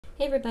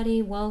Hey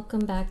everybody,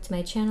 welcome back to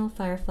my channel,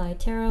 Firefly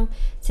Tarot.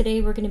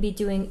 Today we're going to be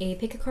doing a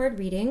pick a card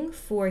reading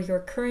for your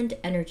current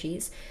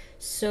energies.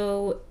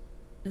 So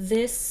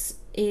this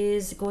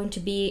is going to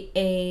be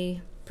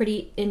a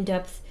pretty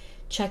in-depth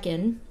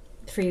check-in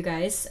for you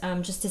guys,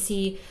 just to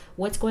see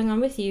what's going on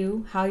with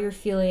you, how you're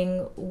feeling,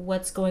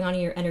 what's going on in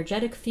your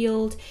energetic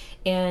field,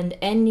 and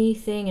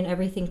anything and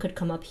everything could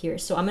come up here.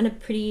 So I'm going to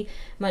pretty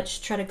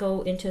much try to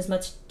go into as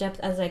much depth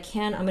as I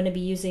can. I'm going to be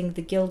using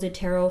the Gilded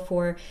Tarot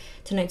for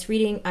tonight's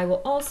reading. I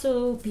will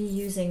also be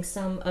using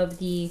some of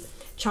the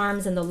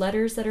charms and the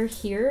letters that are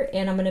here,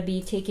 and I'm going to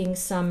be taking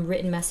some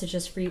written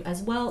messages for you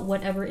as well,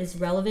 whatever is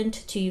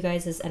relevant to you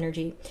guys'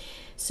 energy.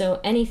 So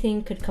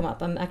anything could come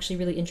up. I'm actually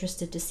really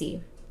interested to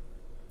see.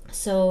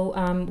 So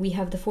we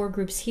have the 4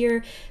 groups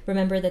here.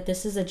 Remember that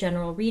this is a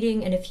general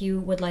reading, and if you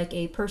would like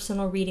a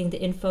personal reading, the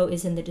info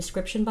is in the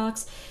description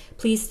box.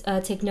 Please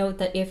take note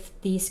that if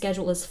the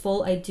schedule is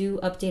full, I do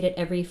update it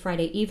every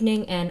Friday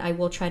evening, and I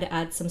will try to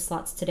add some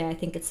slots today. I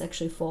think it's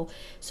actually full,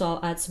 so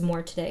I'll add some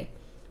more today.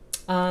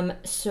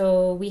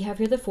 So we have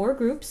here the 4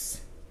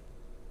 groups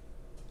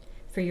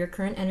for your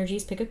current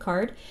energies. Pick a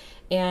card,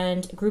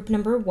 and group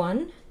number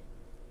 1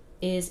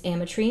 is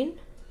ametrine.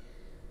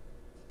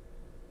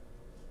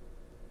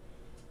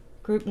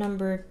 Group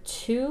number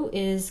 2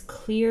 is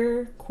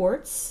clear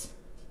quartz.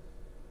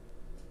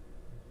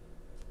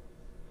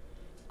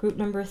 Group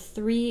number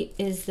 3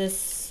 is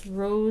this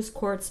rose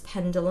quartz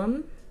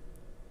pendulum.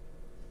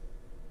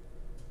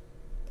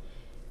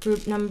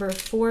 Group number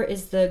 4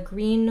 is the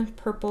green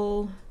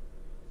purple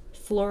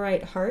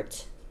fluorite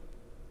heart.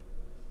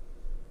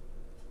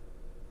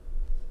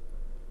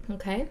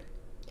 Okay,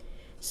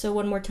 so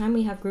one more time,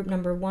 we have group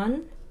number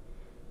 1,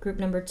 group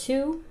number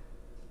 2,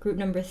 group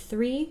number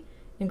 3,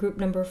 and group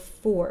number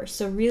 4.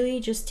 So really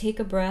just take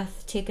a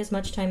breath, take as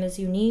much time as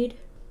you need.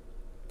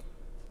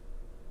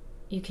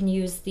 You can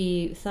use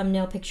the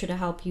thumbnail picture to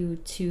help you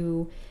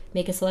to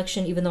make a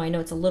selection, even though I know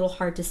it's a little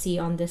hard to see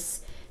on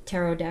this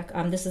tarot deck.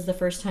 This is the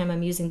first time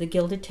I'm using the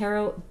Gilded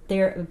Tarot.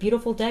 They're a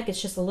beautiful deck,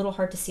 it's just a little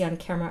hard to see on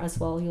camera as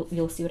well.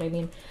 You'll see what I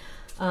mean.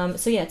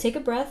 So yeah, take a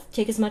breath,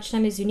 take as much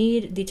time as you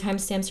need. The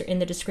timestamps are in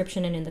the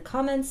description and in the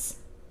comments.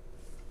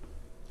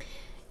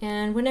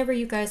 And whenever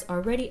you guys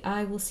are ready,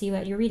 I will see you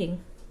at your reading.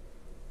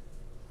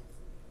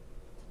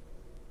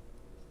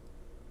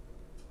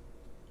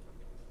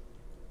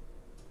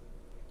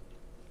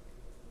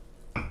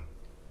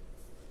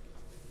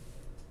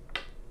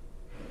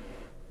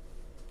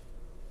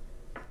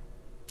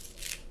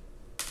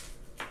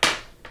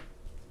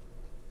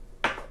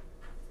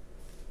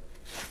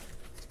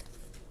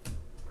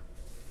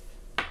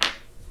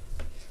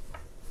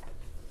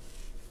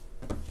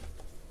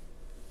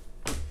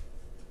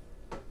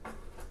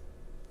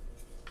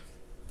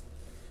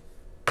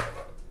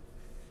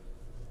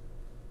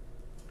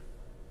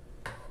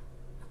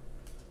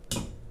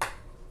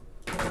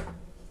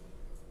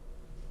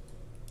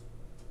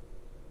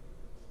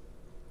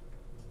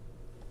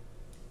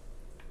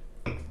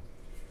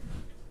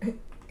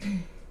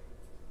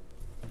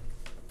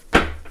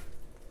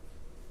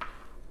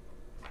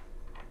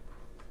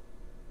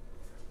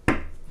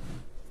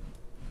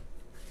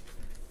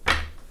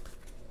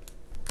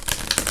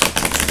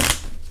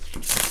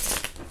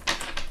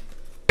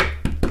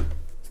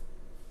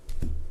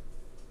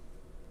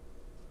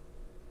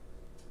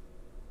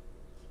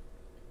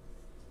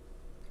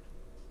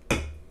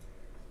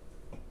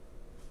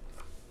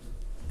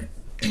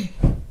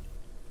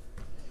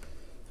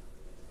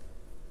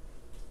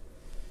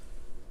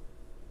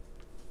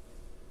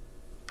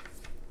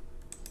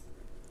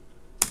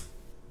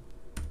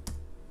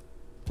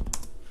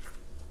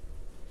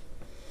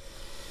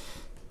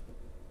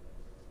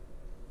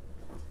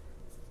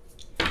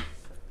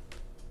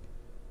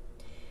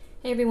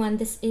 Hey everyone,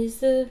 this is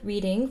the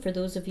reading for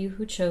those of you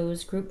who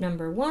chose group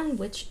number 1,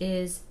 which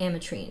is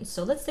ametrine.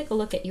 So let's take a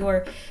look at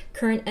your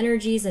current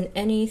energies and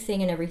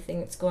anything and everything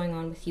that's going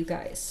on with you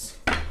guys.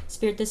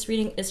 Spirit, this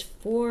reading is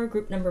for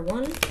group number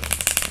 1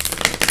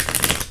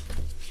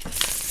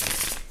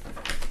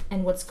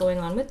 and what's going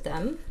on with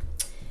them.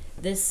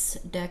 This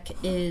deck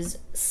is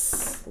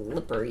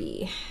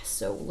slippery,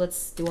 so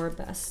let's do our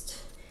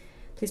best.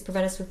 Please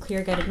provide us with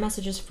clear guided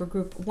messages for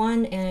group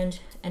 1 and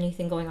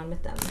anything going on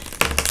with them.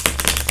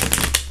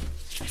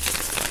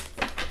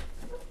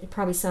 It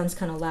probably sounds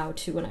kind of loud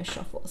too when I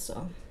shuffle,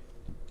 so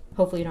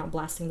hopefully you're not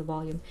blasting the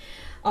volume.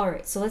 All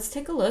right, so let's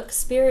take a look.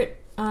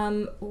 Spirit,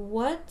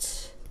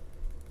 what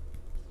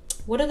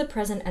are the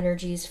present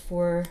energies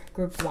for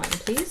group 1,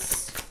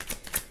 please?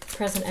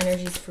 Present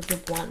energies for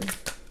group 1.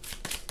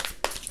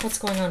 What's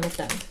going on with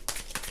them?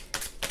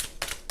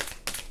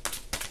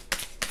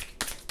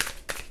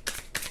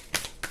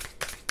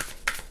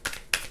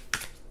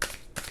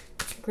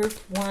 Group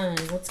 1,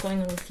 what's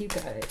going on with you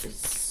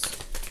guys?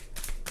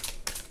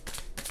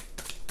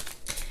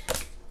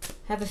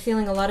 I have a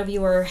feeling a lot of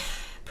you are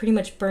pretty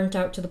much burnt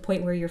out to the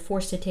point where you're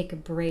forced to take a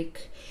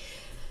break,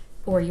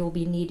 or you'll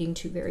be needing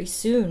to very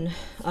soon.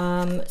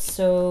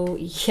 So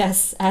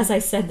yes, as I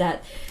said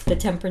that, the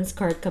Temperance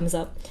card comes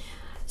up.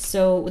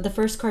 So the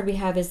first card we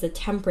have is the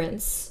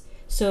Temperance.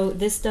 So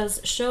this does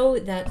show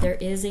that there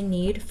is a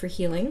need for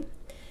healing,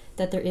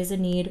 that there is a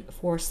need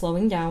for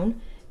slowing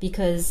down,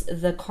 because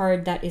the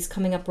card that is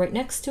coming up right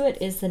next to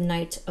it is the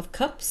Knight of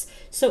Cups.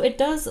 So it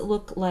does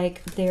look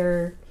like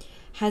there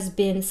has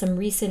been some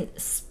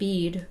recent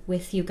speed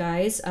with you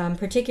guys,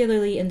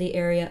 particularly in the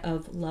area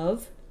of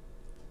love.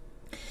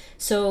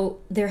 So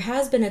there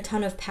has been a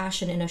ton of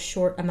passion in a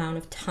short amount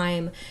of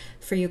time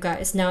for you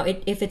guys. Now,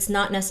 if it's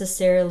not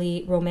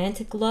necessarily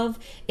romantic love,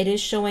 it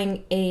is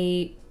showing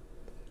a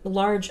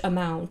large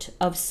amount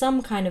of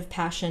some kind of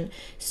passion.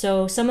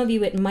 So some of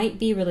you, it might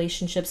be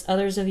relationships.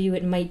 Others of you,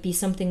 it might be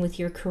something with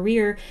your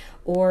career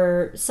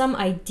or some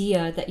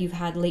idea that you've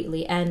had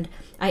lately. And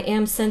I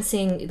am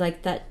sensing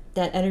like that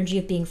energy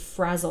of being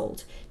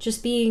frazzled,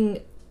 just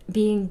being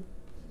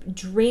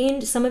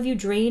drained. Some of you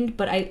drained,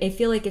 but I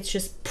feel like it's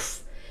just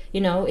pff, you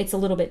know, it's a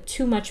little bit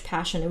too much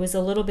passion. It was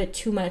a little bit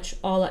too much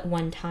all at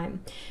one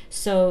time.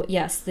 So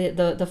yes,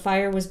 the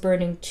fire was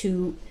burning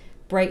too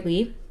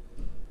brightly,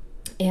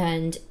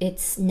 and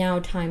it's now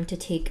time to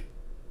take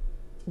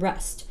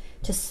rest,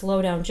 to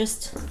slow down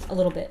just a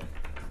little bit.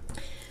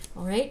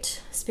 All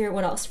right, Spirit,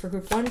 what else for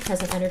group 1?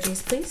 Present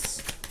energies,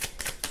 please.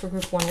 For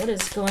group 1, what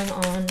is going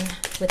on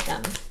with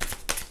them?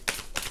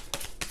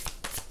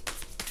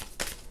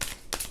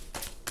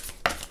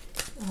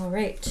 All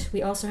right,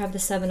 we also have the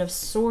 7 of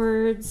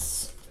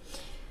Swords.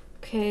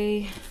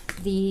 Okay,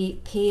 the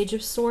Page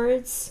of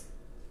Swords.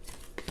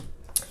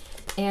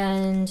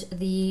 And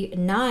the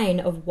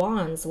 9 of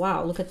Wands.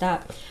 Wow, look at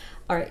that.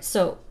 All right,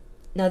 so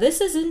now this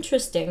is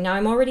interesting. Now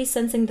I'm already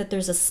sensing that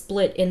there's a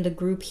split in the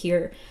group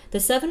here. The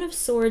 7 of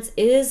Swords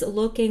is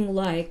looking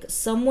like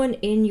someone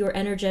in your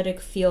energetic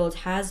field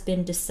has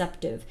been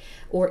deceptive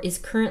or is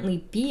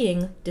currently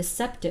being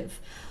deceptive.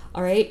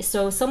 All right,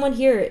 so someone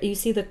here, you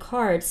see the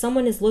card,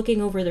 someone is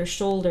looking over their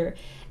shoulder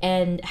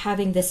and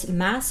having this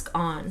mask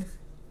on.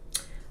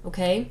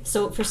 Okay,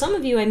 so for some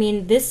of you, I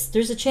mean, there's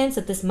a chance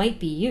that this might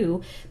be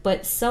you,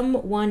 but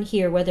someone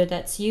here, whether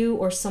that's you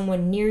or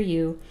someone near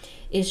you,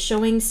 is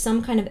showing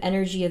some kind of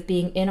energy of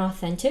being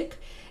inauthentic.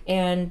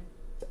 And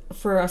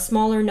for a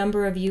smaller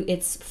number of you,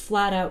 it's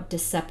flat out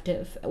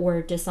deceptive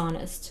or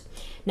dishonest.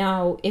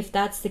 Now, if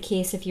that's the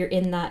case, if you're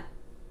in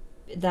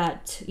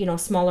that you know,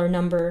 smaller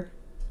number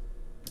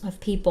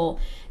of people,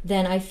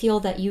 then I feel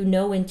that you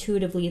know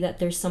intuitively that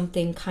there's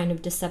something kind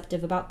of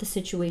deceptive about the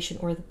situation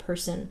or the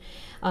person,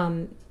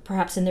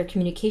 perhaps in their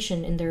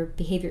communication, in their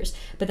behaviors.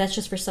 But that's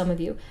just for some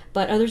of you.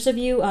 But others of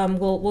you,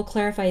 we'll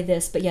clarify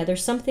this. But yeah,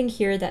 there's something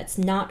here that's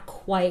not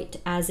quite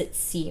as it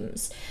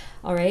seems.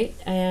 All right,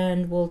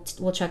 and we'll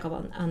check up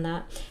on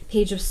that.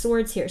 Page of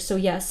Swords here. So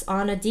yes,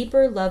 on a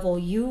deeper level,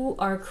 you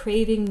are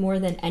craving more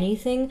than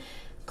anything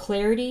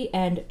clarity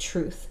and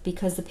truth,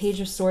 because the Page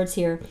of Swords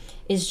here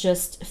is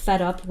just fed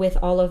up with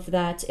all of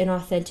that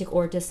inauthentic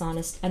or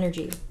dishonest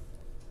energy.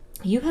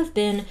 You have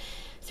been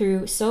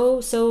through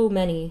so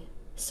many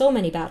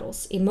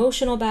battles,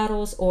 emotional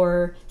battles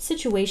or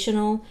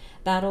situational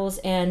battles,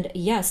 and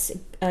yes,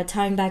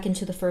 tying back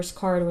into the first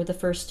card or the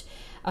first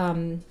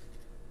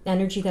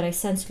energy that I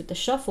sensed with the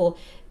shuffle,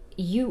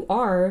 you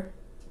are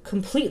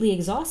completely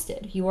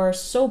exhausted. You are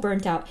so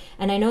burnt out.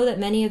 And I know that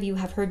many of you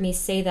have heard me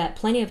say that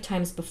plenty of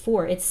times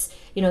before. It's,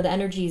 you know, the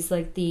energies,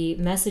 like the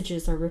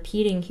messages are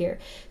repeating here.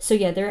 So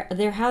yeah,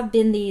 there have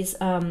been these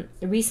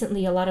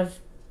recently a lot of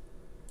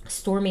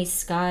stormy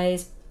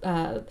skies.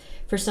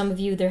 For some of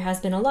you, there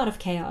has been a lot of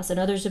chaos, and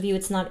others of you,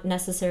 it's not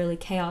necessarily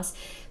chaos,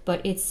 but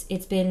it's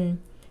been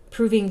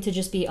proving to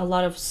just be a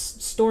lot of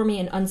stormy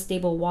and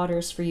unstable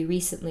waters for you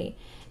recently.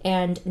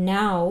 And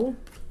now,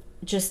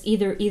 just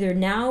either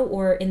now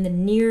or in the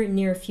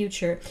near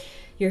future,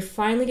 you're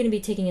finally going to be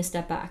taking a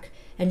step back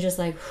and just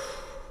like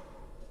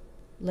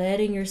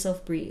letting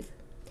yourself breathe.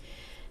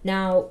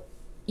 Now,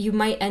 you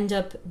might end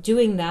up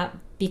doing that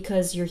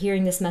because you're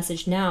hearing this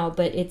message now,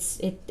 but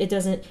it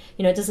doesn't,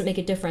 you know, it doesn't make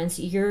a difference.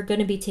 You're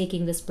going to be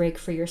taking this break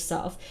for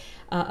yourself,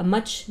 a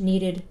much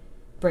needed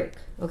break.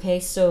 Okay,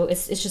 so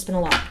it's just been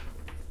a lot.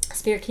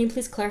 Spirit, can you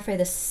please clarify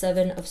the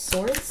 7 of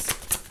Swords?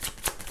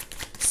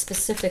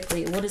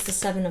 Specifically, what is the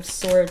 7 of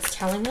Swords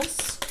telling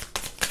us?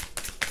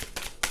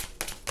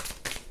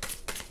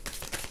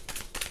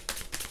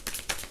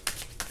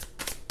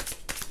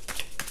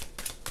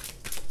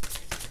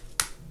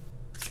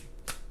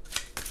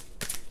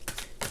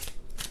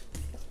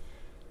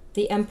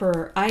 The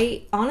Emperor.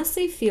 I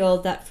honestly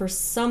feel that for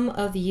some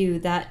of you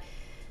that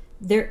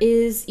there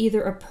is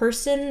either a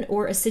person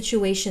or a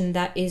situation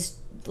that is,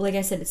 like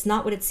I said, it's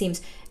not what it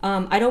seems.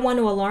 I don't want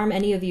to alarm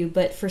any of you,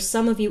 but for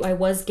some of you, I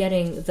was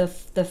getting the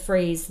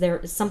phrase,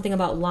 there's something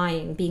about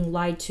lying, being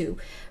lied to,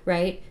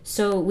 right?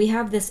 So we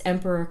have this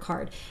Emperor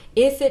card.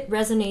 If it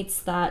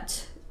resonates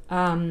that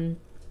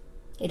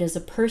it is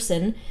a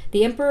person,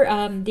 the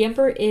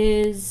Emperor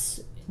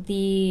is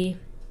the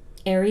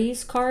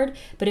Aries card,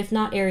 but if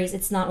not Aries,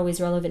 it's not always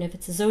relevant if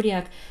it's a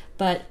zodiac.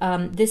 But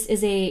this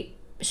is a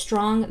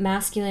strong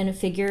masculine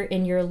figure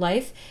in your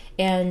life,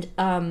 and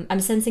I'm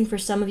sensing for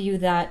some of you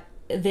that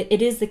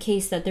it is the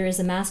case that there is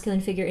a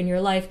masculine figure in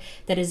your life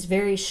that is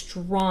very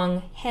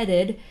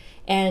strong-headed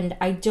And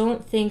I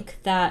don't think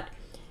that,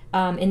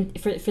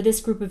 for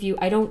this group of you,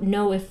 I don't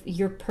know if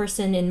your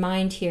person in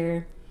mind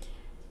here,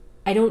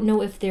 I don't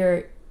know if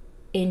they're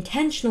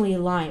intentionally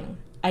lying.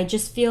 I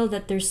just feel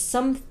that there's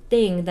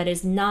something that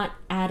is not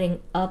adding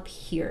up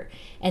here.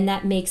 And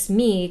that makes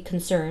me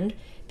concerned,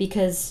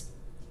 because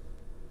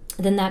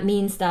then that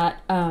means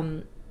that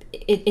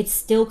it's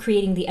still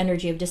creating the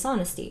energy of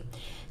dishonesty.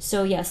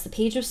 So yes, the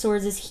Page of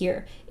Swords is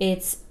here.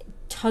 It's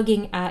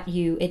tugging at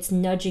you. It's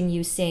nudging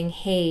you, saying,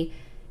 hey,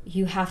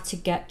 you have to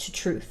get to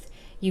truth.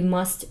 You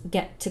must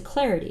get to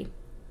clarity.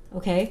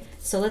 Okay,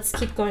 so let's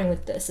keep going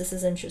with this. This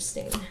is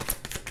interesting.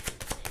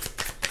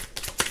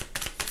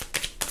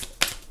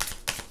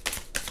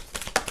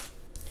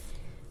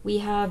 We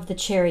have the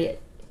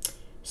Chariot.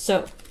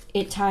 So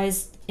it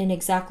ties in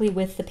exactly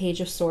with the Page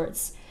of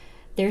Swords.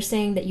 They're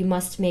saying that you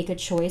must make a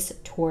choice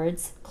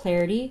towards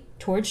clarity,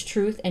 towards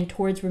truth, and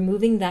towards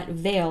removing that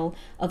veil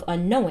of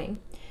unknowing,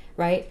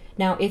 right?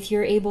 Now, if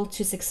you're able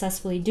to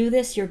successfully do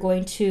this, you're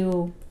going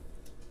to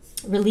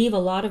relieve a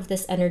lot of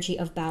this energy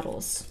of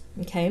battles,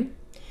 okay?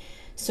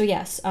 So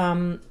yes,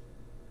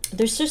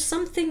 there's just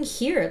something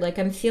here. Like,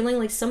 I'm feeling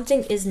like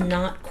something is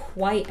not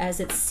quite as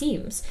it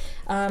seems.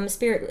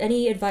 Spirit,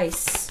 any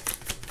advice?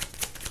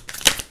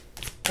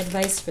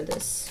 Advice for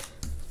this?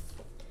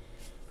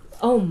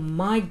 Oh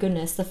my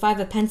goodness, the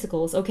Five of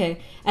Pentacles. Okay,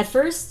 at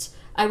first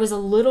I was a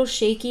little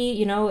shaky,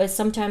 you know, as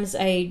sometimes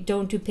I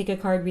don't do pick a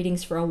card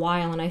readings for a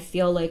while and I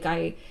feel like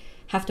I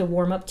have to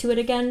warm up to it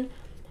again.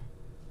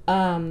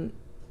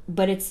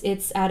 But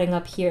it's adding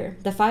up here.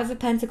 The Five of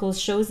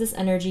Pentacles shows this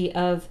energy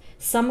of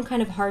some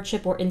kind of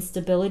hardship or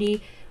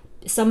instability.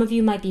 Some of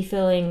you might be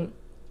feeling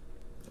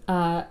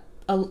a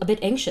bit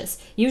anxious.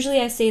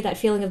 Usually I say that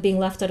feeling of being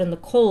left out in the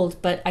cold,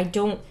 but I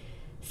don't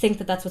think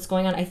that that's what's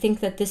going on. I think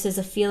that this is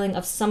a feeling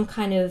of some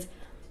kind of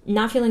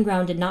not feeling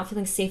grounded, not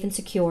feeling safe and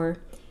secure,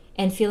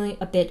 and feeling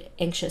a bit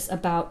anxious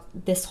about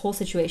this whole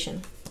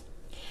situation.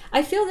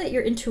 I feel that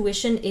your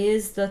intuition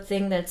is the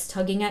thing that's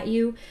tugging at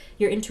you.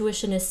 Your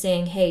intuition is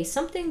saying, hey,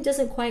 something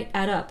doesn't quite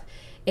add up.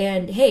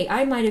 And hey,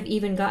 I might have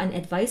even gotten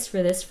advice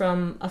for this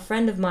from a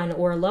friend of mine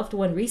or a loved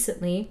one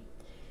recently.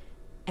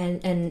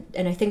 And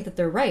I think that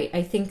they're right.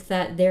 I think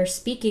that they're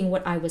speaking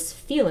what I was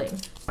feeling.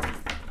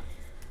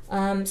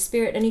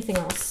 Spirit, anything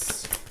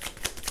else?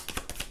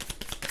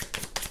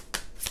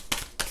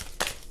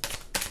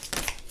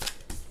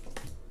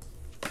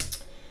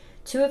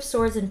 Two of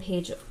Swords and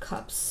Page of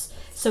Cups.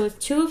 So with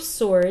Two of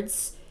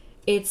Swords,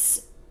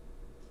 it's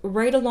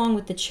right along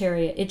with the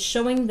Chariot. It's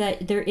showing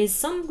that there is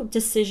some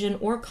decision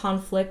or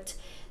conflict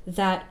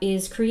that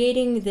is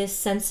creating this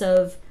sense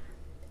of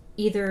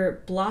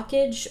either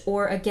blockage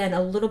or, again,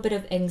 a little bit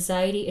of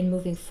anxiety in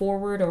moving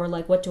forward, or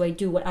like, what do I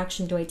do? What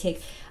action do I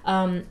take?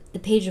 The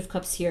Page of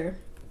Cups here.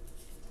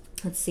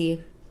 Let's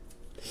see.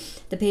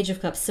 The Page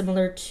of Cups,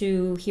 similar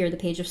to here, the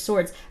Page of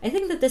Swords. I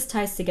think that this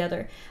ties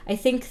together. I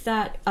think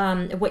that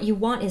what you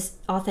want is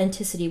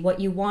authenticity. What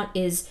you want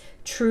is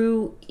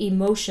true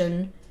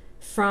emotion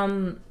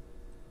from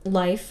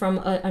life, from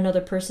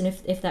another person,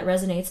 if that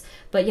resonates.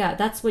 But yeah,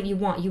 that's what you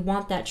want. You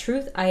want that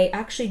truth. I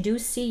actually do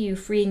see you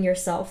freeing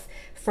yourself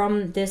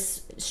from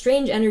this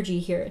strange energy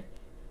here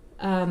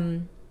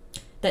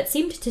that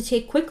seemed to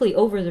take quickly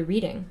over the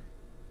reading.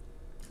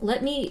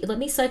 Let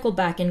me cycle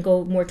back and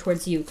go more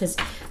towards you, because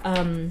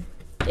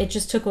it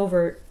just took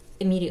over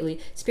immediately.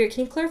 Spirit,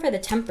 can you clarify the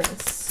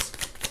Temperance?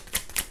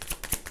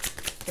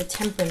 The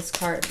Temperance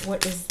card.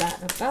 What is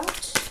that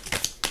about?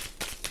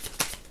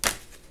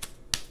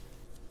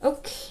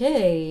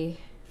 Okay.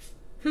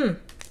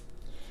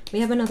 We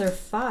have another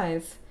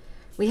 5.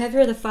 We have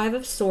here the Five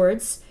of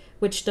Swords,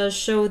 which does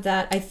show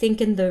that I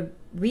think in the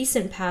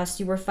recent past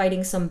you were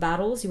fighting some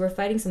battles. You were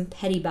fighting some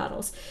petty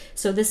battles.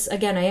 So this,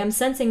 again, I am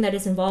sensing that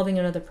is involving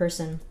another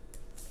person.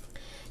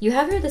 You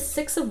have here the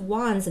Six of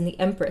Wands and the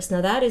Empress.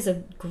 Now that is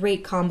a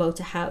great combo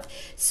to have.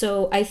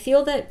 So I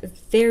feel that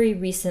very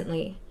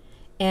recently,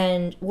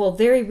 and well,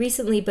 very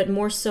recently, but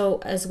more so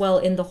as well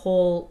in the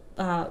whole,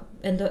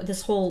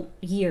 this whole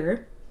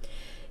year,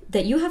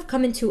 that you have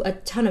come into a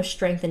ton of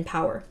strength and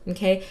power,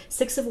 okay?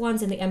 Six of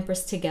Wands and the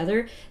Empress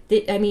together.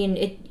 I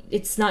mean,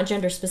 it's not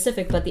gender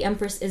specific, but the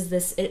Empress is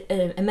this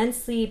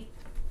immensely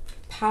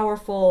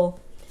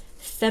powerful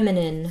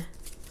feminine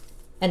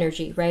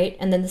energy, right?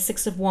 And then the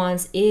Six of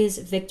Wands is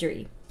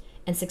victory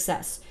and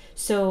success.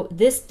 So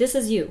this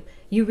is you.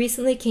 You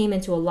recently came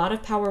into a lot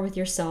of power with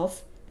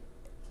yourself.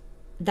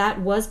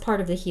 That was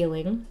part of the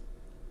healing.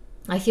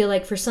 I feel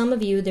like for some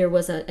of you, there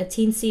was a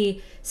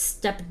teensy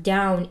step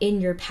down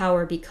in your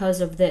power because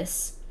of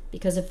this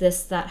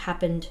that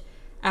happened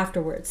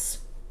afterwards,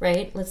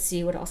 right? Let's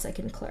see what else I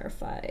can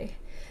clarify.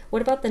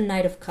 What about the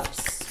Knight of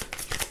Cups?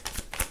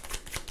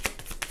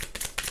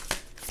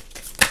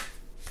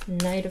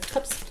 Knight of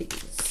Cups,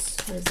 please.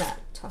 What is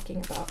that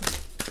talking about?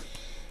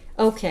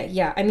 Okay,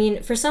 yeah, I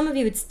mean, for some of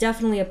you, it's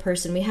definitely a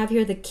person. We have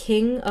here the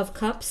King of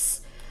Cups.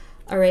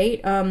 All right.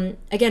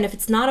 Again, if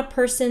it's not a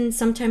person,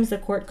 sometimes the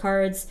court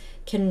cards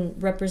can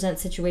represent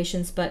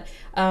situations, but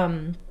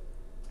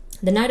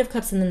the Knight of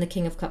Cups and then the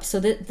King of Cups. So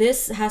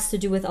this has to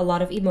do with a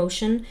lot of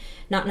emotion,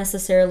 not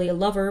necessarily a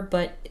lover,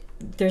 but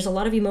there's a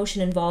lot of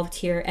emotion involved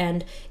here,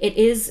 and it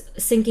is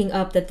syncing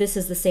up that this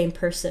is the same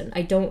person.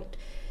 I don't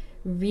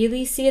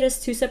really see it as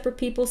two separate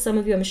people. Some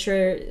of you, I'm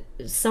sure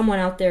someone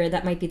out there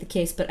that might be the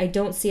case, but I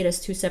don't see it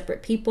as two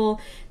separate people.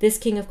 This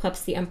King of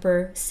Cups, the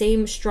Emperor,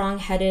 same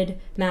strong-headed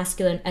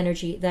masculine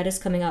energy that is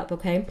coming up,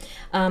 okay?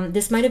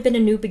 This might have been a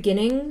new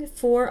beginning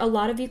for a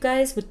lot of you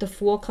guys with the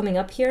Fool coming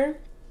up here.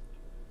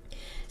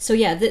 So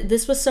yeah,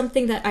 this was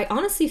something that I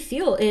honestly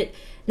feel it,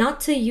 not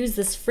to use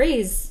this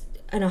phrase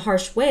in a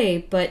harsh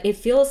way, but it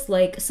feels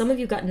like some of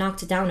you got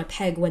knocked down a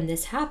peg when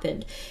this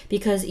happened,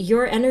 because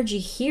your energy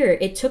here,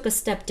 it took a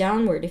step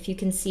downward. If you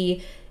can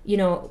see, you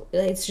know,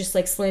 it's just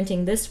like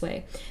slanting this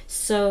way.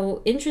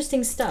 So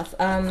interesting stuff.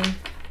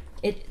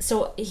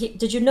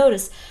 Did you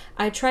notice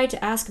I tried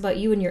to ask about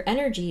you and your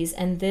energies,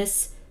 and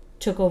this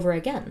took over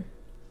again?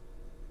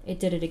 It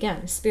did it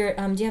again. Spirit,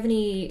 do you have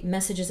any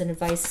messages and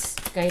advice,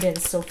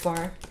 guidance so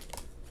far?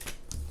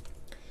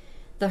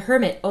 The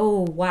Hermit. Oh,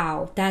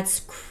 wow.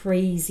 That's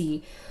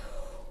crazy.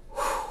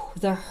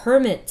 The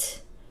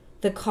Hermit.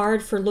 The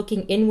card for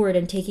looking inward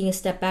and taking a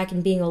step back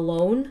and being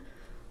alone.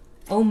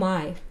 Oh,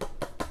 my.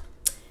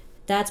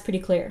 That's pretty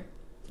clear.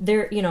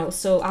 There, you know,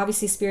 so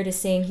obviously Spirit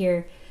is saying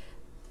here,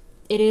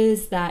 it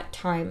is that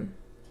time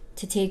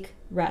to take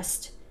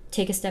rest.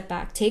 Take a step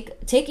back. Take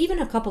even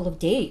a couple of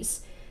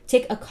days.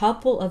 Take a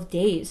couple of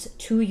days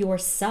to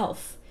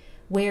yourself,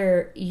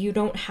 where you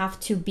don't have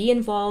to be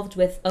involved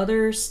with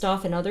other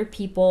stuff and other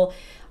people,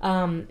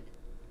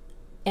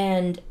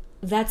 and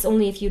that's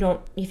only if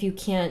you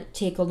can't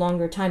take a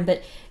longer time.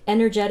 But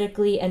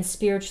energetically and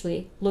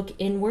spiritually, look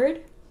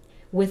inward,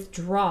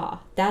 withdraw.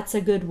 That's a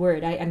good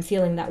word. I'm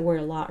feeling that word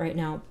a lot right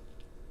now.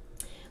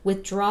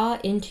 Withdraw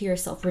into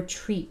yourself,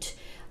 retreat,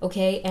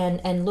 okay,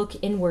 and look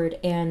inward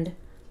and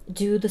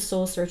do the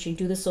soul searching,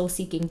 do the soul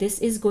seeking. This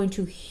is going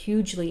to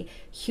hugely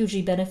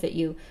benefit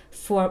you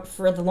for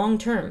the long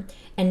term,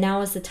 and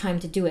now is the time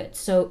to do it.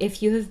 So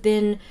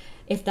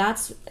if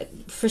that's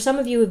for some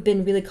of you have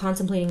been really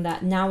contemplating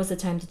that, now is the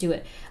time to do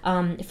it.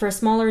 For a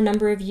smaller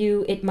number of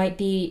you, it might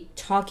be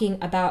talking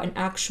about an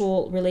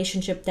actual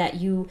relationship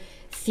that you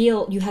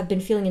have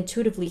been feeling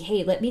intuitively,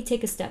 hey, let me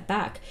take a step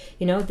back.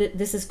 You know,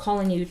 this is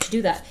calling you to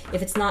do that.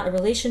 If it's not a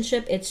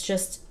relationship, it's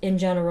just in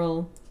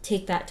general,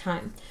 take that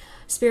time.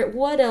 Spirit,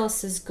 what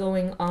else is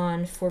going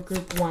on for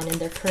group 1 in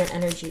their current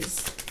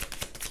energies?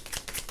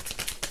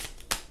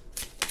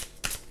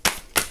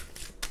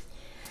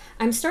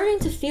 I'm starting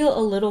to feel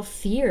a little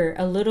fear,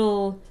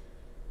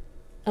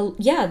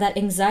 yeah, that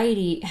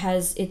anxiety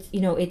has,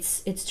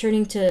 it's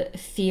turning to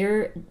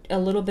fear, a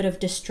little bit of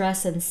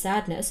distress and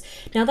sadness.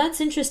 Now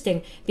that's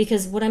interesting,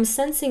 because what I'm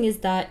sensing is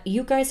that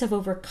you guys have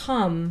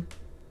overcome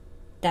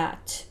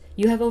that.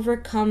 You have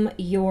overcome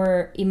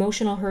your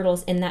emotional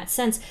hurdles in that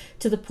sense,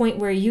 to the point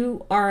where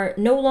you are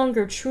no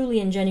longer truly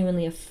and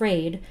genuinely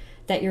afraid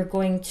that you're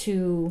going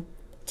to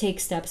take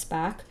steps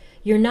back.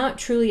 You're not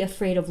truly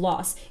afraid of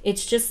loss.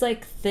 It's just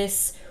like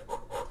this,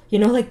 you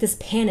know, like this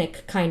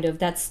panic kind of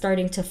that's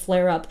starting to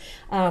flare up.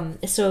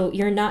 So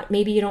you're not,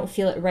 maybe you don't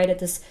feel it right at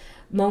this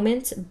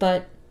moment,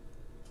 but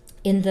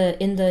in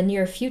the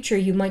near future,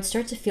 you might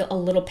start to feel a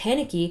little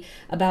panicky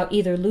about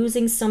either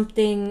losing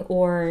something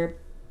or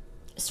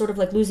sort of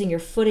like losing your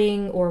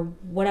footing or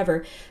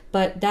whatever.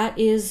 But that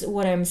is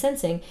what I'm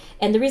sensing.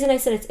 And the reason I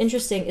said it's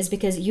interesting is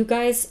because you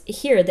guys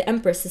here, the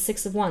Empress, the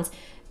Six of Wands,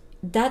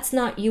 that's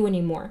not you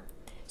anymore.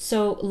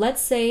 So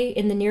let's say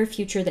in the near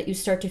future that you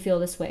start to feel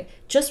this way.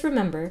 Just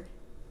remember,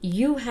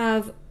 you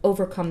have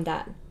overcome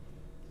that.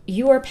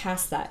 You are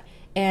past that.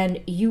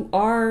 And you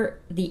are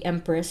the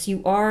Empress.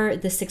 You are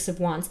the Six of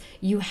Wands.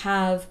 You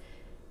have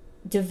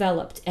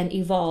developed and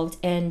evolved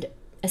and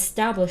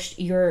established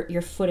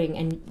your footing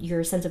and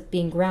your sense of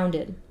being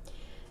grounded.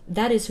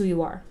 That is who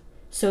you are.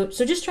 So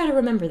just try to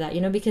remember that,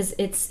 you know, because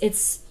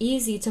it's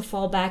easy to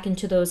fall back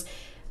into those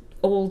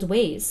old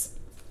ways.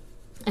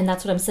 And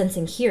that's what I'm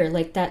sensing here,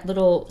 like that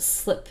little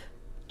slip,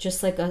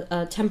 just like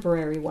a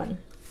temporary one.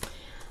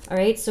 All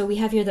right, so we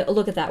have here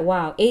look at that.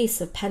 Wow,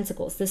 Ace of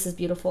Pentacles. This is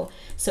beautiful.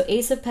 So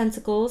Ace of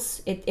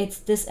Pentacles, it's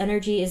this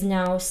energy is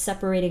now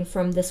separating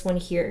from this one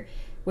here.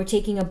 We're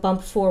taking a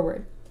bump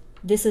forward.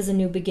 This is a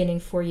new beginning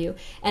for you.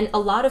 And a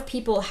lot of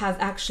people have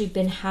actually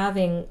been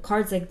having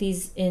cards like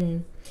these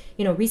in,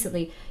 you know,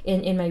 recently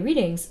in my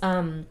readings.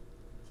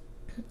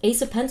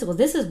 Ace of Pentacles,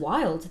 this is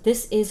wild.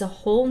 This is a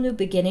whole new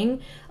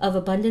beginning of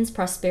abundance,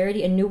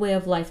 prosperity, a new way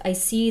of life. I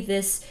see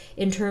this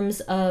in terms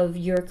of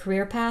your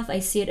career path. I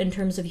see it in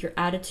terms of your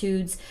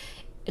attitudes,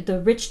 the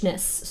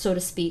richness, so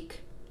to speak,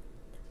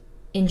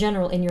 in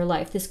general in your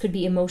life. This could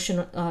be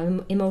emotional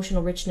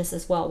richness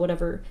as well,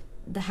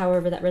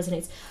 however that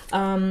resonates.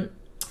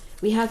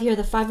 We have here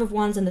the Five of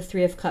Wands and the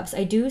Three of Cups.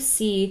 I do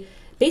see,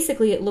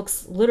 basically it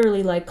looks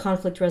literally like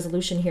conflict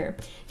resolution here,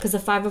 because the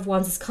Five of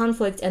Wands is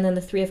conflict and then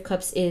the Three of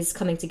Cups is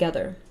coming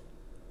together.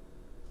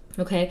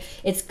 Okay,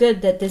 it's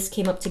good that this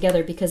came up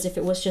together, because if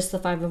it was just the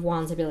Five of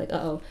Wands, I'd be like,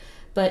 uh-oh.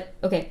 But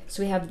okay,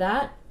 so we have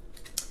that.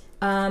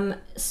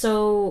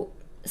 So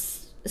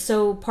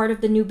So part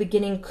of the new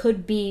beginning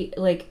could be,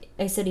 like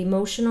I said,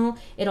 emotional.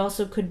 It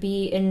also could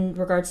be in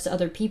regards to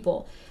other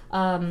people.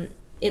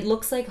 It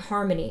looks like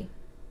harmony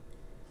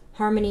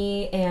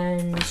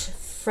and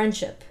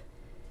friendship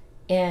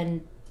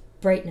and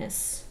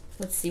brightness.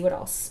 Let's see what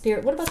else.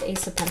 Spirit, what about the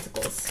Ace of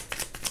Pentacles?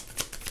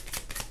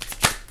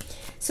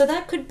 So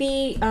that could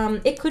be,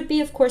 it could be,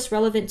 of course,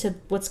 relevant to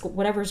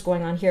whatever's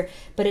going on here,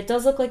 but it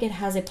does look like it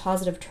has a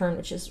positive turn,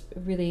 which is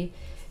really,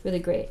 really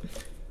great.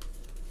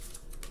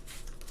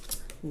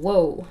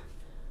 Whoa.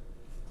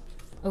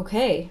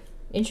 Okay,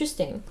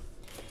 interesting.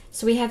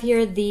 So we have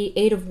here the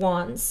Eight of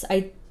Wands.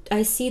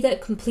 I see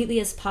that completely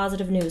as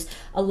positive news.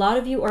 A lot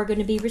of you are going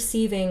to be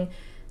receiving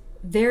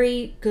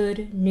very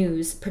good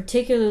news,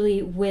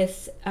 particularly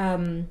with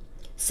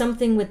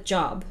something with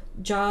job,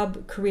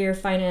 career,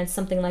 finance,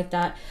 something like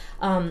that.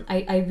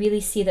 I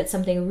really see that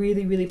something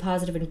really, really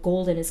positive and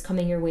golden is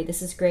coming your way.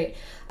 This is great.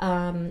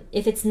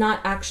 If it's not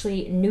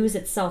actually news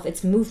itself,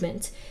 it's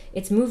movement.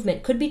 It's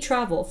movement. Could be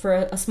travel for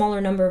a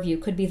smaller number of you.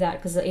 Could be that,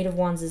 because the Eight of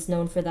Wands is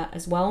known for that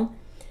as well.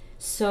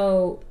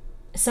 So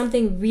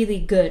something really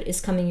good is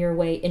coming your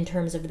way in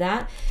terms of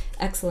that.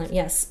 Excellent,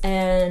 yes.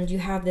 And you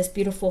have this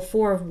beautiful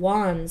Four of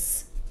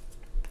Wands.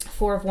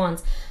 Four of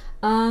Wands.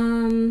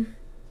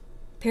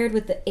 Paired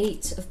with the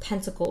Eight of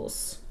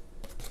Pentacles.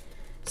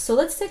 So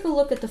let's take a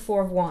look at the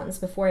Four of Wands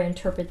before I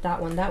interpret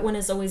that one. That one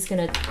is always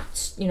going to,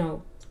 you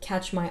know,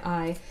 catch my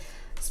eye.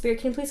 Spirit,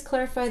 can you please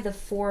clarify the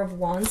Four of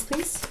Wands,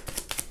 please?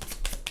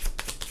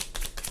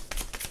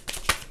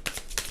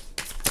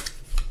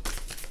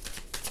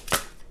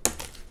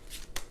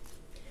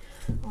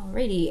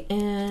 Alrighty,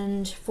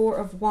 and Four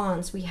of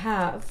Wands, we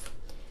have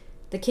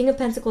the King of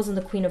Pentacles and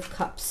the Queen of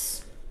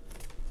Cups.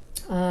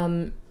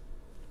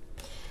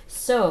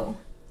 So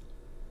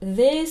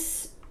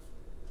this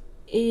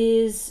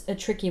is a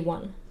tricky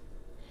one.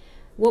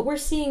 What we're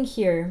seeing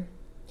here,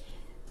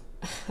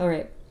 all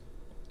right,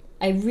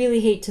 I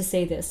really hate to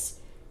say this,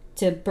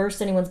 to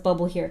burst anyone's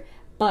bubble here,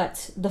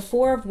 but the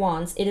Four of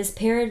Wands, it is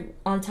paired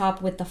on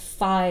top with the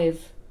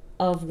Five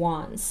of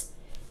Wands.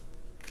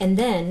 And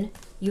then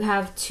you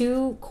have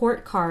two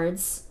court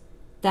cards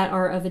that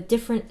are of a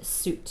different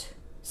suit.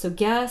 So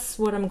guess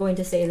what I'm going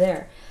to say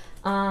there.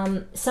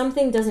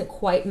 Something doesn't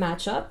quite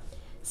match up.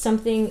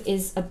 Something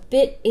is a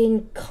bit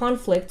in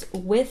conflict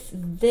with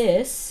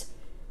this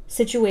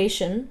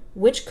situation,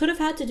 which could have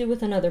had to do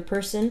with another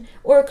person,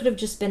 or it could have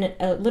just been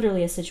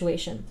literally a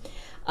situation.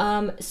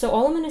 So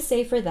all I'm going to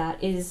say for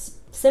that is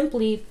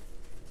simply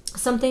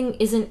something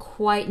isn't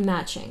quite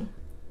matching.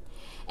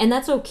 And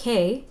that's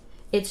okay.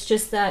 It's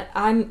just that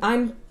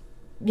I'm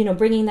you know,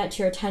 bringing that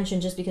to your attention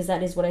just because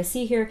that is what I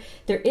see here.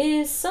 There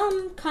is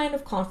some kind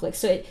of conflict.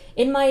 So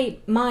in my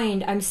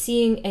mind, I'm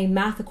seeing a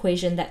math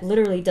equation that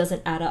literally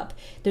doesn't add up.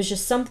 There's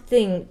just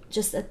something,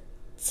 just a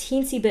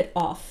teensy bit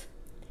off.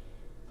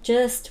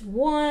 Just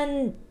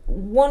one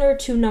or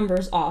two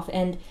numbers off.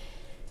 And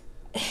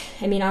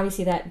I mean,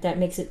 obviously that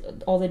makes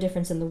it all the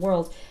difference in the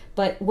world.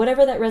 But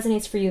whatever that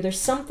resonates for you, there's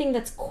something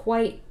that's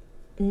quite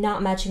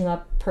not matching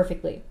up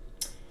perfectly.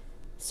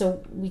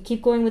 So we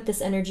keep going with this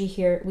energy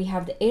here. We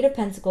have the Eight of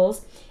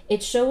Pentacles.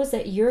 It shows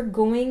that you're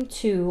going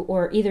to,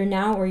 or either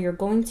now or you're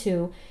going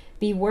to,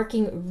 be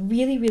working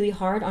really, really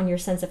hard on your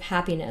sense of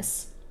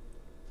happiness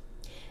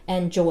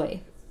and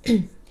joy.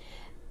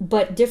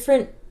 But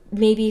different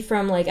maybe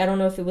from, like, I don't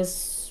know if it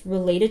was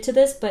related to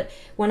this, but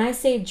when I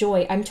say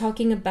joy, I'm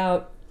talking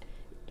about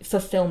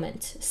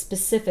fulfillment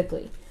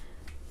specifically.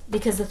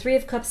 Because the Three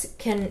of Cups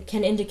can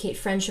indicate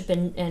friendship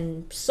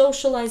and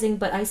socializing,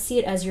 but I see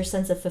it as your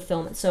sense of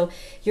fulfillment. So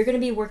you're going to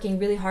be working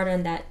really hard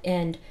on that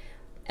and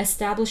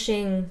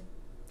establishing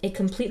a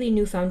completely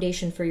new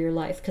foundation for your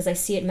life, because I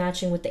see it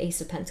matching with the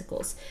Ace of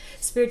Pentacles.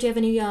 Spirit, do you have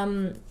any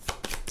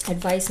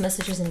advice,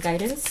 messages, and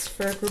guidance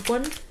for group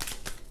one?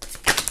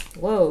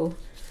 Whoa.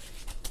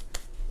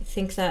 I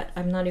think that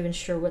I'm not even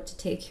sure what to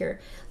take here.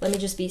 Let me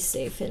just be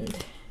safe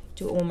and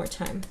do it one more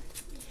time.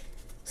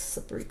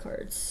 Slippery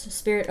cards.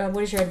 Spirit,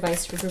 what is your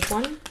advice for group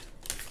one?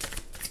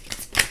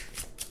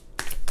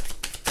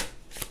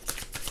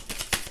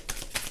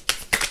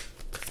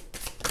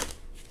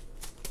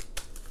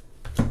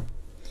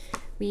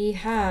 We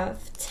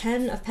have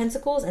 10 of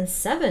Pentacles and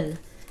 7.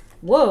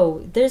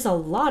 Whoa, there's a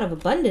lot of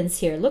abundance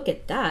here. Look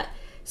at that.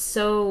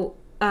 So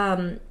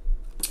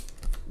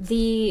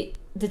the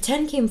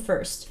 10 came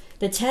first.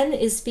 The 10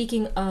 is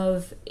speaking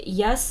of,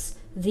 yes,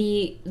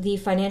 the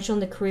financial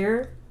and the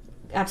career,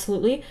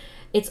 absolutely.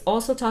 It's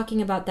also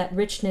talking about that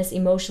richness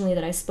emotionally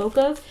that I spoke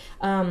of.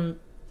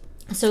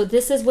 So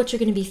this is what you're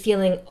going to be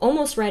feeling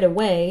almost right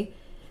away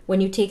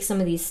when you take some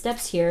of these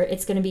steps here.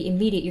 It's going to be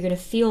immediate. You're going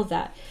to feel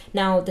that.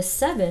 Now, the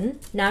 7,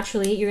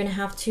 naturally, you're going to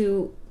have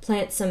to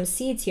plant some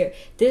seeds here.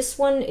 This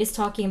one is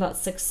talking about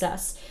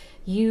success.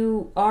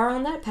 You are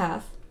on that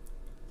path.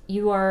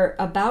 You are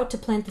about to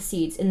plant the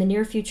seeds. In the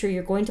near future,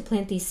 you're going to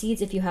plant these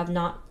seeds if you have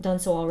not done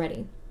so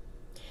already.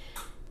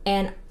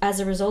 And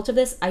as a result of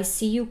this, I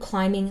see you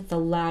climbing the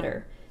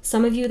ladder.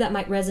 Some of you, that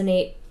might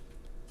resonate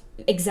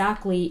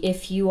exactly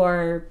if you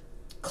are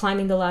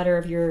climbing the ladder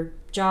of your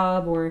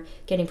job or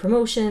getting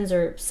promotions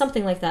or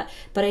something like that.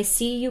 But I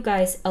see you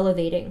guys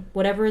elevating,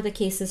 whatever the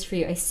case is for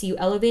you. I see you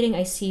elevating,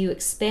 I see you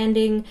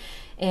expanding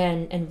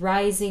and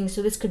rising.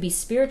 So this could be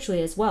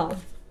spiritually as well.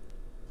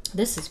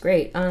 This is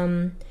great.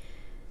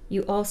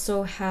 You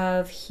also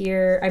have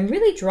here, I'm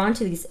really drawn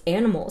to these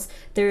animals.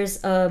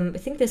 There's, I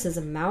think this is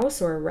a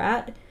mouse or a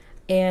rat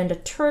and a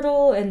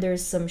turtle, and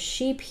there's some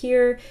sheep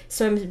here.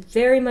 So I'm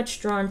very much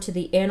drawn to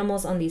the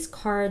animals on these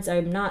cards.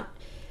 I'm not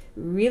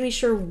really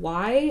sure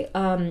why.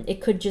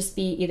 It could just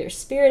be either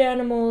spirit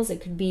animals.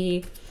 It could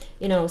be,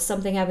 you know,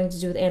 something having to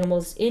do with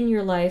animals in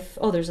your life.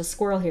 Oh, there's a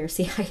squirrel here.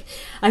 See,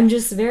 I'm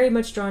just very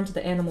much drawn to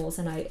the animals,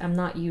 and I'm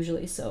not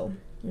usually, so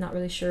I'm not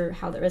really sure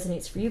how that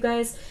resonates for you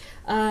guys.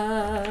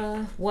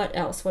 What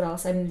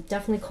else? I'm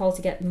definitely called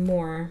to get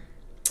more.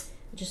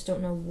 I just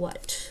don't know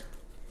what.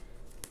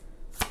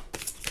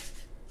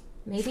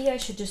 Maybe I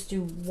should just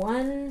do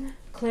one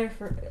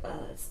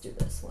let's do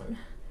this one.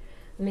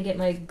 Let me get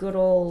my good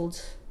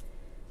old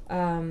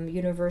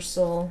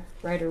universal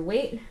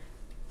Rider-Waite.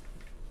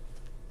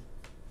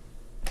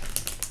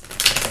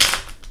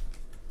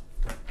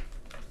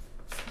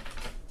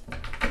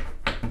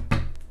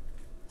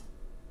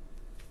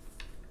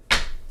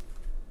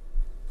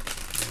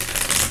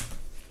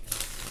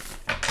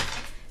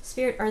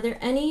 Spirit, are there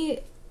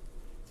any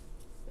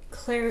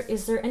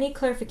is there any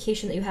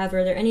clarification that you have?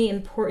 Are there any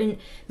important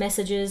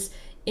messages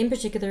in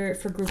particular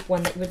for group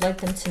 1 that you would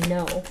like them to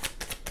know?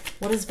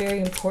 What is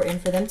very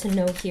important for them to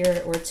know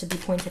here or to be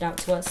pointed out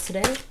to us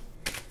today?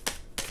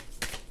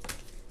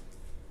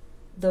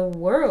 The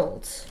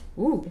World.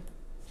 Ooh.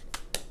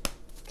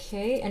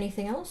 Okay,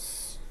 anything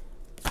else?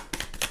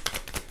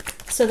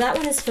 So that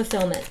one is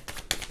fulfillment.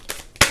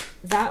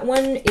 That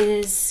one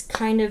is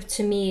kind of,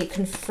 to me,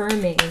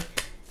 confirming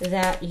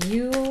that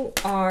you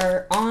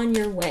are on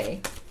your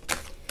way.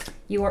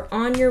 You are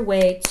on your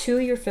way to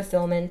your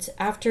fulfillment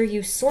after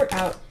you sort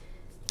out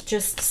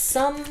just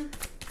some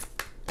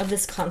of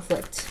this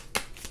conflict.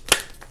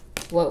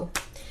 Whoa.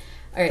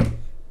 All right.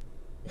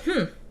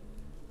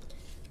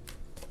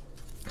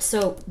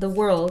 So the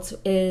World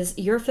is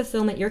your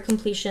fulfillment, your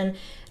completion.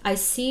 I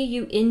see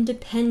you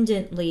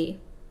independently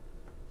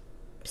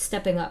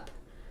stepping up.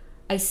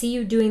 I see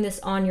you doing this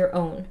on your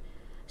own.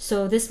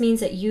 So this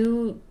means that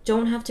you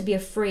don't have to be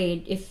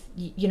afraid if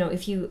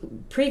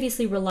you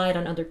previously relied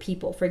on other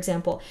people, for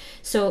example.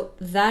 So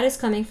that is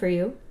coming for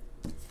you.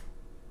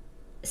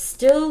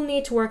 Still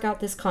need to work out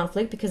this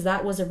conflict because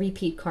that was a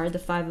repeat card, the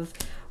 5 of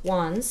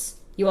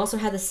Wands. You also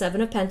had the 7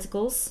 of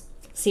Pentacles.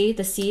 See,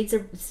 the seeds,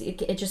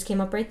 it just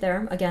came up right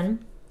there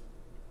again.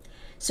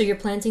 So you're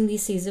planting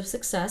these seeds of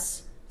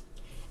success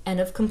and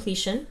of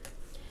completion.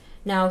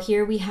 Now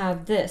here we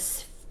have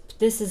this.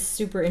 This is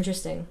super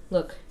interesting.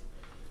 Look.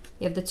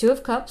 You have the 2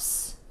 of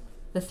Cups,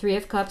 the 3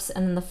 of Cups,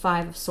 and then the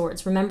 5 of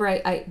Swords.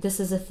 Remember, this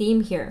is a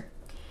theme here.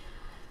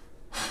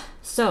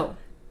 So,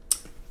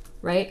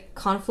 right,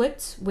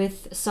 conflict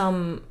with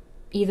some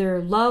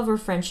either love or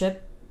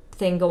friendship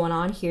thing going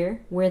on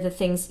here, where the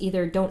things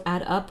either don't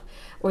add up,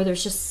 or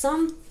there's just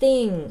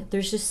something,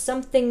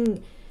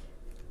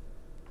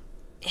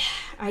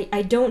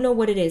 I don't know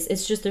what it is.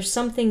 It's just there's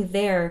something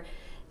there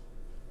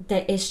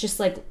that is just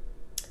like,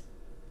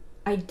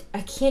 I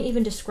can't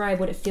even describe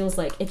what it feels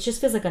like. It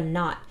just feels like a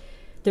knot.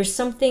 There's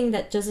something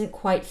that doesn't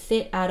quite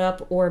fit, add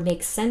up, or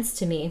make sense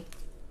to me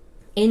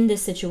in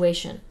this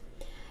situation.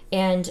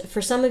 And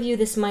for some of you,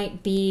 this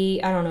might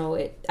be, I don't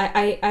know,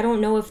 I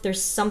don't know if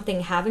there's something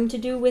having to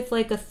do with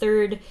like a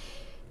third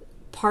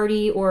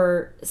party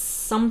or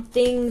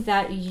something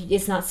that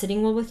is not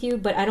sitting well with you,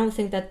 but I don't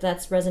think that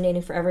that's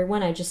resonating for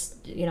everyone. I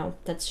just,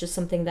 that's just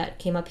something that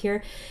came up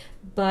here.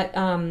 But,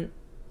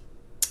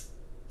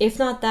 if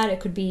not that,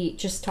 it could be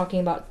just talking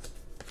about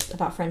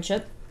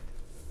friendship.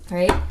 All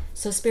right.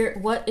 So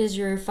Spirit, what is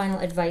your final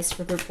advice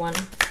for group 1?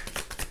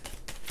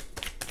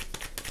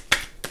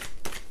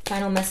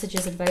 Final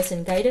messages, advice,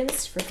 and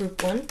guidance for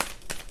group 1.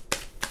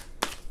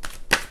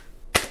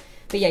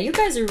 But yeah, you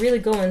guys are really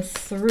going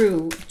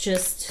through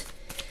just,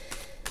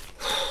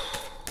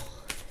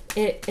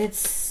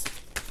 it's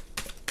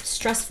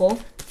stressful,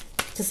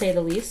 to say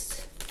the least.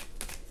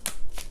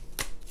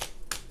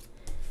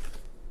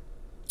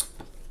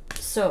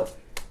 So,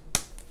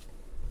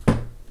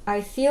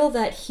 I feel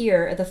that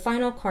here, the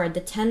final card,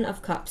 the 10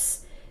 of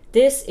Cups,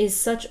 this is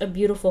such a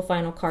beautiful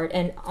final card.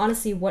 And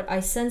honestly, what I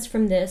sense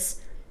from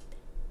this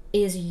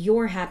is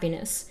your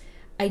happiness.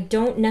 I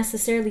don't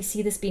necessarily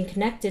see this being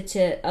connected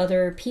to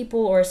other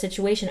people or a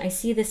situation. I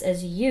see this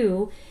as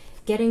you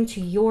getting to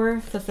your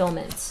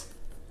fulfillment.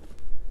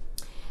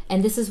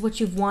 And this is what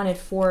you've wanted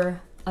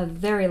for a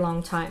very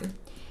long time.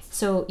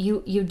 So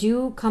you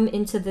do come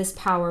into this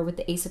power with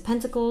the Ace of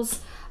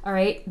Pentacles. All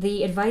right,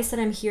 the advice that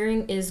I'm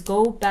hearing is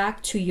go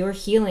back to your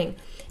healing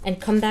and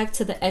come back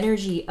to the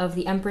energy of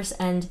the Empress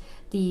and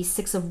the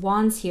 6 of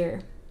Wands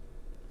here.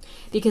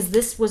 Because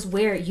this was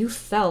where you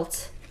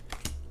felt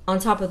on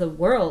top of the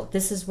world.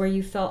 This is where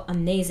you felt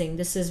amazing.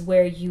 This is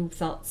where you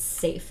felt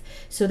safe.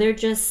 So they're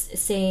just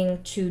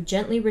saying to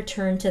gently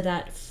return to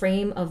that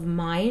frame of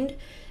mind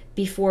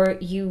before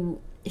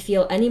you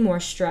feel any more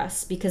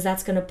stress, because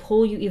that's going to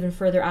pull you even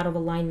further out of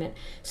alignment.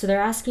 So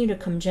they're asking you to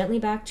come gently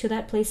back to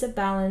that place of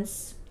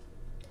balance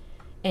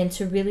and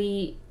to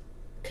really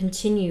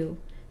continue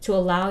to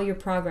allow your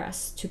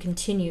progress to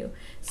continue.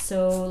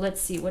 So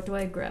let's see, what do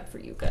I grab for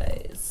you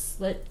guys?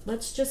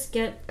 Let's just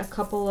get a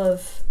couple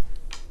of,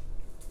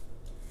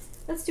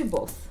 let's do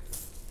both.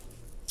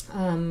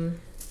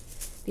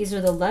 These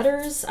are the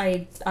letters.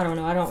 I don't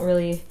know, I don't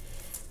really,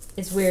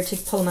 it's weird to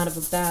pull them out of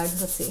a bag.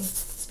 Let's see.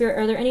 Spirit,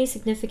 are there any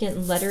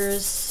significant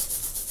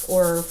letters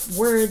or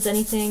words,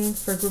 anything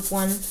for group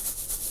 1?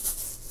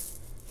 Let's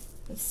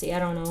see, I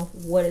don't know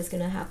what is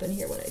going to happen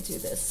here when I do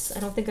this. I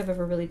don't think I've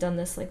ever really done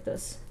this like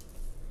this.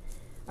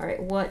 All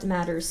right, what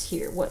matters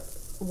here? What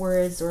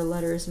words or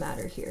letters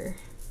matter here?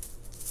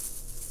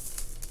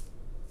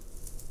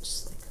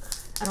 Just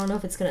like, I don't know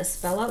if it's going to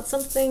spell out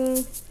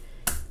something.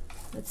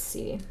 Let's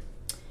see.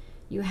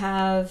 You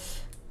have,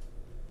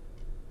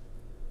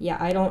 yeah,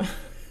 I don't,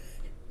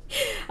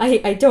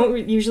 I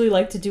don't usually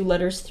like to do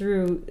letters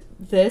through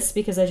this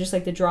because I just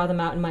like to draw them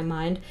out in my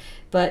mind.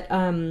 But,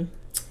 all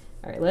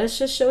right, let's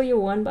just show you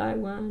one by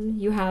one.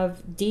 You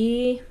have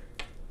D,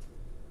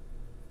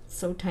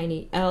 so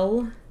tiny,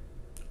 L,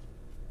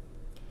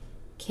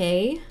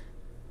 K,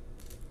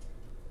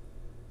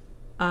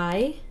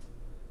 I,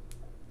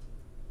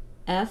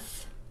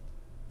 F,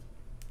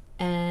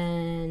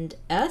 and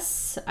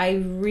S. I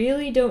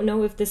really don't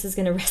know if this is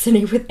going to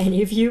resonate with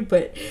any of you,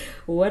 but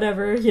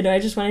whatever, you know, I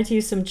just wanted to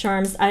use some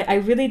charms. I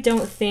really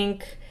don't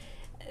think,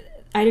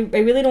 I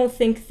really don't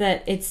think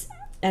that it's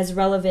as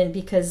relevant,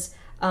 because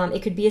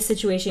it could be a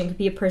situation, it could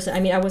be a person. I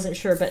mean, I wasn't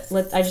sure, but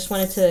I just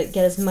wanted to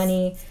get as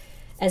many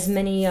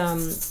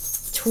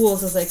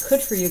tools as I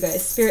could for you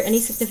guys. Spirit, any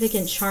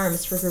significant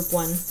charms for group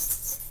 1?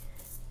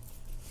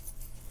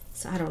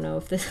 So I don't know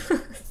if this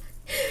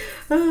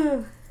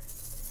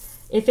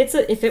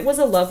if it was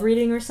a love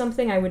reading or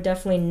something, I would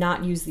definitely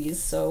not use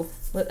these. So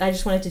I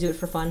just wanted to do it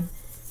for fun.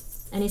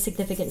 Any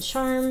significant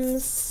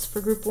charms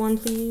for group 1,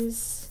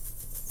 please?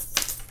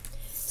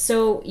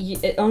 So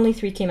only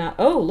 3 came out.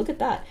 Oh, look at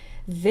that.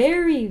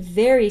 Very,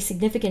 very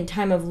significant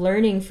time of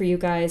learning for you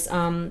guys.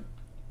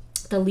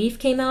 The leaf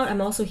came out. I'm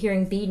also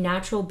hearing be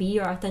natural, be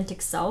your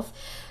authentic self.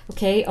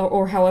 Okay,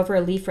 or however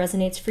a leaf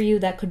resonates for you.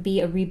 That could be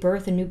a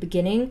rebirth, a new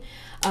beginning.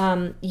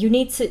 You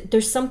need to,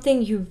 there's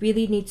something you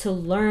really need to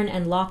learn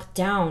and lock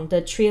down.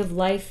 The tree of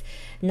life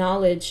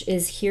knowledge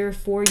is here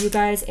for you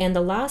guys. And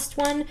the last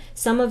one,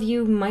 some of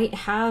you might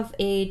have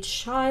a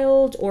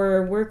child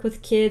or work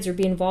with kids or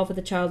be involved with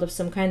a child of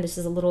some kind. This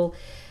is a little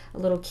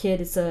kid.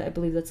 It's I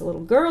believe that's a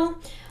little girl.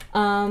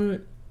 All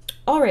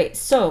right,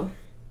 so,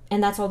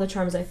 and that's all the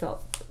charms I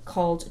felt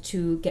called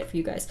to get for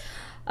you guys.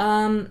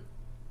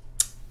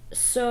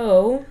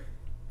 So,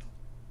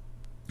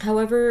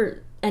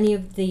 however any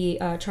of the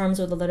charms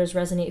or the letters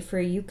resonate for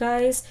you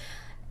guys,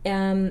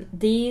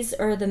 these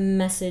are the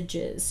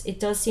messages. It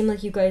does seem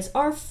like you guys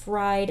are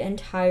fried and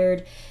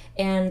tired,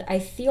 and I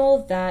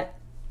feel that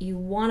you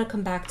want to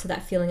come back to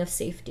that feeling of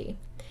safety.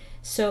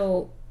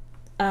 So,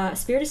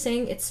 Spirit is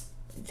saying it's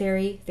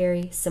very,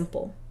 very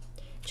simple.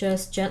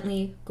 Just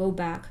gently go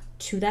back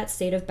to that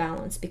state of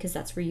balance, because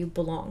that's where you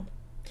belong.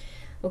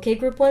 Okay,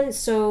 group 1,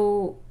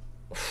 so,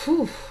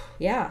 whew,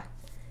 yeah,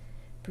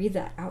 breathe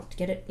that out,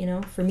 get it, you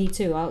know, for me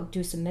too, I'll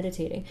do some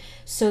meditating.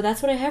 So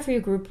that's what I have for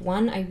you, group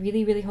 1. I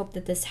really, really hope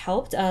that this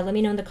helped. Let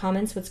me know in the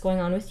comments what's going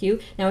on with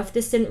you. Now, if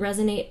this didn't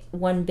resonate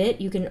one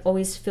bit, you can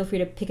always feel free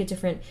to pick a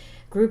different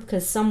group,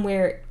 because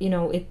somewhere, you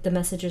know, the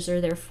messages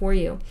are there for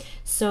you.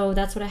 So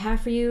that's what I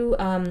have for you.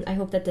 I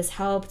hope that this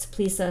helped.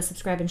 Please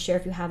subscribe and share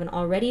if you haven't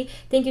already.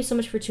 Thank you so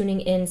much for tuning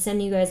in.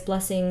 Sending you guys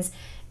blessings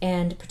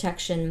and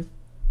protection,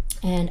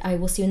 and I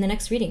will see you in the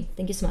next reading.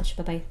 Thank you so much.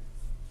 Bye-bye.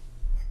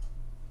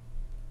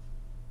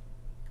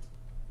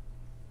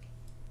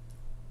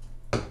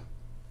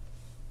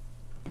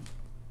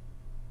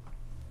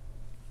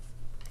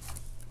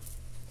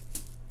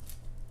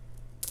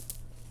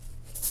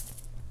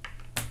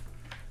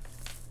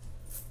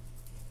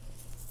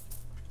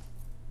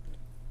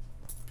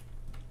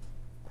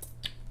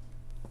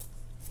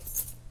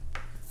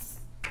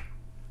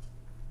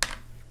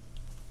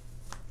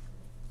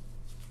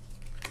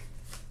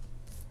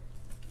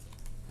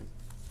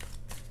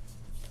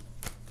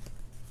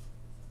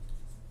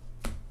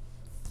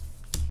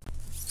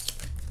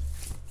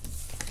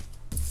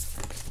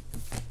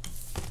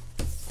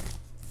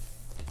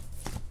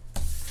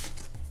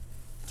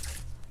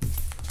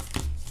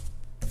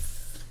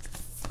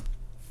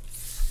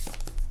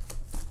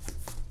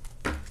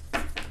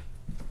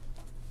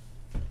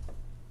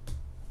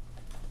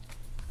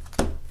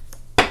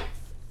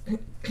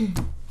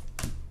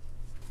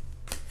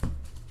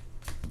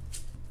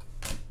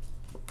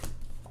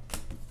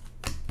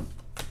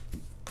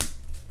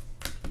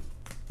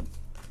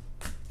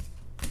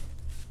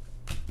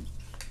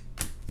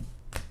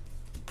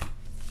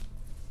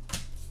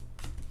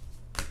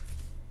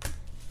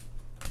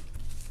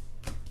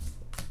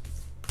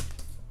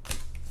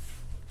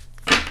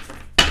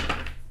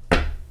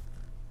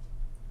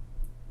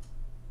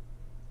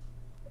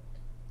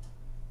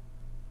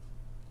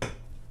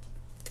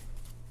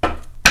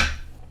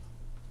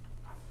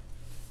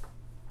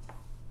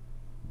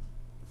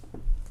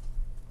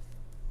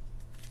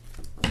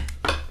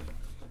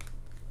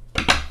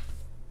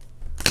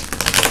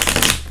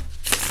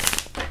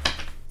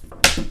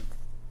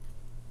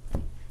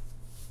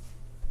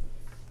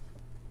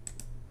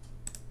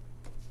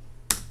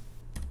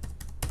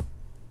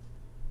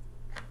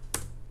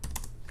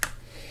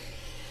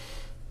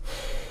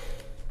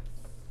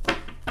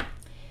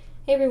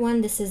 Hey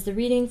everyone, this is the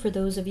reading for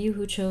those of you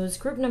who chose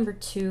group number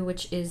 2,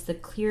 which is the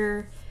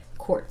clear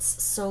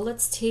quartz. So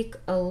let's take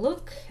a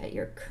look at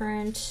your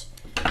current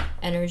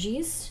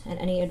energies and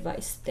any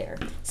advice there.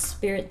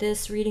 Spirit,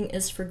 this reading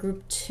is for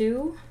group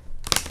 2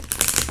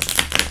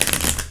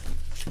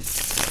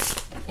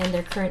 and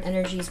their current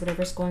energies,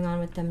 whatever's going on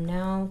with them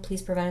now.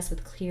 Please provide us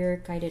with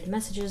clear guided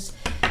messages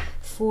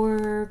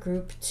for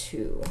group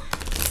 2.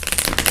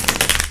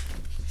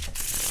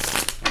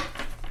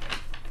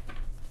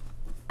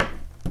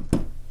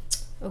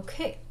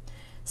 Okay,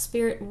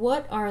 Spirit,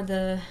 what are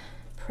the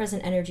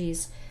present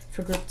energies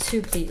for group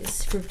 2,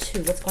 please? Group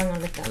 2, what's going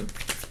on with them?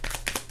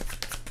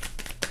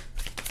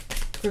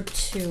 Group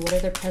 2, what are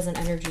their present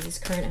energies,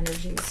 current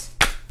energies?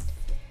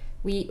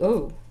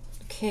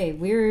 Okay,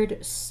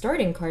 weird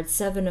starting card,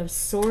 7 of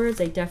Swords.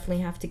 I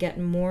definitely have to get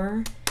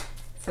more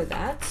for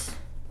that.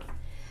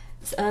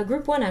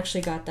 Group 1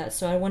 actually got that,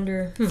 so I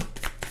wonder,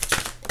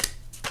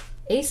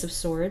 Ace of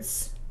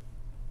Swords.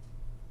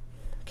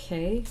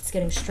 Okay, it's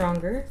getting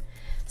stronger.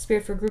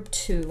 Spirit, for group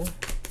 2,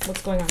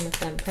 what's going on with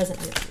them?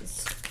 Present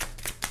energies.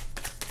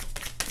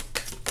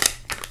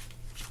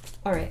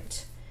 All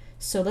right,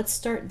 so let's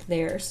start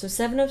there. So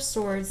 7 of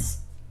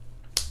Swords.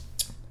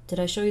 Did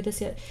I show you this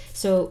yet?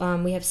 So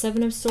we have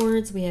 7 of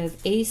Swords, we have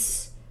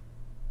Ace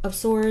of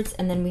Swords,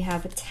 and then we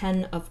have a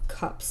 10 of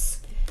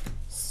Cups.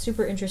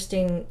 Super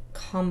interesting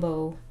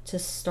combo to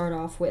start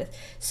off with.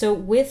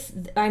 So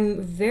I'm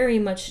very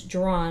much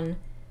drawn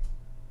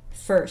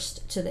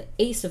first to the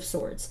Ace of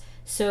Swords.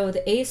 So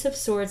the Ace of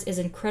Swords is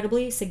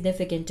incredibly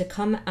significant to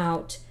come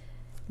out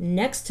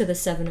next to the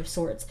 7 of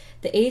Swords.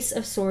 The Ace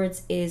of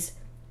Swords is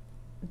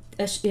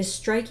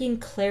striking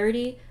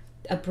clarity,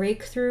 a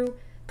breakthrough,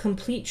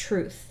 complete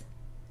truth,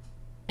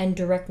 and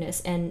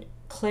directness, and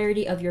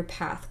clarity of your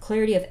path,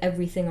 clarity of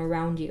everything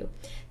around you.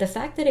 The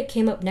fact that it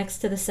came up next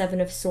to the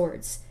 7 of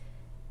Swords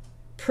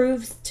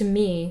proves to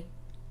me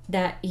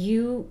that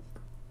you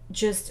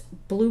just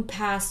blew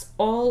past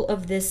all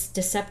of this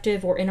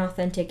deceptive or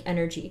inauthentic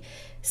energy.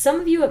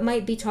 Some of you, it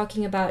might be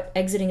talking about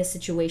exiting a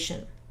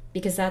situation,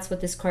 because that's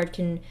what this card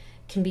can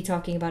be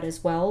talking about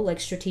as well,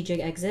 like strategic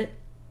exit.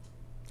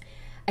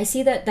 I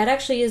see that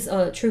actually is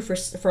true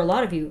for a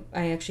lot of you.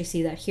 I actually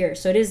see that here.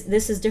 So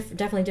this is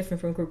definitely different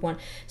from group 1.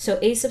 So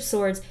Ace of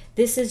Swords,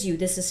 this is you.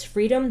 This is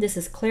freedom. This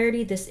is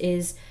clarity. This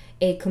is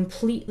a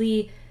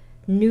completely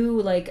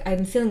new, like,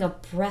 I'm feeling a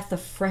breath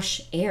of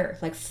fresh air,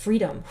 like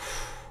freedom.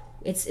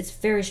 It's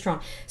very strong.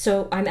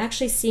 So I'm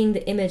actually seeing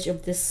the image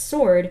of this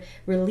sword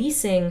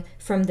releasing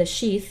from the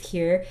sheath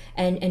here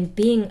and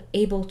being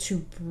able to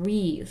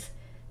breathe.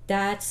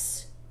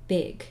 That's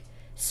big.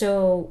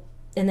 So,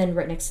 and then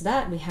right next to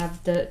that, we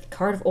have the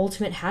card of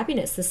ultimate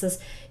happiness. This is,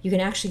 you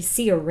can actually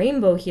see a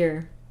rainbow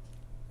here.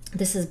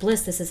 This is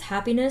bliss. This is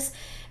happiness.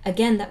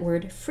 Again, that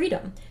word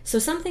freedom. So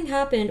something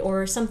happened,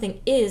 or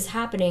something is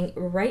happening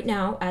right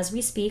now as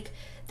we speak,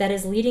 that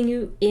is leading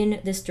you in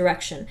this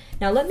direction.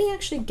 Now let me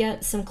actually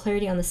get some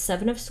clarity on the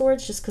 7 of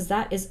Swords, just because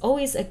that is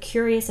always a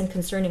curious and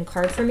concerning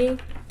card for me.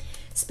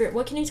 Spirit,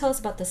 what can you tell us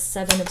about the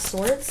 7 of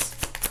Swords?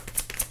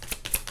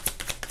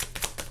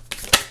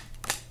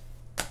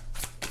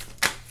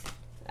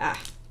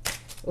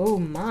 Oh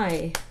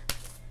my.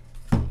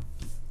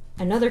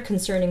 Another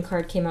concerning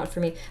card came out for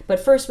me. But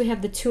first we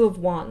have the 2 of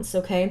Wands,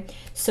 okay?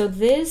 So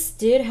this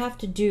did have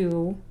to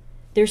do,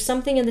 there's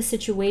something in the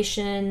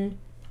situation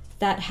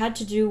that had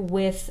to do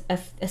with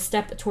a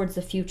step towards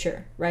the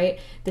future, right?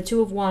 The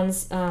 2 of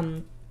Wands,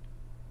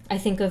 I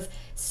think of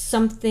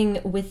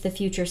something with the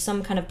future,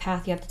 some kind of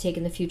path you have to take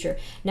in the future.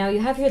 Now you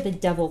have here the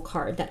Devil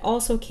card that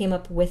also came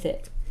up with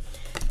it.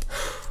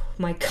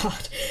 My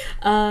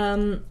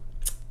God.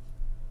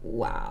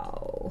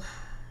 Wow.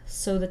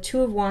 So the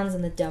 2 of Wands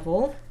and the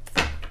Devil.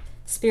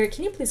 Spirit,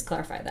 can you please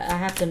clarify that? I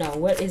have to know.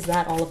 What is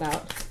that all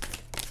about?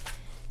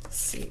 Let's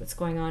see what's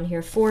going on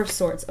here. 4 of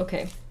Swords.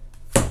 Okay.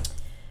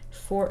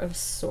 4 of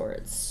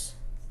Swords.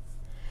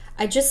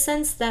 I just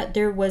sensed that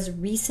there was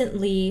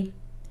recently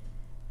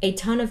a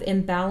ton of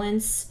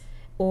imbalance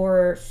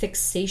or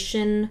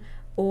fixation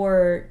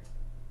or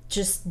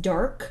just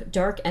dark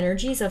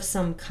energies of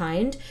some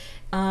kind.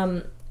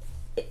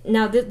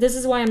 Now, this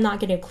is why I'm not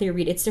getting a clear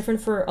read. It's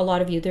different for a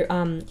lot of you. There,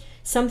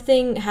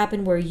 something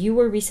happened where you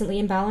were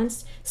recently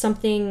imbalanced.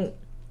 Something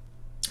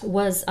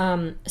was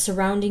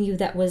surrounding you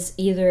that was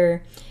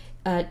either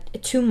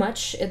too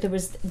much. There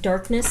was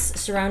darkness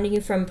surrounding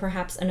you from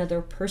perhaps another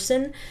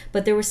person,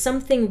 but there was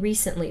something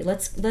recently.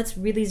 Let's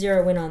really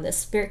zero in on this.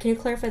 Spirit, can you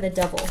clarify the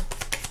Devil?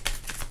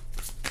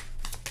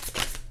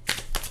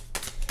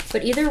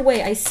 But either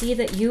way, I see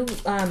that you,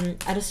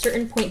 at a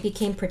certain point,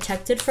 became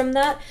protected from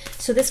that.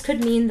 So this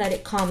could mean that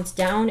it calmed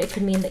down. It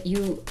could mean that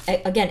you,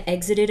 again,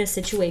 exited a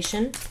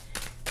situation.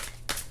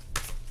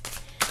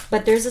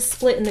 But there's a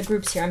split in the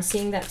groups here. I'm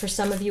seeing that for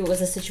some of you, it was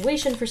a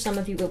situation. For some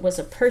of you, it was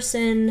a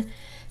person.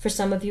 For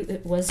some of you,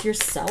 it was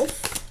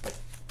yourself.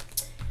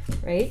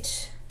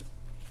 Right?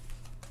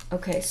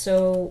 Okay,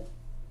 so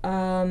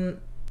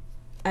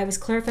I was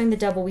clarifying the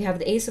Devil. We have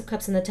the Ace of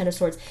Cups and the Ten of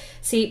Swords.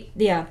 See,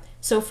 yeah.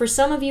 So for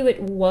some of you,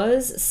 it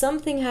was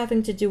something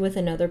having to do with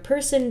another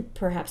person.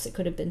 Perhaps it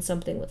could have been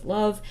something with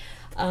love.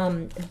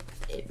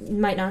 It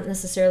might not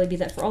necessarily be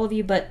that for all of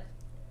you, but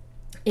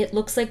it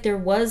looks like there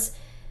was,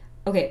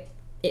 okay,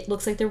 it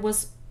looks like there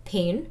was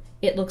pain.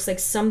 It looks like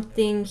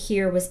something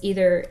here was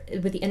either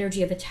with the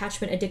energy of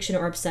attachment, addiction,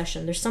 or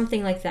obsession. There's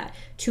something like that.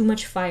 Too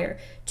much fire,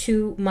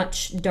 too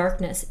much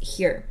darkness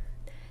here.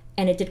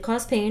 And it did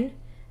cause pain.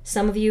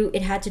 Some of you,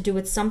 it had to do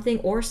with something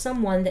or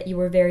someone that you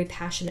were very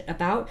passionate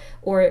about,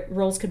 or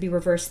roles could be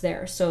reversed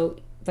there, so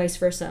vice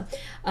versa.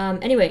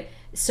 Anyway,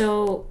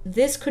 so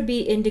this could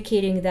be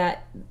indicating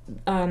that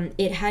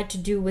it had to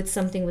do with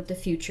something with the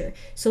future.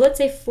 So let's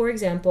say, for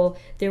example,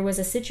 there was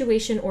a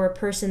situation or a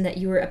person that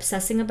you were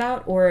obsessing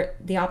about, or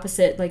the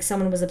opposite, like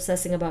someone was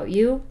obsessing about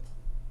you.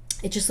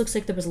 It just looks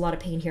like there was a lot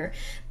of pain here,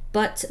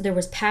 but there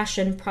was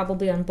passion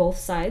probably on both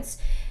sides.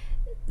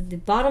 The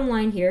bottom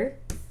line here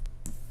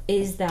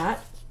is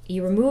that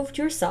you removed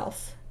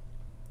yourself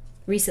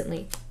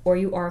recently, or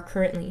you are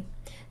currently,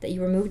 that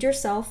you removed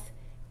yourself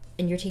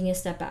and you're taking a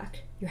step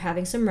back. You're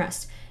having some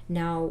rest.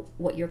 Now,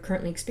 what you're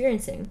currently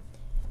experiencing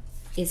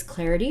is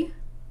clarity,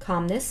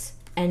 calmness,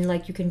 and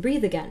like you can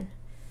breathe again.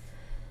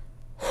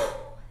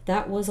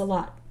 That was a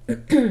lot.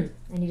 I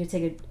need to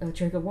take a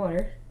drink of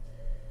water.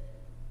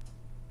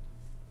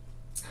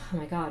 Oh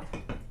my God.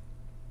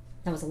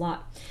 That was a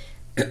lot.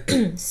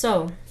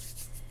 So,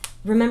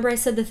 remember I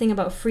said the thing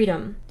about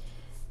freedom.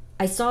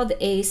 I saw the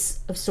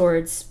Ace of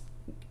Swords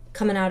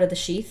coming out of the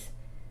sheath.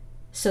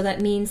 So that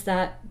means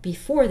that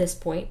before this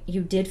point,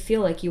 you did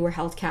feel like you were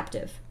held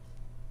captive.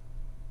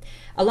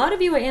 A lot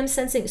of you I am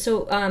sensing,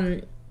 so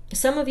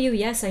some of you,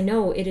 yes, I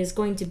know it is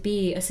going to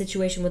be a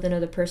situation with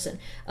another person.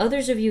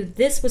 Others of you,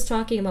 this was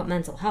talking about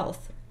mental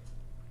health.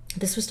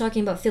 This was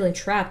talking about feeling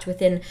trapped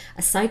within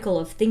a cycle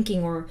of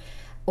thinking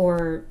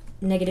or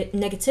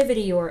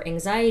negativity or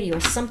anxiety or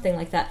something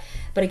like that.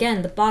 But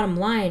again, the bottom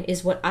line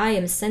is what I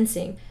am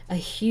sensing: a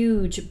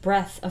huge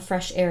breath of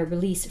fresh air,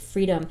 release,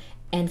 freedom,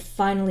 and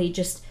finally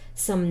just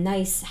some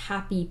nice,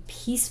 happy,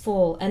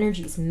 peaceful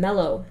energies.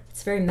 Mellow.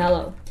 It's very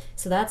mellow.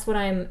 So that's what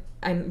I'm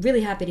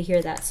really happy to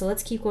hear that. So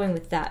let's keep going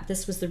with that.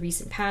 This was the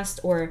recent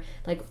past, or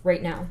like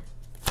right now.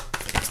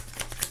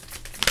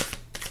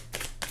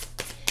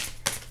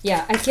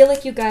 Yeah, I feel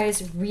like you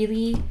guys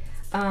really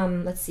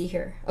let's see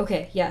here.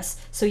 Okay, yes.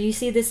 So you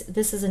see this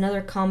is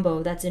another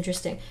combo that's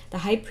interesting. The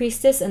High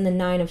Priestess and the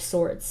Nine of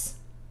Swords.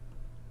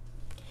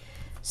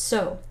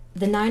 So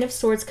the Nine of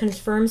Swords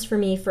confirms for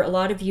me, for a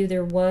lot of you,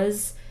 there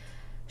was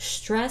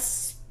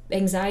stress,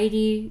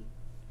 anxiety,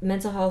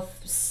 mental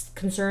health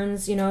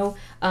concerns, you know,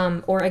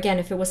 or again,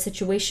 if it was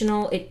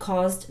situational, it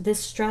caused this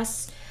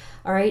stress.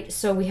 All right,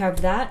 so we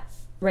have that.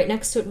 Right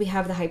next to it, we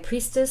have the High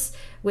Priestess,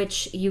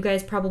 which you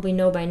guys probably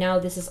know by now.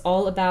 This is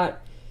all about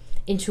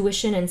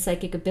intuition and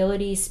psychic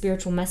abilities,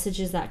 spiritual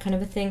messages, that kind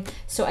of a thing.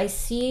 So I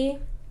see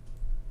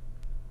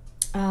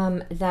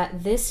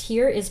that this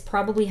here is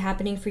probably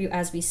happening for you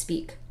as we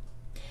speak.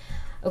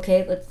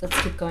 Okay,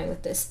 let's keep going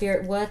with this.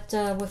 Spirit, what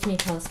can you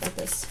tell us about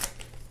this?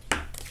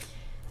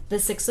 The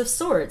Six of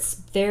Swords,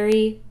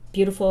 very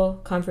beautiful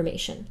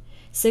confirmation.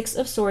 Six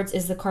of Swords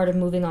is the card of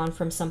moving on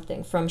from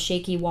something, from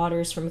shaky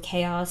waters, from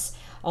chaos,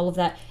 all of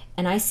that.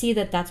 And I see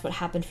that that's what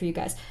happened for you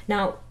guys.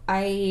 Now,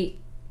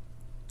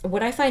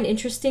 what I find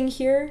interesting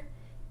here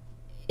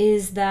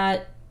is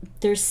that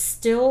there's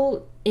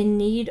still in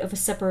need of a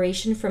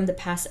separation from the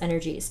past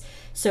energies.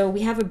 So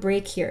we have a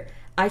break here.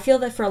 I feel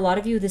that for a lot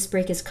of you, this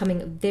break is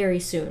coming very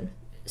soon,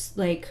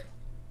 like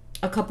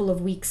a couple of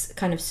weeks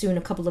kind of soon,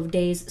 a couple of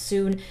days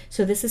soon.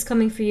 So this is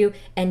coming for you,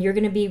 and you're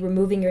going to be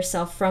removing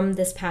yourself from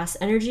this past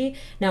energy.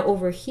 Now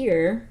over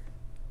here,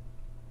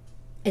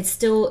 it's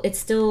still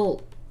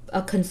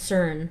a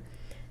concern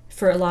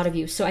for a lot of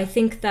you. So I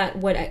think that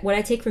what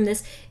I take from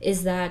this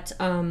is that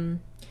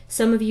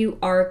some of you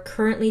are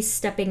currently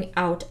stepping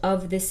out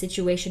of this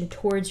situation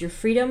towards your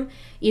freedom.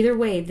 Either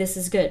way, this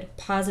is good.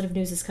 Positive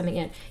news is coming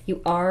in.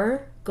 You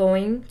are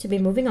going to be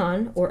moving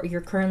on, or you're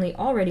currently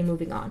already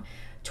moving on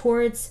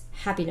towards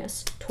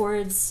happiness,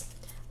 towards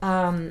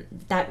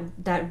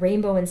that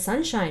rainbow and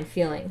sunshine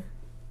feeling,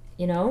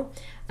 you know?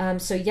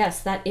 So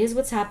yes, that is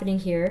what's happening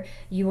here.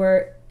 You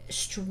are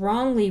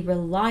strongly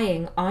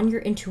relying on your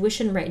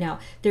intuition right now.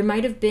 There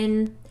might have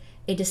been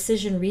a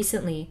decision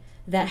recently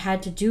that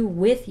had to do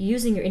with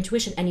using your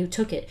intuition, and you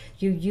took it.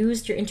 You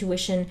used your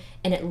intuition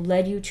and it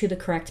led you to the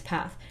correct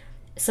path.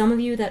 Some of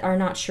you that are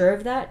not sure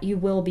of that, you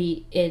will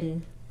be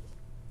in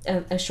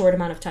a short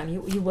amount of time.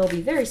 You will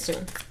be very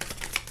soon.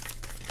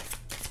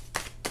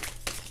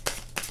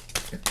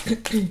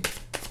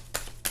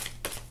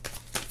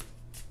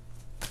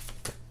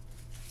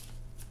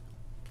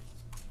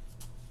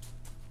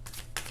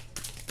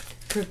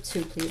 Group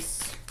 2,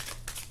 please.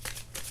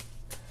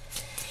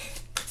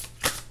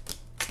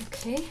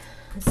 Okay,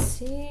 let's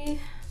see.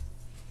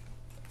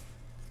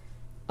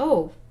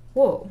 Oh,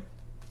 whoa.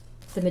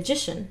 The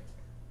Magician.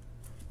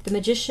 The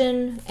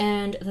Magician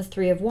and the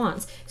Three of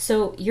Wands.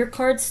 So your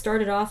cards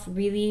started off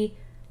really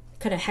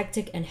kind of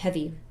hectic and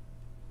heavy.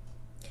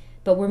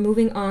 but we're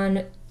moving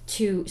on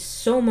to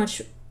so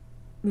much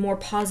more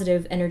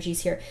positive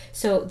energies here.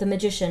 So the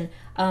Magician,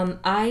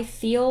 I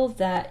feel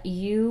that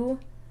you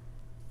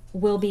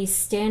will be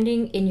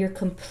standing in your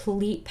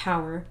complete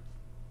power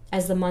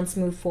as the months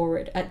move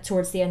forward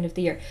towards the end of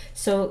the year.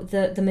 So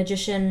the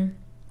Magician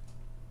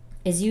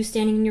is you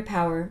standing in your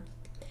power,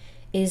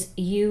 is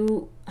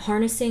you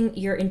harnessing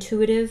your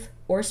intuitive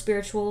or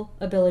spiritual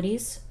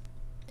abilities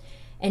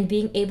and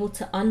being able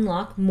to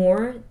unlock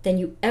more than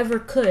you ever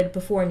could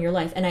before in your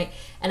life. And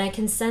I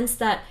can sense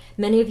that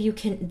many of you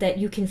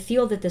can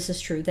feel that this is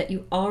true, that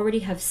you already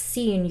have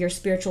seen your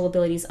spiritual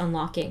abilities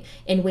unlocking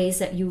in ways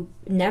that you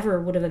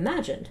never would have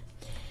imagined.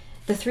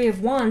 The Three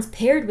of Wands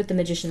paired with the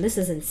Magician, this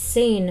is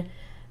insane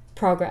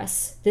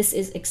progress. This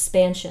is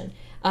expansion.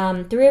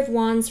 Three of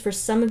Wands for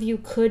some of you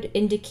could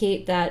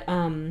indicate that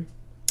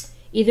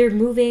either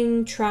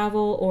moving,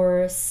 travel,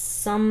 or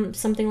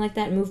something like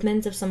that,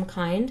 movement of some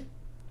kind.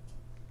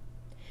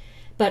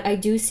 But I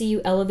do see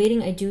you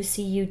elevating. I do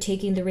see you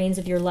taking the reins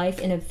of your life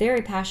in a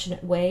very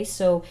passionate way.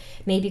 So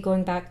maybe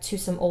going back to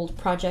some old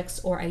projects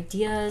or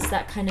ideas,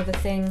 that kind of a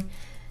thing.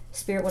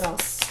 Spirit, what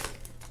else?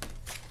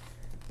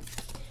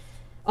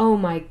 Oh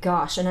my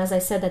gosh. And as I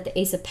said, that the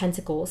Ace of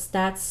Pentacles,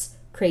 that's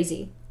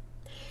crazy.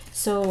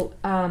 So,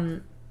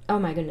 oh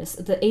my goodness.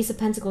 The Ace of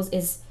Pentacles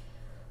is,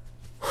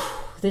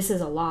 this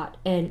is a lot.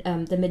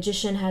 And the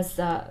Magician has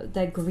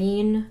that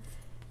green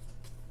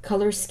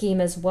color scheme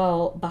as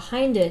well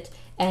behind it.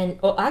 And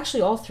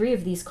actually all three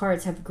of these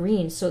cards have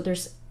green. So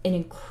there's an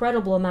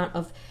incredible amount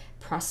of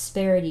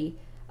prosperity,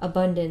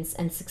 abundance,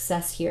 and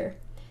success here.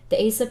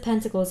 The Ace of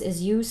Pentacles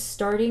is you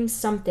starting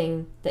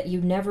something that you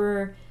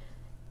never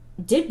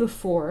did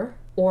before,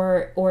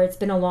 or it's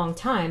been a long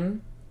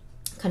time,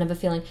 kind of a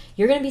feeling.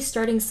 You're going to be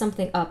starting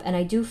something up. And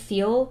I do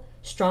feel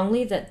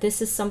strongly that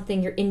this is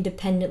something you're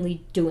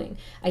independently doing.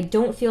 I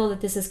don't feel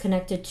that this is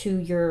connected to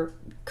your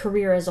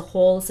career as a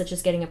whole, such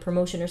as getting a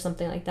promotion or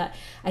something like that.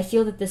 I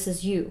feel that this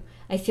is you.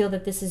 I feel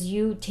that this is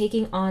you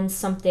taking on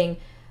something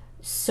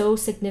so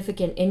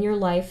significant in your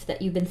life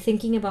that you've been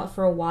thinking about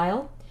for a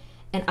while.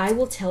 And I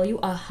will tell you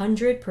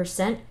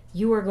 100%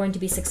 you are going to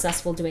be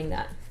successful doing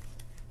that.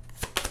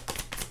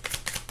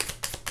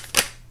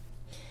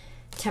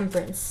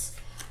 Temperance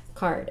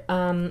card.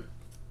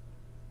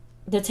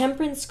 The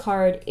Temperance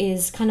card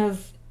is kind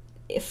of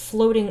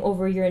floating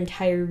over your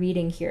entire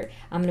reading here.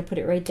 I'm going to put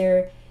it right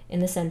there in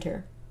the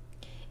center.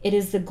 It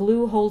is the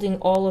glue holding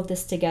all of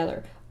this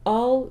together.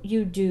 All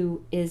you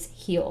do is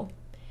heal.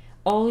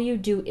 All you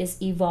do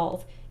is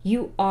evolve.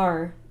 You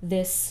are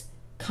this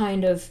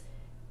kind of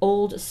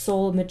old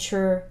soul,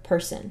 mature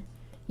person.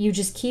 You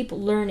just keep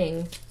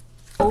learning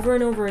over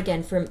and over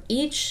again from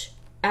each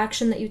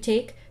action that you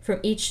take, from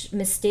each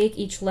mistake,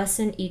 each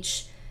lesson,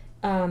 each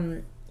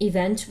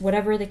event,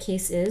 whatever the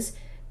case is.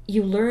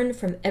 You learn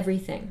from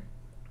everything.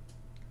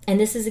 And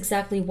this is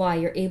exactly why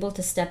you're able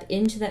to step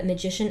into that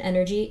Magician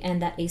energy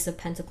and that Ace of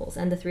Pentacles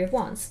and the Three of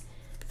Wands.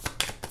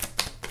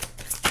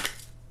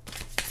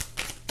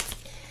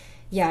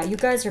 Yeah, you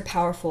guys are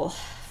powerful.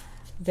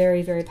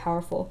 Very, very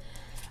powerful.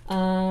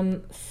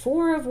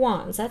 Four of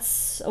Wands.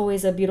 That's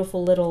always a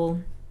beautiful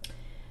little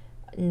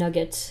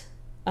nugget.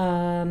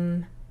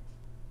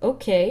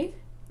 Okay.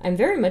 I'm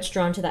very much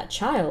drawn to that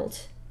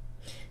child.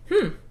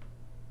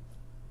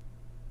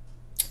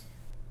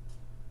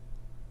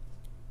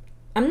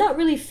 I'm not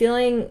really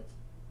feeling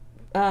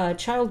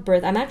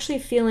childbirth. I'm actually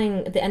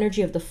feeling the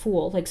energy of the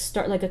Fool,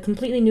 like a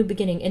completely new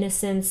beginning,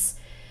 innocence,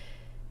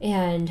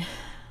 and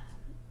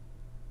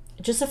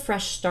just a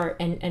fresh start,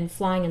 and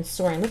flying and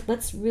soaring.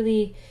 Let's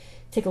really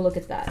take a look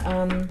at that.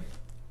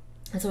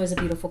 That's always a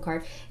beautiful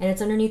card, and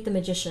it's underneath the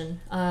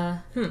Magician. I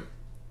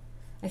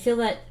feel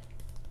that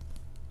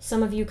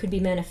some of you could be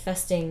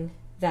manifesting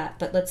that,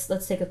 but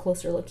let's take a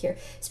closer look here.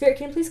 Spirit,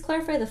 can you please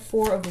clarify the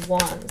Four of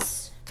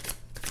Wands?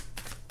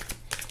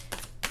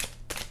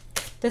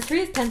 The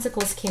Three of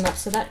Pentacles came up,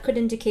 so that could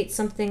indicate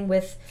something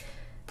with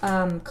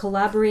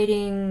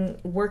collaborating,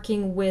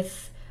 working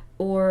with,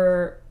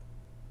 or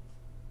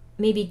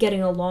maybe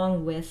getting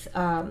along with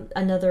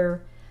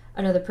another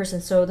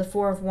person. So the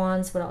Four of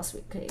Wands, what else?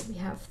 Okay, we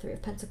have Three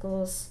of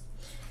Pentacles,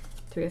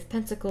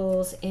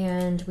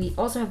 and we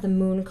also have the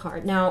Moon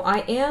card. Now,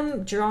 I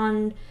am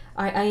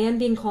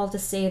being called to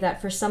say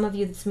that for some of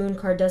you, this Moon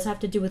card does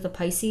have to do with the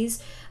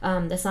Pisces.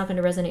 That's not going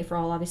to resonate for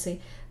all, obviously.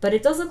 But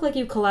it does look like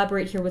you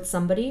collaborate here with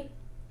somebody.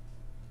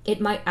 It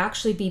might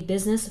actually be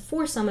business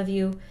for some of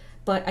you,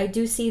 but I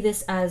do see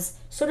this as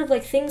sort of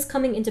like things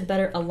coming into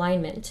better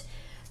alignment.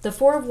 The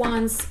Four of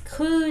Wands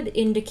could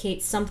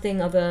indicate something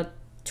of a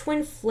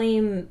twin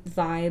flame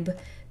vibe,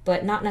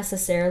 but not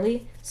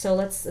necessarily. So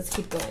let's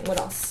keep going. What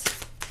else?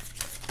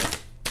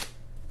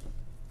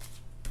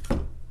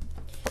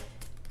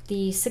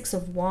 The Six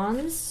of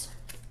Wands,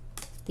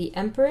 the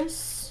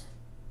Empress,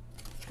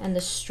 and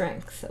the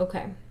Strength.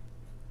 Okay.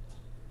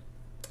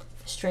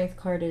 Strength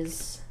card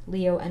is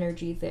Leo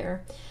energy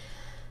there.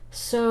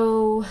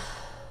 So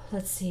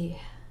let's see.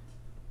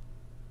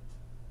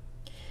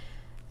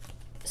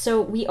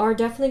 So we are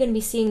definitely going to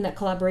be seeing that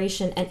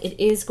collaboration, and it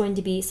is going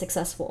to be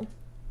successful.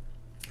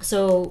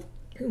 So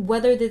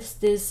whether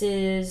this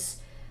is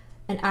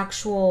an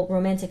actual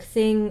romantic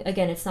thing,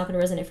 again, it's not going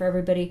to resonate for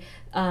everybody,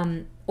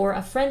 or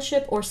a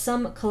friendship or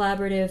some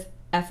collaborative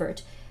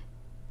effort.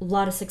 A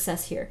lot of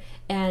success here.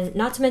 And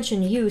not to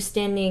mention you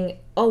standing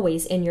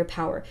always in your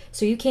power.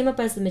 So you came up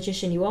as the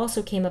Magician. You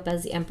also came up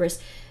as the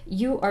Empress.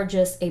 You are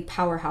just a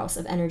powerhouse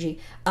of energy.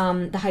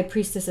 The High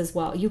Priestess as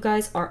well. You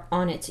guys are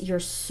on it. You're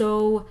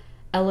so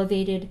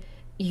elevated.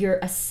 You're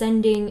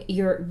ascending.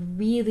 You're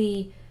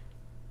really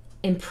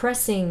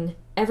impressing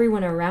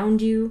everyone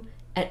around you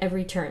at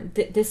every turn.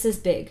 This is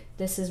big.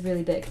 This is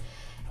really big.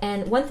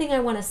 And one thing I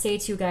want to say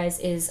to you guys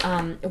is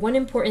one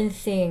important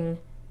thing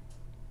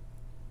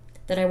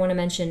that I want to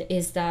mention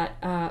is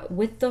that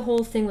with the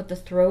whole thing with the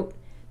throat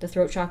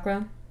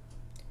chakra,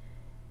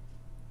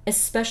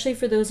 especially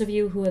for those of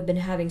you who have been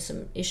having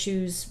some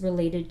issues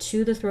related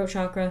to the throat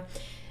chakra,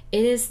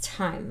 it is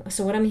time.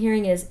 So what I'm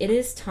hearing is it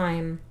is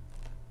time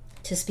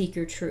to speak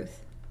your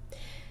truth.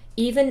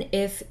 Even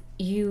if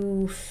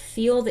you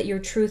feel that your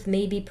truth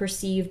may be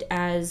perceived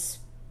as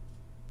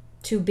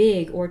too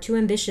big or too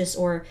ambitious,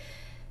 or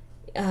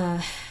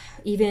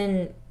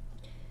even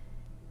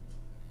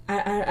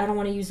I don't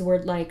want to use the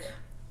word like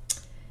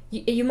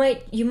you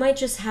might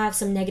just have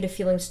some negative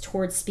feelings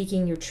towards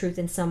speaking your truth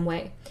in some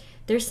way.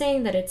 They're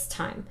saying that it's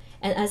time.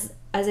 And as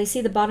I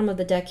see the bottom of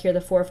the deck here, the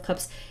Four of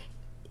Cups,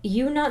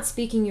 you not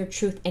speaking your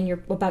truth and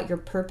about your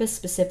purpose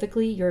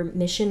specifically, your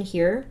mission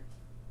here,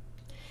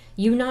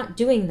 you not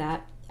doing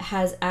that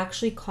has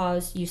actually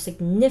caused you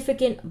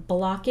significant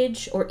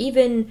blockage or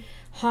even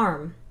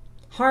harm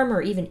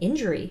or even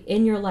injury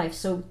in your life.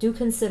 So do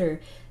consider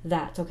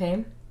that,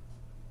 okay?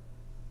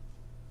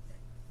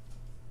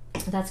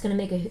 That's going to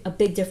make a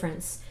big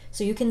difference.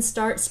 So you can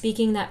start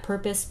speaking that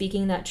purpose,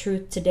 speaking that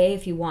truth today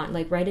if you want.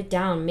 Like, write it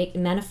down,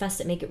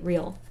 manifest it, make it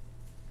real.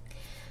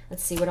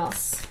 Let's see what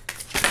else.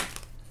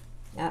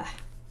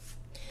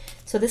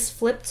 So this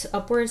flipped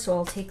upwards, so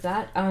I'll take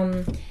that.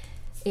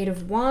 Eight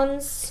of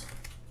Wands,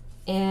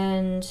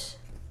 and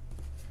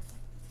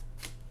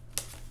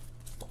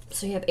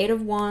so you have Eight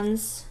of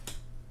Wands,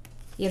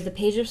 you have the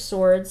Page of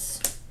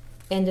Swords,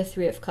 and the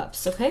Three of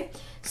Cups, okay?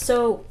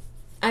 So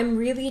I'm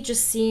really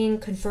just seeing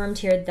confirmed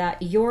here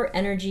that your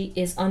energy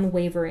is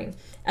unwavering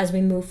as we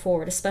move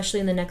forward,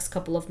 especially in the next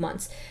couple of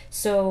months.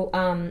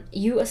 So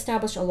you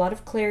establish a lot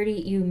of clarity,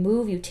 you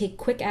move, you take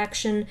quick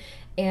action,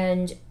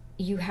 and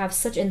you have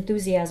such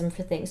enthusiasm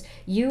for things.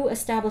 You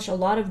establish a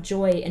lot of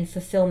joy and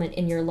fulfillment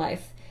in your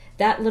life.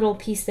 That little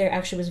piece there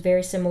actually was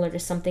very similar to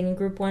something in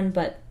group one,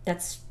 but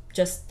that's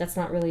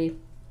not really,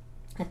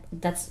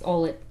 that's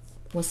all it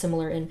was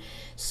similar in.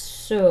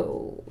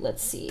 So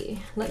let's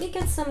see. Let me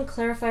get some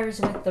clarifiers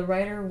with the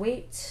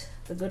Rider-Waite,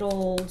 the good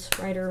old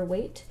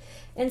Rider-Waite,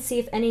 and see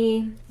if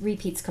any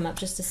repeats come up,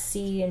 just to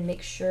see and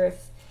make sure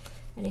if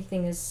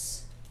anything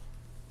is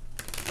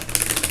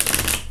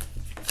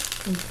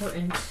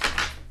important.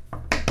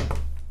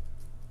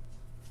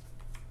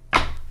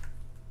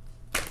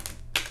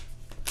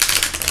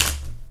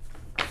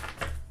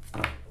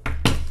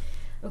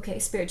 Okay,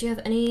 Spirit, do you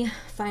have any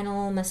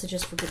final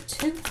messages for group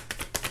two?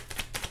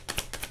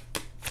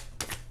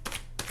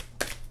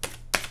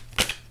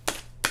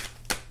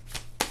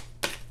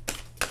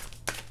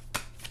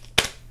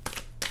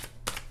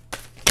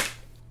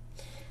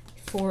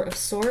 Four of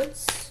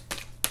Swords,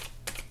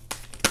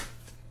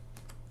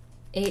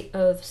 Eight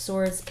of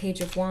Swords, Page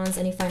of Wands.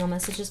 Any final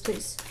messages,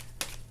 please?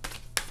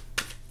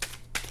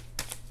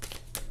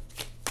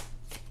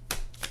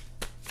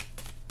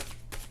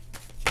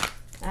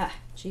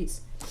 Jeez.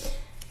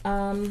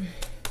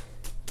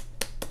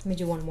 Let me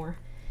do one more.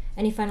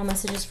 Any final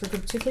messages for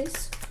group two,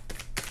 please?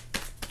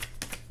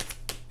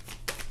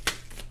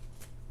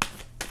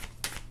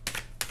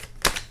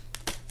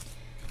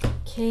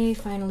 Okay,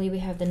 finally we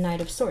have the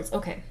Knight of Swords.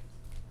 Okay.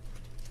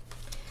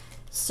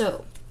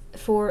 So,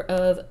 Four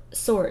of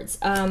Swords.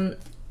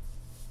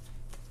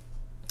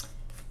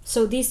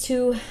 So these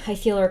two, I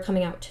feel, are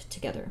coming out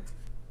together.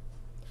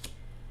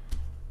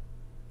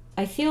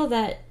 I feel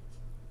that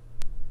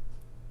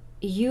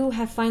you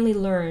have finally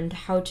learned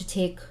how to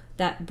take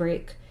that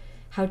break,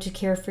 how to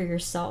care for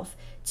yourself,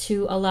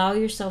 to allow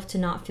yourself to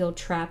not feel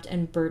trapped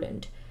and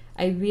burdened.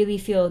 I really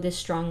feel this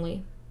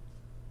strongly.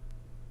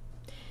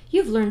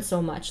 You've learned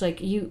so much. Like,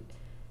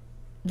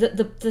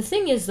 the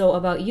thing is, though,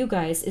 about you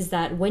guys is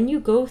that when you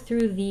go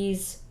through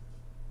these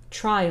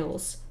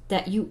trials,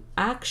 that you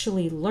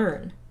actually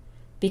learn,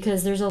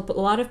 because there's a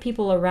lot of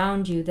people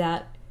around you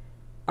that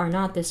are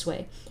not this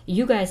way.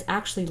 You guys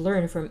actually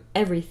learn from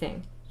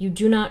everything. You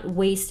do not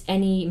waste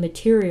any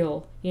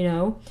material, you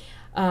know?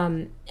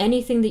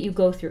 Anything that you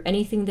go through,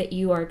 anything that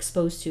you are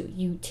exposed to,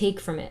 you take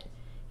from it.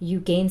 You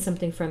gain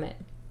something from it.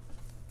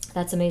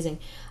 That's amazing.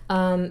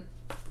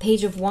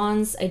 Page of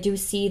Wands, I do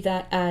see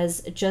that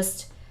as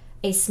just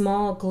a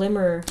small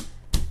glimmer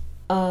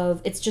of,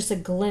 it's just a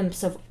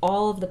glimpse of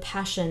all of the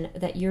passion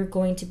that you're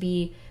going to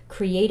be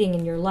creating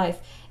in your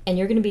life, and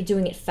you're going to be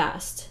doing it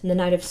fast. And the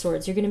Knight of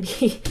Swords, you're going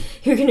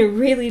to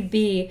really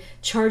be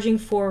charging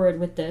forward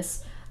with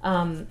this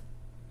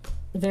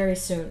very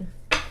soon.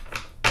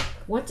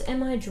 What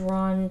am I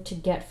drawn to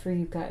get for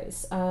you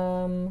guys?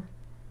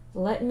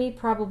 Let me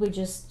probably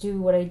just do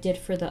what I did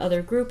for the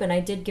other group, and I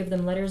did give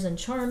them letters and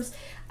charms.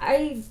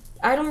 I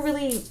don't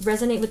really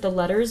resonate with the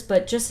letters,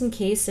 but just in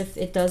case if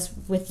it does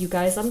with you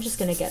guys, I'm just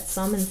gonna get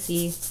some and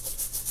see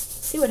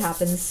what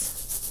happens.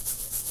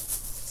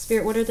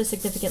 Spirit, what are the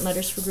significant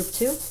letters for group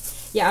 2?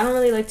 Yeah, I don't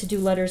really like to do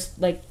letters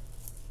like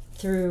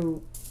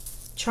through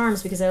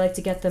charms because I like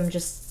to get them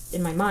just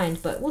in my mind,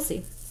 but we'll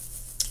see.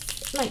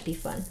 It might be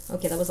fun.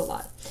 Okay, that was a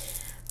lot.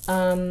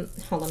 Hold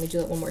on, let me do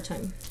that one more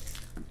time.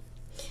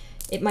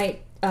 It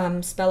might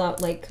spell out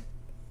like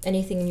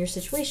anything in your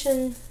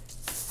situation.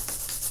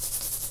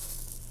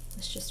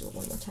 Let's just do it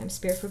one more time.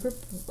 Spirit for group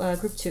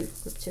 2.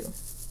 Group 2.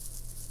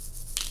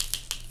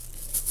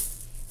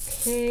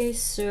 Okay,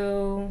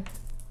 so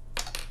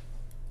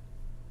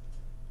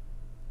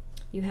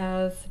you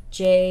have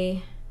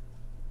J,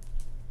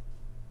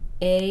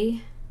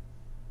 A,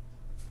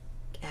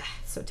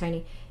 so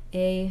tiny,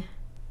 A,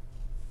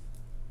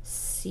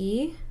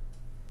 C,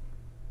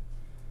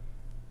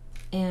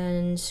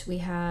 and we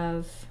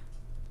have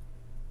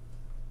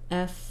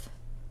F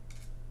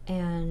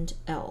and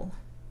L.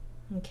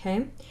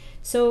 Okay,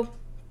 so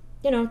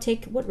you know,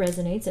 take what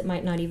resonates. It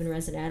might not even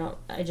resonate.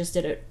 I just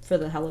did it for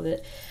the hell of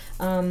it.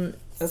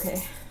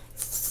 Okay,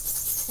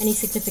 any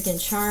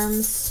significant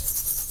charms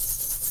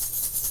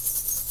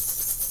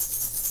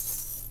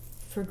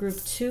for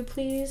group 2,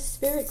 please,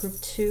 Spirit?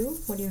 Group 2,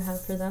 what do you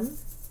have for them?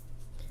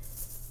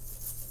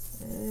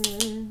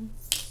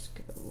 Let's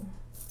go.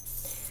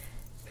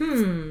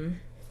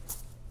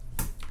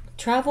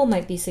 Travel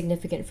might be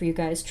significant for you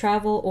guys.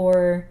 Travel,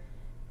 or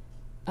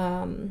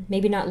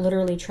maybe not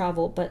literally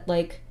travel, but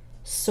like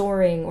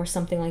soaring or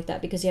something like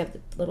that, because you have the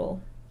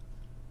little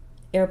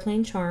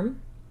airplane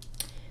charm.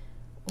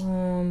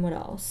 What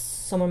else?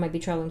 Someone might be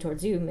traveling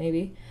towards you,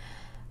 maybe.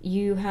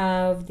 You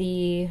have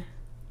the...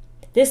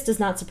 This does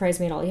not surprise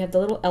me at all. You have the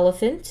little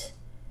elephant.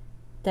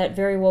 That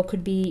very well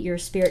could be your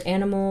spirit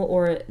animal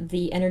or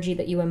the energy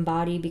that you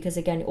embody, because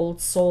again,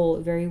 old soul,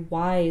 very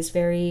wise,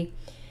 very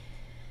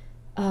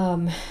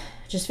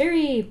just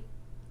very,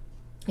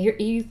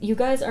 you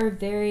guys are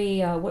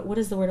very what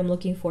is the word I'm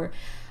looking for?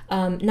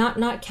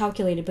 Not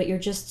calculated, but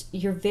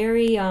you're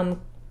very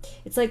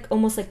it's like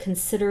almost like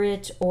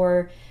considerate,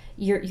 or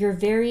you're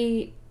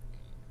very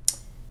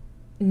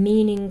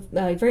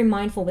very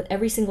mindful with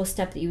every single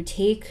step that you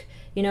take.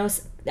 You know,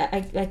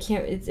 I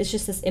can't, it's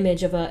just this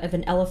image of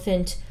an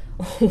elephant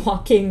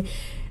walking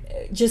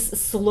just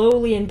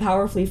slowly and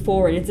powerfully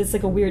forward. It's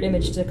like a weird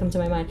image to come to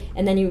my mind.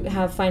 And then you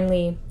have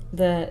finally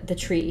the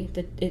tree.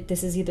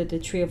 This is either the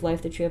tree of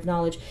life, the tree of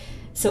knowledge.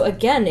 So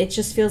again, it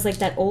just feels like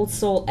that old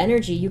soul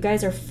energy. You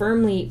guys are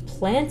firmly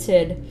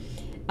planted.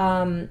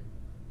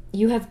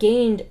 You have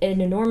gained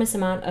an enormous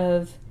amount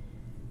of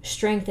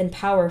strength and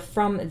power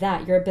from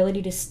that. Your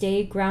ability to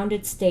stay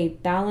grounded, stay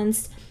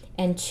balanced,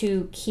 and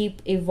to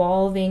keep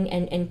evolving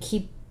and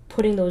keep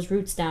putting those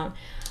roots down.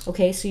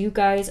 Okay, so you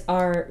guys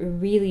are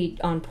really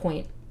on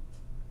point.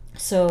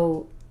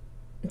 So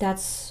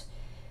that's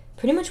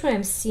pretty much what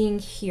I'm seeing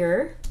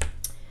here.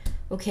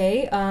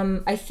 Okay,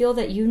 I feel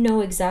that you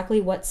know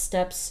exactly what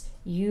steps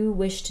you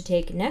wish to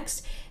take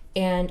next.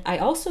 And I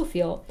also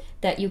feel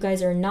that you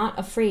guys are not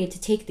afraid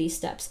to take these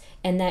steps,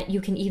 and that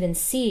you can even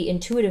see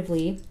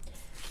intuitively,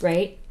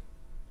 right,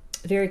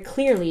 very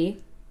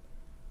clearly,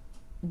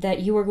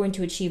 that you are going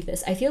to achieve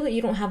this. I feel that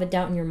you don't have a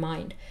doubt in your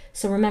mind.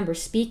 So remember,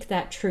 speak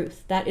that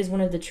truth. That is one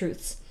of the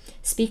truths.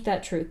 Speak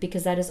that truth,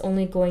 because that is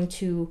only going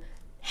to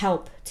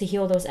help to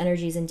heal those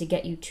energies and to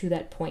get you to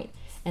that point.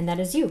 And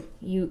that is you.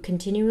 You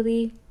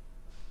continually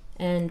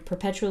and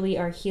perpetually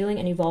are healing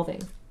and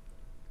evolving.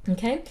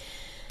 Okay?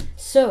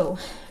 So,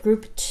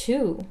 group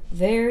 2,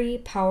 very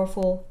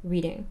powerful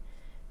reading.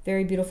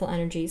 Very beautiful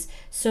energies.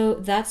 So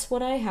that's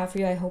what I have for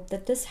you. I hope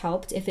that this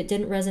helped. If it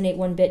didn't resonate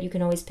one bit, you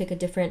can always pick a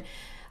different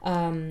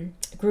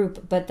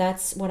group, but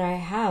that's what I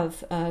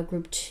have,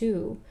 group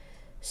 2.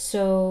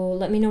 So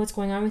let me know what's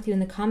going on with you in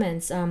the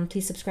comments.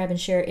 Please subscribe and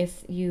share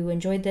if you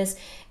enjoyed this,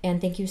 and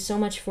thank you so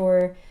much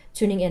for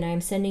tuning in. I am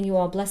sending you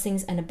all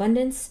blessings and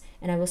abundance,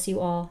 and I will see you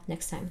all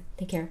next time.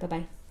 Take care.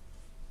 Bye-bye.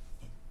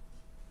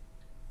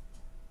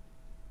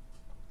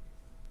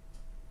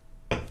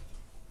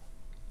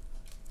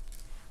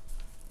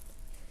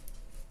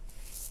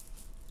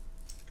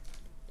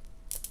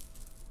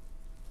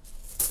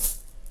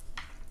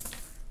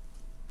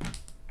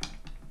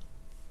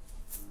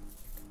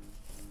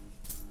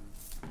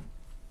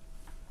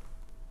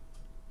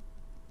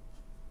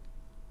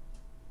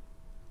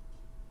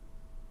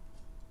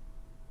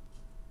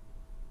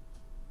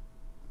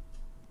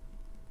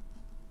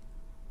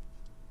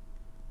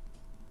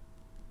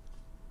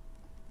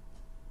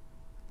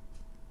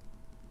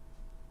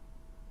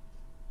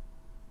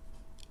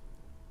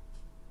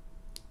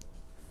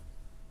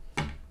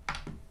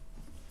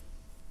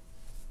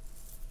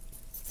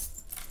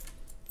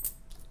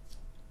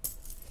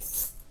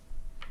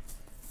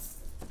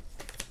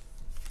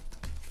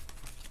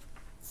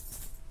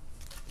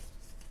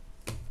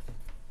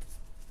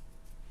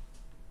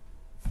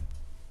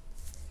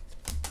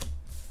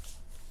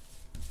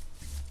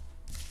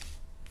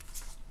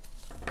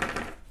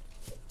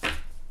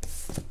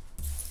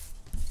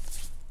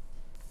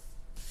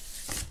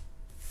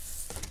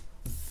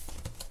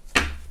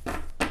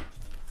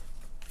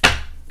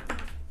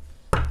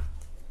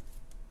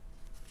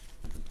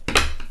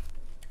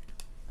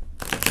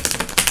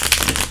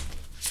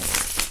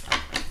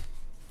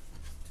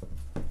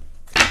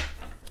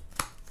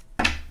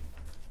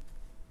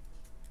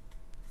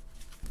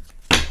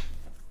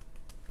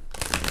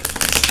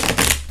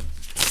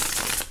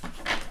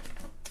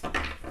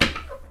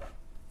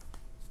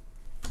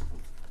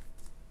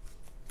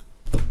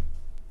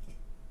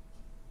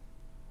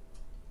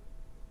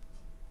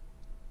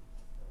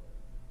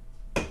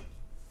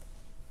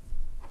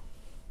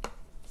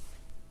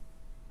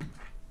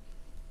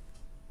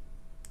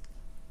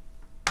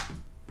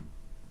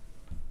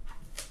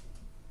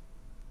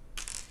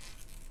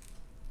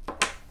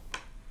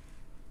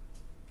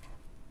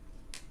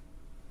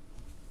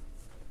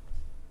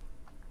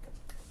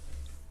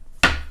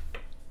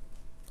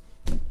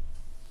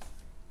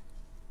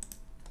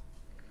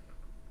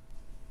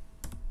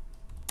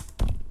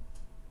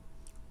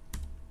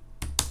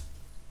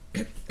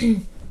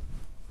 Hey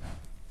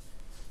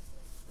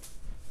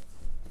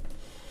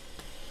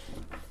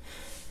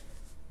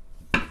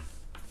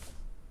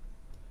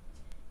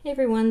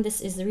everyone,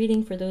 this is the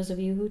reading for those of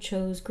you who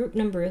chose group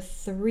number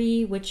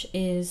 3, which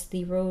is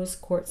the rose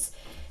quartz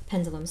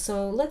pendulum.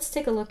 So let's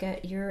take a look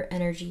at your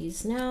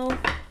energies now,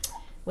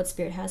 what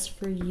Spirit has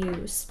for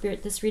you.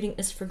 Spirit, this reading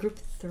is for group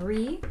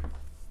 3.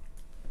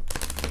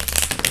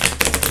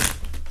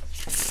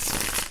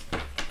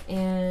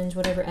 And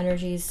whatever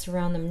energies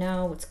surround them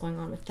now, what's going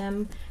on with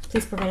them.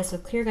 Please provide us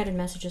with clear guided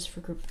messages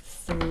for group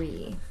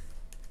 3.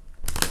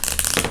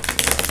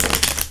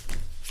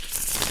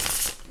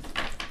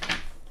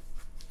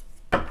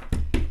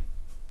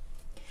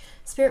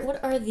 Spirit,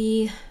 what are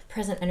the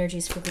present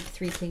energies for group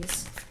 3,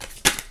 please?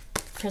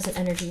 Present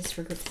energies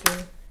for group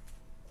 3.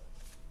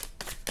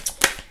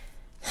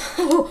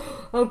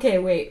 Oh, okay,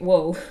 wait,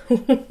 whoa.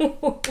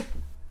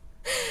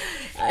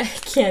 I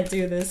can't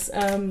do this.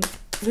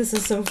 This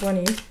is so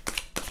funny.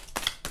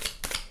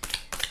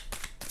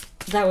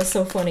 That was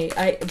so funny.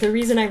 The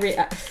reason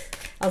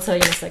I'll tell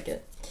you in a second.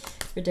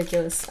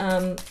 Ridiculous.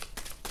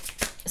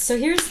 So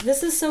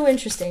this is so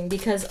interesting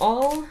because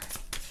all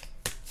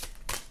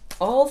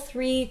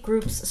 3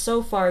 groups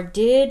so far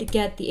did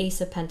get the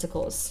Ace of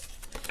Pentacles.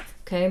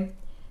 Okay,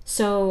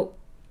 so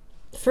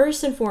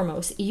first and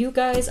foremost, you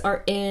guys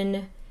are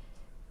in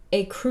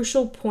a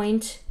crucial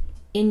point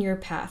in your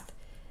path.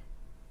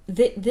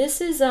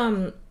 This is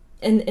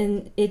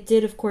and it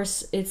did, of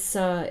course, it's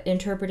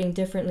interpreting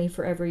differently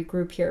for every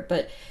group here,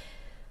 but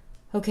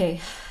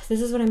okay,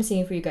 this is what I'm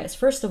seeing for you guys.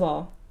 First of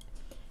all,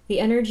 the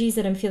energies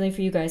that I'm feeling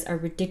for you guys are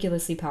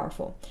ridiculously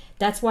powerful.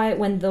 That's why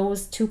when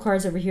those 2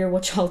 cards over here,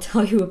 which I'll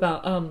tell you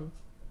about,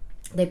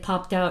 they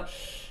popped out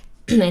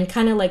and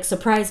kind of like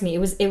surprised me.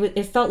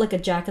 It felt like a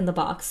Jack in the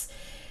Box,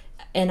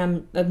 and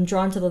I'm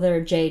drawn to the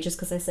letter J just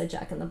because I said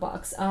Jack in the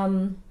Box.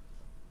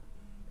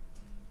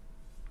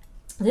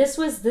 This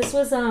was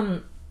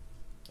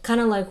kind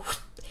of like,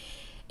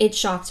 it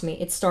shocked me,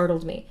 it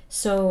startled me.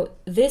 So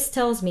this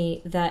tells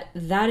me that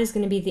is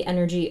going to be the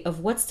energy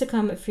of what's to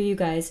come for you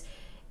guys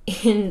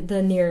in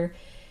the near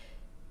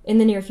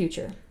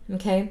future.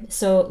 Okay,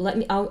 so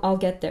I'll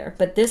get there,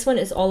 but this one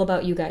is all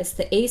about you guys.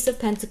 The Ace of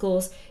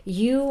Pentacles,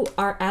 you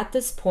are at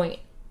this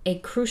point, a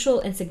crucial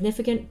and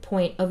significant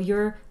point of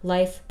your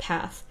life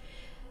path.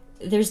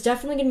 There's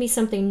definitely going to be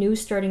something new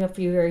starting up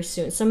for you very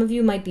soon. Some of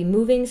you might be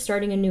moving,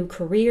 starting a new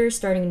career,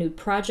 starting a new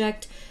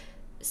project,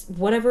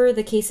 whatever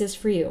the case is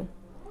for you.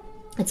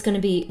 It's going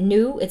to be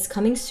new, it's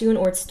coming soon,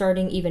 or it's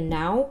starting even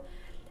now,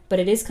 but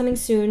it is coming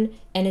soon,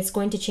 and it's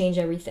going to change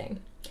everything.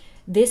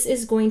 This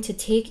is going to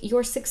take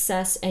your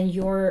success and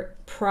your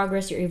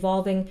progress, your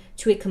evolving,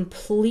 to a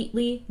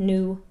completely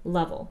new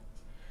level.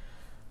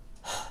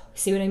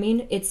 See what I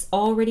mean? It's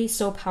already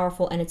so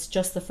powerful, and it's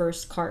just the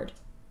first card.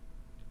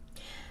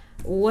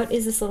 What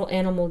is this little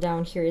animal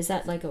down here? Is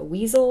that like a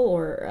weasel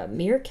or a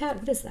meerkat?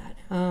 What is that?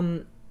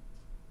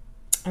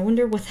 I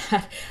wonder what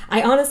that...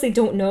 I honestly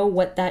don't know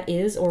what that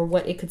is or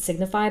what it could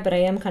signify, but I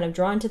am kind of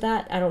drawn to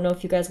that. I don't know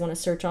if you guys want to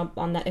search up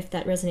on that, if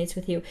that resonates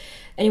with you.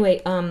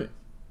 Anyway,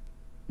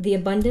 the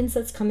abundance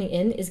that's coming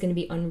in is going to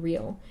be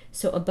unreal.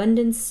 So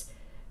abundance,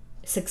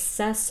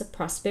 success,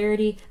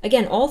 prosperity.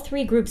 Again, all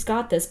 3 groups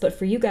got this, but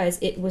for you guys,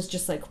 it was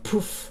just like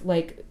poof,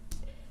 like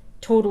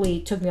totally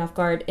took me off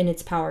guard in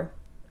its power.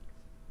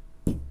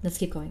 Let's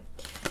keep going.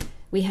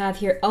 We have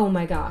here, oh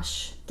my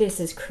gosh, this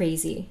is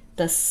crazy.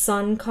 The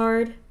Sun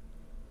card.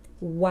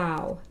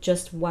 Wow,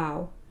 just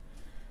wow.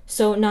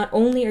 So not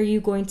only are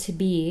you going to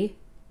be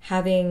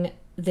having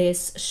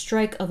this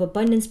strike of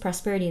abundance,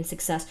 prosperity, and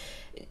success,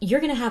 you're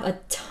going to have a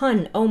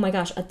ton, oh my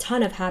gosh, a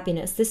ton of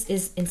happiness. This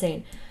is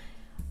insane.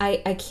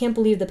 I can't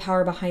believe the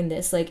power behind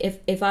this. Like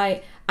if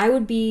I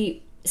would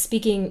be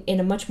speaking in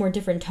a much more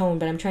different tone,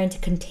 but I'm trying to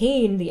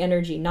contain the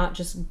energy, not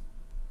just...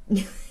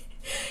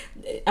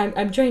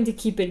 I'm trying to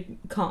keep it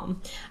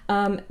calm.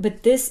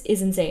 But this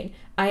is insane.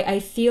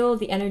 I feel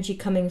the energy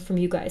coming from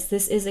you guys.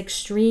 This is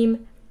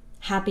extreme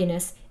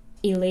happiness,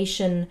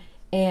 elation,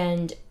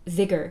 and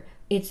vigor.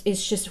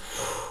 It's just,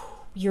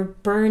 you're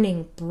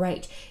burning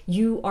bright.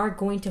 You are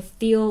going to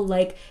feel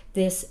like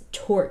this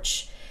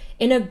torch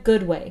in a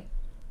good way.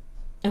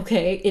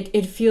 Okay,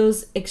 it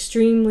feels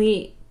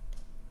extremely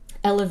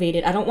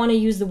elevated. I don't want to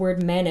use the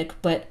word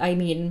manic, but I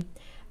mean,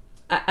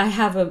 I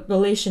have a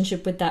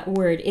relationship with that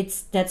word.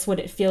 That's what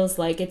it feels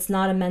like. It's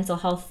not a mental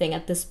health thing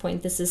at this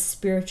point. This is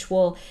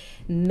spiritual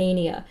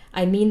mania.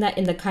 I mean that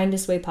in the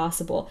kindest way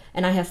possible.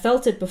 And I have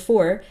felt it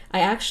before.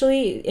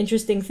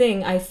 Interesting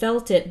thing, I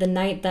felt it the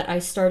night that I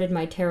started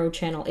my tarot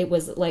channel. It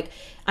was like,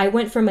 I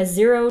went from a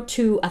 0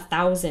 to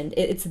 1,000.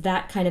 It's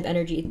that kind of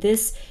energy.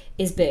 This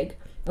is big.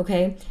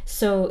 Okay,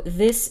 so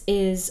this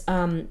is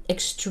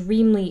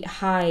extremely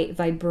high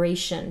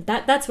vibration.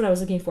 That's what I was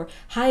looking for.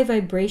 High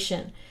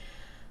vibration.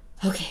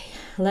 Okay,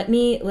 let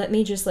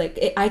me just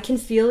like, I can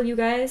feel you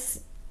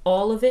guys,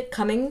 all of it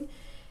coming.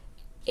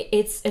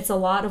 It's a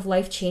lot of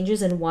life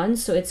changes in one,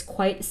 so it's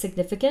quite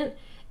significant.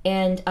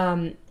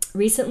 And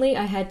recently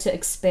I had to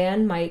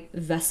expand my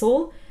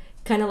vessel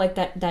kind of like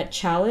that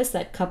chalice,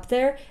 that cup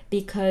there,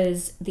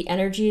 because the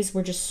energies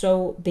were just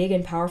so big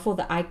and powerful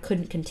that I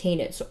couldn't contain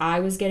it. So I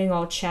was getting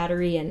all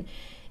chattery and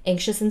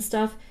anxious and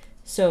stuff.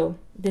 So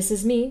this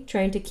is me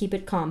trying to keep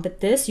it calm. But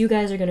this, you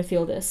guys are going to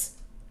feel this.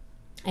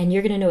 And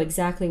you're going to know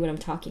exactly what I'm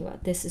talking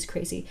about. This is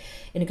crazy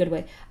in a good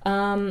way.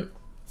 All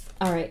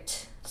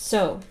right.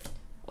 So,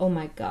 oh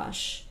my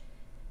gosh.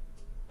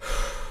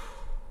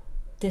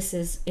 This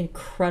is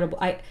incredible.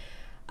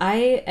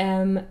 I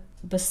am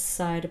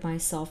beside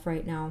myself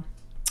right now.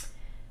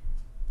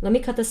 Let me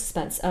cut the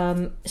suspense.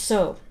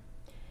 So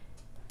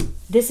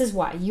this is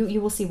why.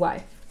 You will see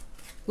why.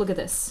 Look at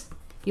this.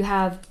 You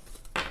have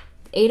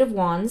 8 of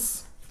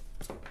Wands.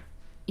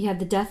 You have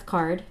the Death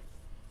card.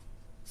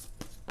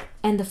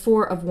 And the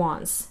 4 of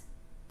Wands.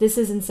 This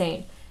is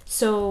insane.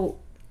 So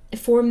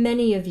for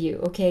many of you,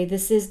 okay,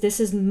 this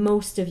is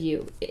most of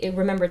you.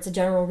 Remember, it's a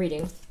general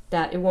reading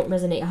that it won't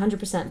resonate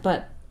 100%,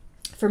 but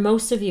for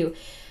most of you,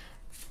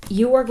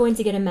 you are going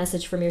to get a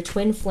message from your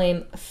twin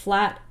flame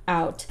flat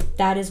out.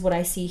 That is what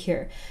I see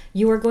here.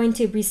 You are going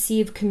to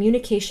receive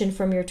communication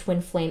from your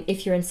twin flame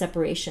if you're in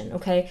separation,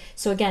 okay?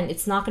 So again,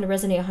 it's not going to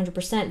resonate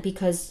 100%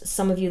 because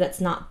some of you,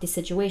 that's not the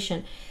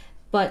situation.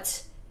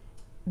 But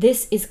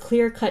this is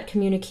clear-cut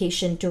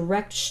communication,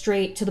 direct,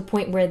 straight, to the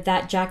point where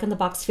that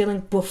jack-in-the-box feeling,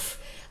 boof,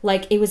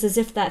 like it was as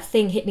if that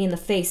thing hit me in the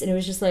face, and it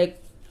was just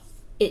like,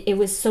 it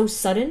was so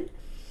sudden,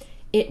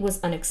 it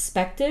was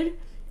unexpected,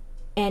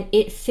 and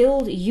it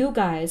filled you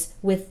guys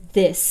with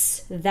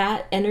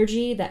that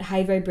energy, that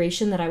high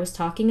vibration that I was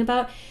talking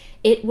about.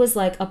 It was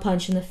like a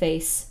punch in the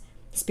face,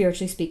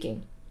 spiritually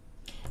speaking.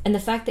 And the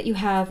fact that you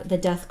have the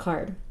Death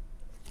card,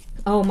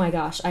 oh my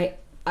gosh,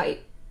 I'm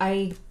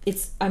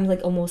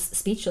like almost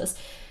speechless.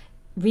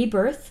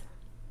 Rebirth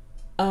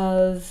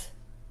of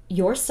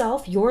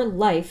yourself, your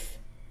life,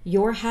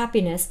 your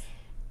happiness,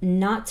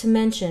 not to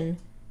mention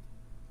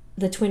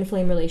the twin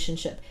flame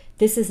relationship.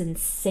 This is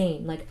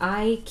insane. Like,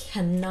 I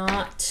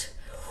cannot.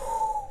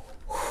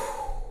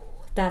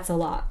 That's a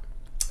lot.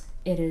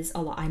 It is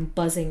a lot. I'm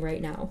buzzing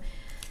right now.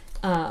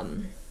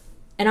 And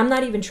I'm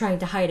not even trying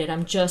to hide it.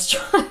 I'm just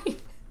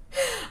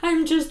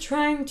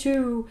trying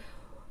to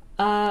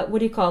what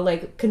do you call,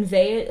 like,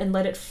 convey it and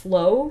let it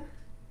flow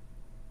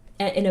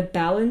in a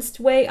balanced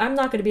way. I'm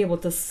not going to be able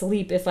to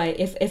sleep if I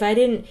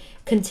didn't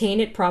contain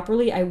it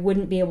properly. I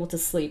wouldn't be able to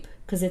sleep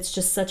because it's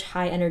just such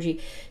high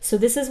energy. So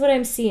this is what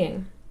I'm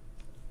seeing.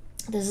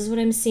 This is what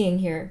I'm seeing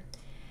here.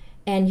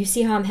 And you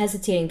see how I'm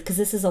hesitating because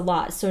this is a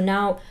lot. So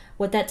now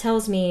what that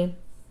tells me,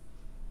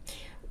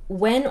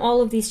 when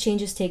all of these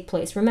changes take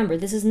place, remember,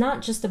 this is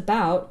not just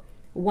about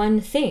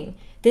one thing.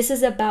 This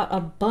is about a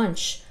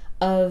bunch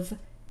of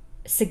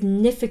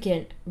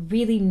significant,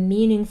 really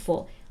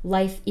meaningful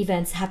life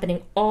events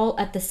happening all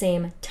at the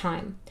same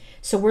time.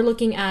 So we're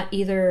looking at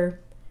either,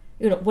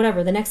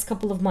 whatever, the next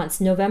couple of months.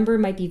 November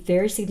might be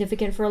very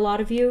significant for a lot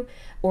of you,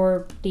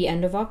 or the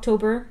end of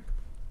October.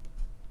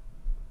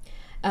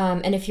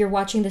 And if you're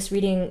watching this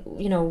reading,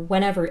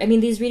 whenever, I mean,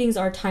 these readings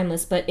are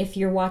timeless, but if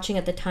you're watching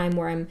at the time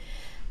where I'm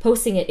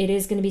posting it, it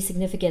is going to be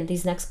significant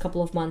these next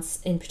couple of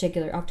months in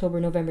particular, October,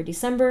 November,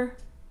 December.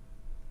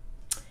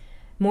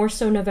 More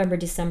so November,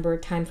 December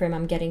timeframe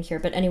I'm getting here.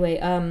 But anyway,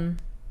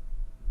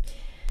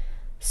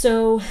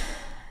 so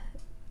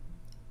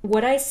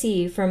what I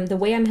see from the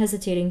way I'm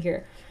hesitating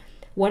here,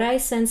 what I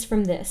sense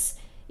from this,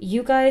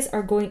 you guys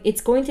are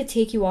it's going to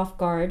take you off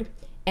guard,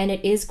 and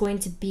it is going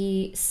to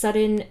be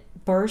sudden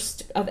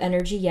burst of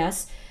energy,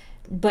 yes,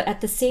 but at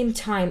the same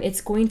time,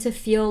 it's going to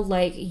feel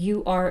like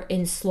you are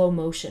in slow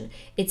motion.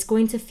 It's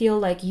going to feel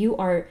like you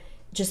are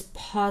just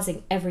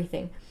pausing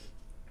everything.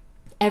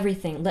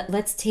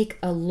 Let's take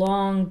a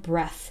long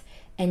breath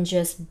and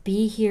just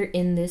be here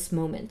in this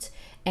moment.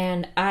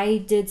 And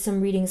I did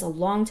some readings a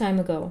long time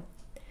ago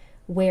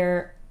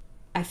where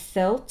I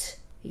felt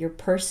your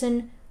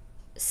person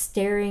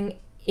staring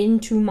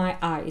into my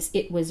eyes.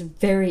 It was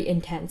very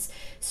intense.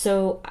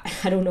 So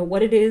I don't know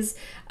what it is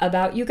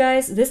about you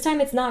guys. This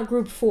time it's not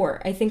group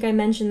 4. I think I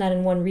mentioned that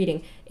in one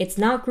reading. It's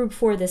not group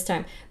 4 this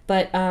time,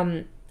 but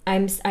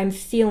I'm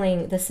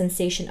feeling the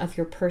sensation of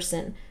your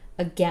person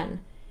again.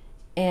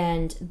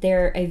 And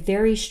they're a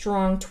very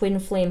strong twin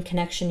flame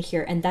connection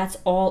here, and that's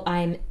all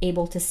I'm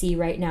able to see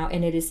right now.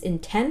 And it is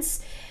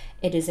intense,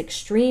 it is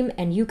extreme,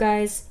 and you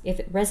guys, if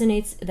it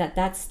resonates that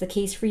that's the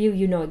case for you,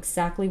 you know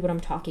exactly what I'm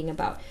talking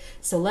about.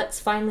 So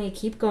let's finally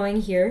keep going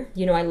here.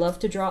 I love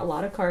to draw a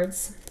lot of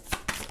cards.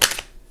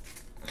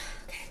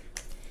 Okay,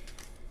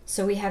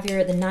 so we have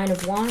here the 9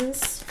 of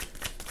Wands.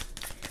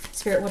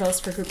 Spirit, what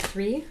else for group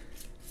 3?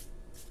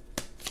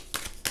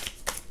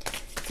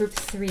 Group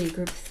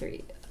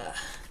 3.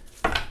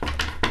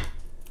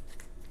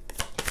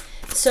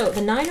 So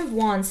the 9 of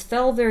Wands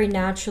fell very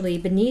naturally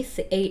beneath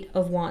the 8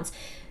 of Wands.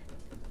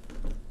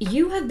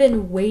 You have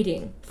been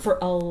waiting for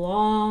a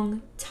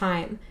long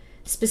time,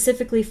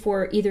 specifically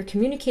for either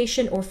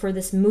communication or for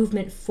this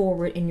movement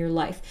forward in your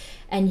life.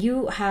 And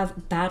you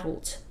have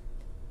battled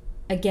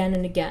again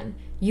and again.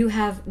 You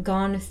have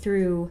gone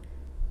through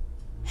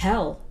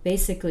hell,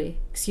 basically.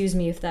 Excuse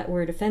me if that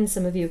word offends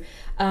some of you,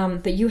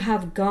 but you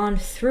have gone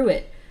through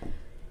it,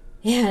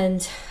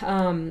 and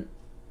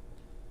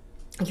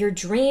you're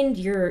drained,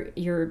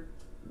 you're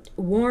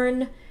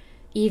worn,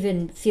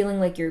 even feeling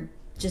like you're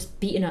just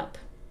beaten up,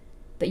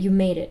 but you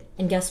made it.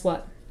 And guess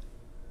what?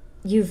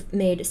 You've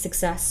made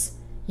success.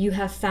 You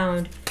have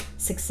found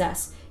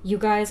success. You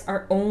guys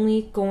are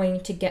only going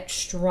to get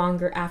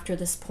stronger after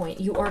this point.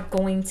 You are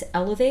going to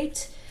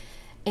elevate,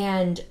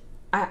 and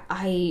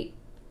I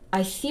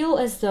feel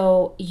as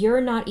though you're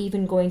not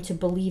even going to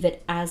believe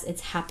it as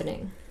it's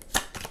happening.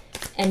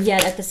 And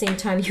yet at the same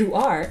time you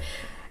are.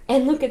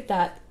 And look at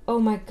that. Oh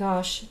my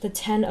gosh, the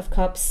 10 of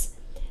Cups.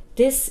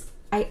 This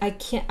I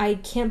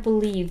can't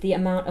believe the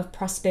amount of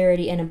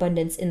prosperity and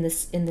abundance in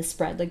this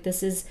spread. Like,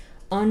 this is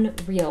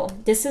unreal.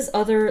 This is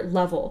other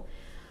level.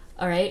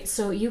 All right,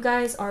 so you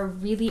guys are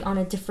really on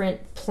a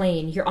different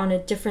plane. You're on a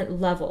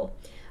different level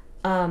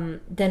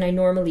than I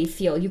normally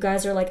feel. You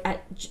guys are like,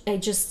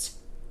 it's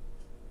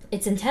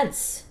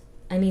intense.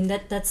 I mean,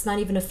 that's not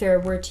even a fair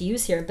word to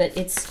use here, but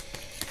it's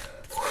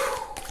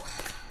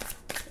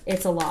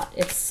a lot.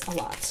 It's a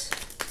lot.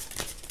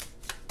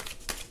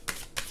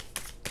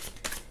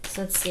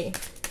 So let's see.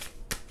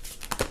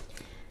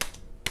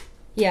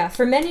 Yeah,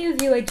 for many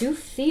of you, I do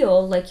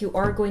feel like you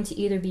are going to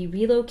either be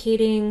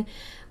relocating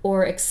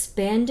or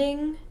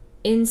expanding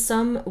in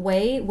some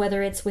way,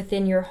 whether it's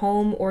within your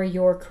home or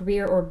your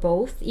career or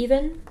both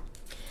even.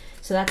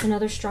 So that's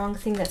another strong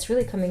thing that's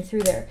really coming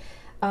through there.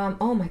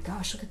 Oh my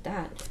gosh, look at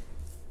that.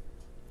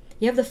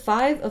 You have the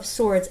 5 of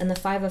Swords and the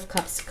 5 of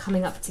Cups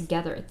coming up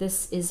together.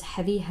 This is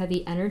heavy,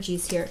 heavy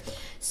energies here.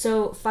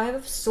 So 5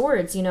 of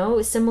Swords, you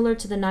know, similar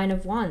to the 9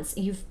 of Wands.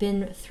 You've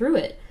been through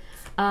it.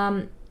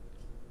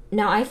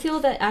 Now, I feel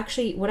that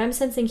actually what I'm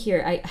sensing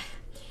here,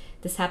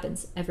 this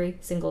happens every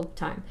single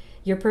time.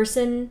 Your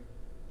person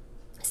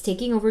is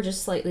taking over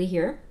just slightly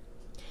here,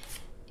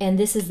 and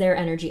this is their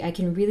energy. I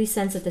can really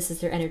sense that this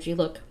is their energy.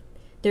 Look,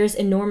 there's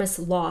enormous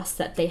loss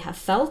that they have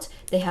felt.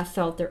 They have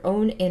felt their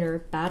own inner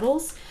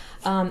battles.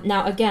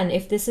 Now, again,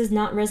 if this is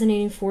not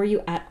resonating for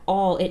you at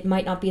all, it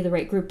might not be the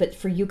right group, but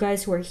for you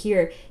guys who are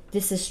here,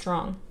 this is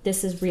strong.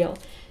 This is real.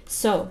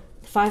 So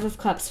 5 of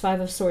Cups,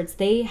 5 of Swords,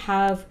 they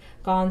have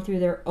gone through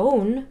their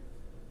own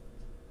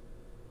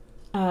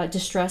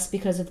distress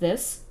because of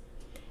this.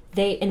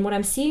 And what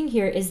I'm seeing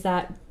here is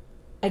that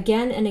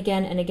again and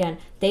again and again,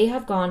 they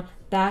have gone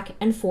back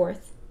and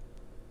forth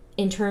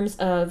in terms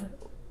of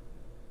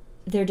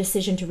their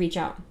decision to reach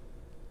out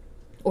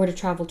or to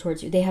travel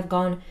towards you. They have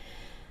gone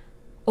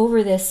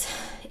over this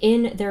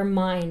in their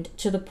mind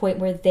to the point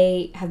where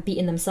they have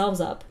beaten themselves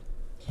up.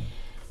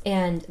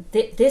 And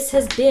this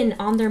has been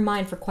on their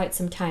mind for quite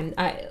some time,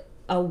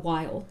 a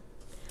while.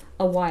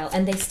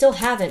 And they still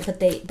haven't,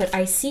 but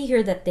I see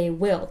here that they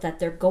will, that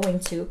they're going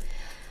to.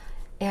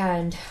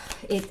 And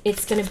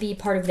it's going to be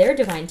part of their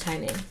divine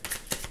timing.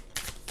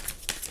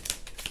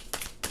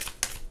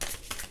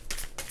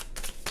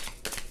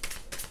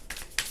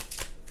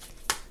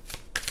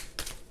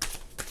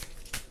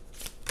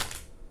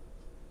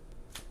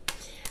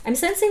 I'm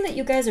sensing that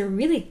you guys are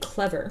really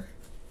clever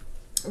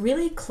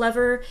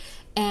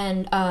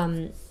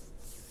and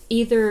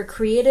either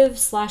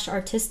creative /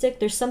 artistic.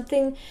 There's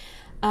something,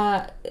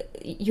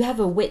 you have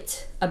a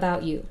wit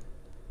about you.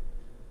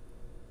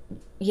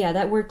 Yeah,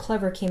 that word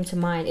clever came to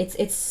mind.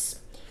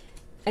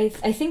 I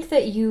think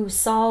that you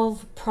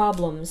solve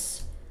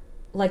problems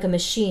like a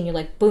machine. You're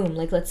like, boom,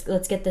 like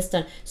let's get this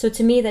done. So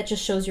to me, that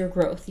just shows your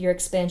growth, your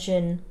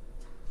expansion,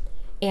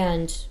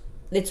 and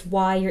it's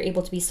why you're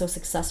able to be so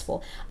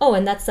successful. Oh,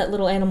 and that's that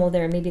little animal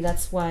there. Maybe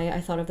that's why I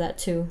thought of that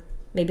too.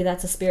 Maybe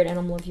that's a spirit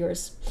animal of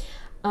yours.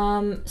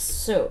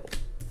 So,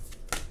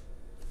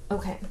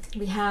 okay,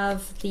 we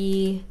have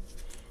the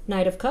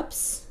Knight of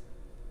Cups,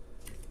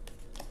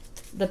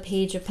 the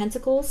Page of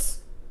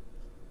Pentacles,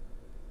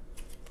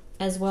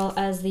 as well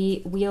as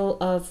the Wheel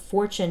of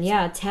Fortune.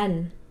 Yeah,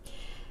 10.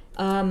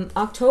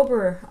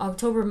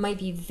 October might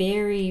be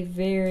very,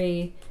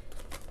 very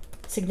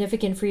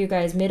significant for you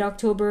guys.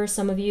 Mid-October,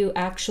 some of you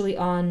actually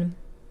on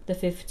the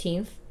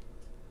 15th.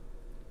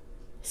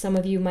 Some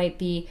of you might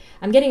be,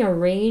 I'm getting a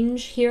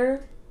range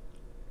here,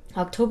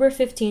 October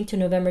 15th to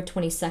November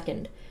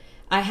 22nd.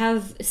 I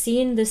have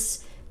seen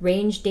this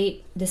range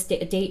date,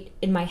 date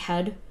in my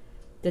head,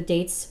 the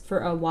dates for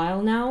a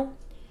while now,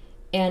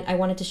 and I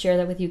wanted to share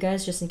that with you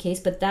guys just in case.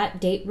 But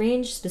that date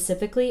range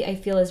specifically, I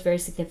feel is very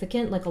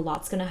significant, like a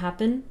lot's gonna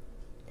happen.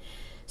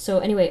 So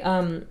anyway,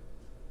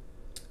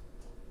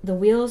 the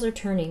wheels are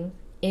turning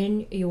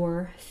in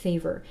your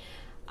favor.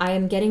 I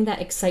am getting that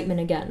excitement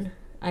again.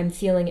 I'm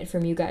feeling it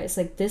from you guys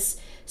like this.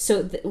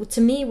 So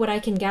to me, what I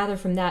can gather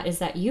from that is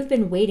that you've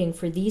been waiting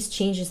for these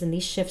changes and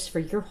these shifts for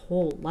your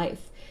whole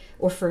life,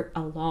 or for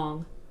a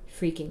long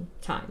freaking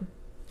time.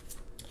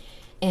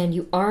 And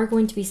you are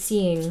going to be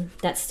seeing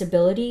that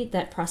stability,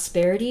 that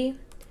prosperity,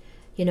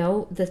 you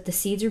know, the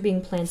seeds are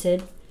being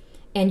planted,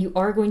 and you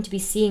are going to be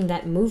seeing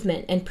that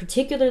movement, and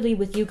particularly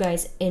with you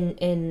guys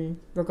in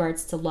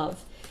regards to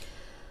love.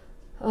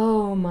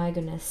 Oh my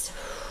goodness.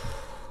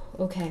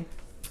 Okay.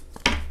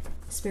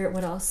 Spirit,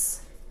 what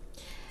else?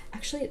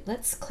 Actually,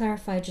 let's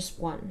clarify just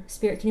one.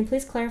 Spirit, can you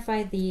please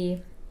clarify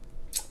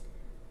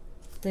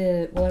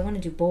well, I want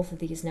to do both of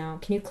these now.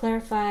 Can you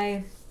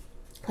clarify,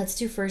 let's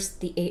do first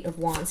the Eight of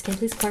Wands. Can you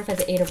please clarify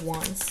the Eight of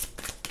Wands?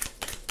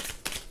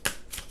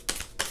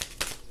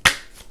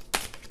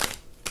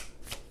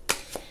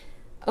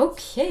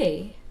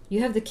 Okay, you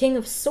have the King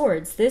of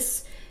Swords.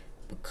 This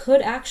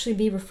could actually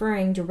be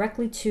referring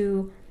directly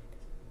to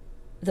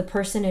the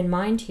person in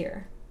mind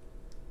here.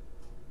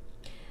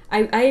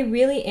 I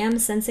really am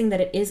sensing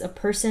that it is a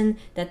person,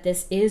 that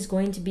this is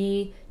going to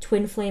be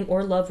twin flame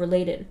or love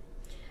related.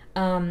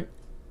 And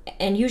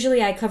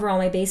usually I cover all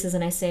my bases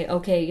and I say,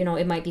 okay, you know,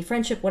 it might be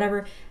friendship,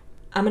 whatever.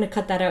 I'm going to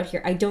cut that out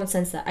here. I don't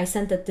sense that. I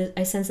sense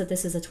that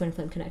this is a twin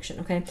flame connection,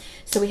 okay?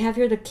 So we have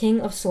here the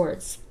King of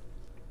Swords.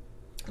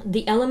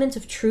 The element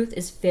of truth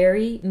is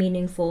very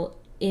meaningful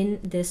in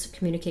this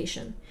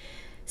communication.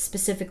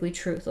 Specifically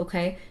truth,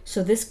 okay?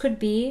 So this could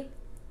be,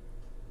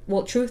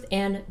 well, truth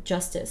and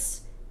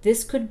justice.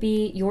 This could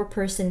be your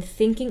person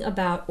thinking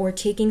about or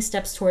taking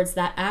steps towards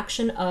that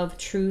action of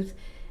truth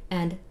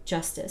and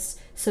justice.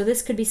 So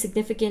this could be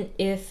significant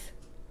if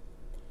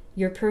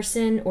your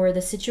person or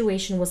the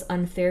situation was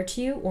unfair to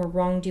you or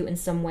wronged you in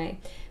some way.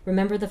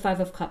 Remember the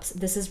Five of Cups.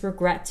 This is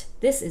regret.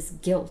 This is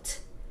guilt.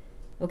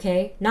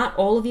 Okay? Not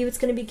all of you it's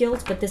going to be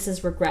guilt, but this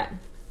is regret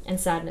and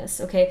sadness.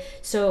 Okay?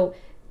 So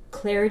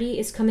clarity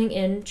is coming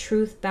in.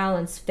 Truth,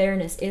 balance,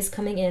 fairness is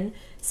coming in.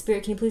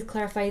 Spirit, can you please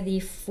clarify the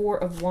Four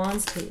of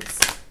Wands, please?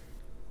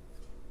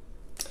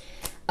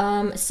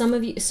 Some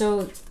of you,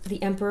 so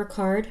the Emperor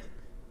card.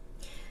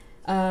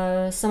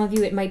 Some of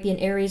you, it might be an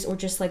Aries or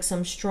just like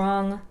some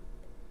strong,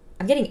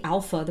 I'm getting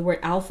alpha, the word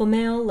alpha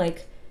male,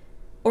 like,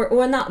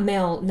 or not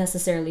male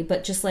necessarily,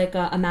 but just like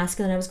a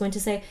masculine, I was going to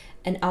say,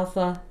 an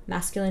alpha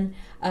masculine,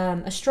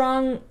 a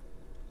strong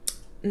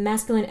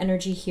masculine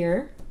energy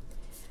here,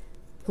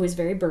 who is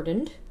very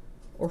burdened,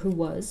 or who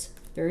was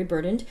very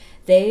burdened.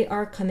 They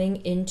are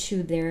coming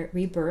into their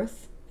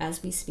rebirth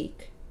as we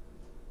speak.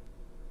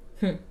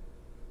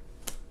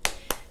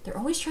 They're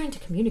always trying to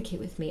communicate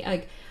with me.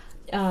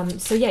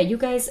 So yeah, you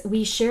guys,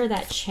 we share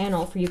that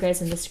channel for you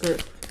guys in this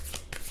group.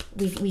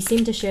 We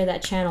seem to share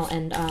that channel,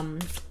 and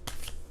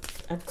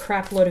a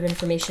crap load of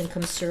information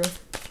comes through.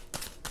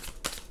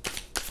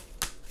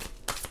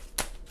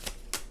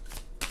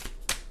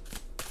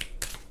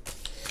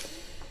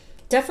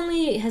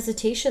 Definitely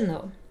hesitation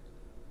though.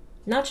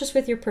 Not just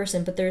with your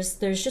person, but there's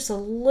just a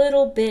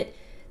little bit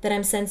that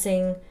I'm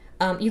sensing.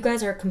 You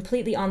guys are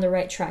completely on the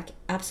right track,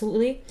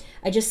 absolutely.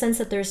 I just sense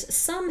that there's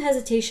some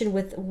hesitation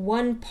with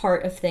one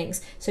part of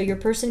things. So your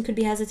person could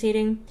be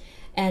hesitating,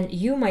 and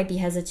you might be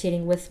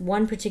hesitating with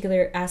one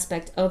particular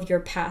aspect of your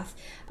path.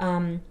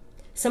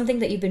 Something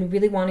that you've been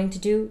really wanting to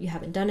do, you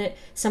haven't done it.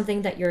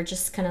 Something that you're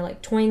just kind of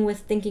like toying with,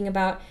 thinking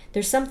about.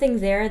 There's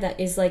something there that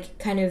is like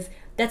kind of,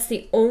 that's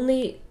the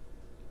only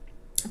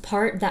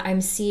part that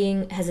I'm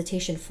seeing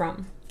hesitation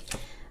from.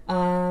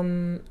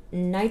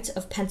 Knight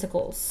of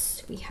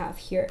Pentacles we have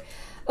here.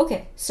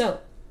 Okay,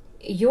 so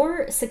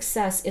your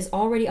success is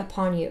already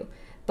upon you,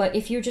 but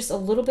if you're just a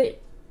little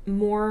bit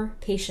more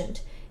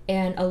patient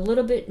and a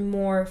little bit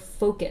more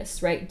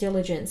focused, right?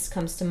 Diligence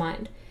comes to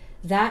mind.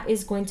 That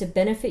is going to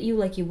benefit you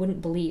like you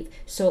wouldn't believe.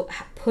 So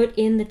put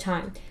in the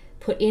time,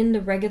 put in the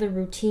regular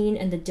routine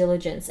and the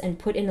diligence, and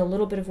put in a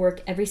little bit of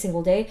work every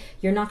single day.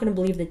 You're not going to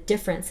believe the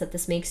difference that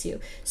this makes you.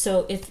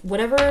 So if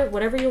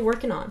whatever you're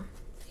working on,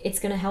 it's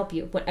going to help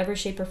you, whatever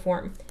shape or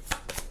form.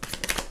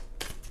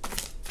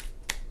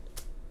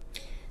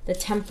 The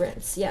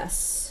Temperance,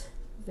 yes.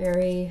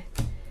 Very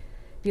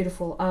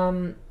beautiful.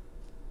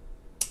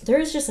 There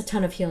is just a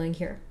ton of healing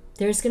here.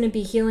 There's going to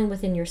be healing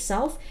within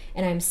yourself,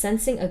 and I'm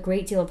sensing a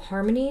great deal of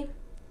harmony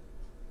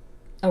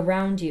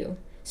around you.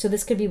 So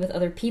this could be with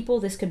other people,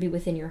 this could be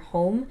within your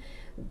home,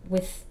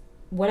 with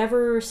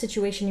whatever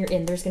situation you're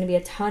in. There's going to be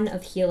a ton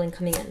of healing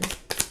coming in.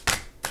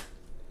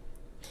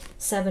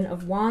 Seven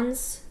of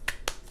Wands.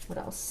 What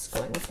else is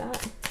going with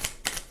that?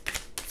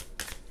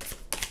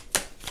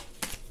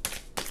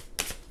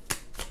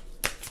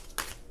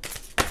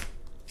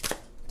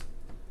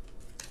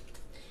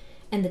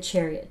 And the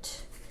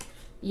Chariot.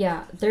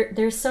 Yeah,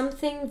 there's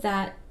something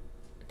that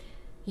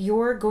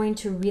you're going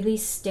to really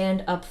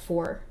stand up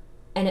for,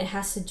 and it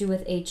has to do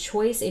with a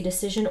choice, a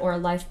decision, or a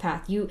life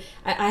path.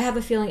 I have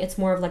a feeling it's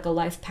more of like a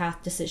life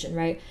path decision,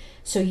 right?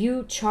 So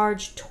you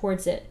charge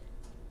towards it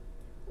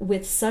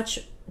with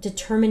such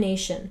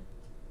determination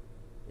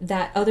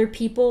that other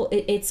people,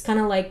 it's kind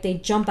of like they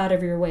jump out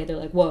of your way. They're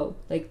like, whoa,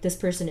 like this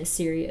person is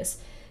serious.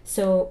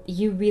 So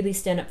you really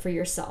stand up for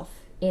yourself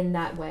in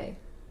that way.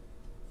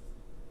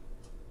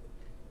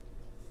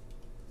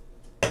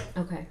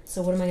 Okay,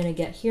 so what am I going to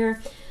get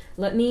here?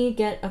 Let me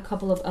get a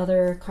couple of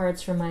other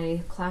cards from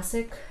my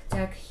classic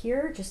deck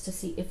here, just to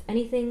see if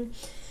anything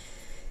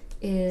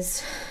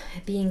is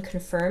being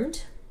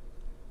confirmed.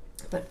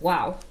 But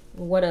wow,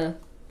 what a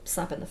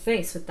slap in the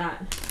face with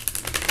that.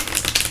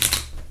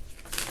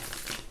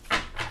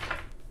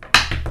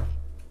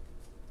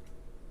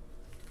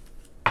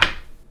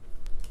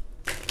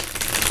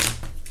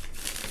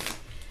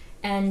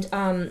 And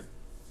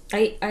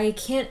I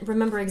can't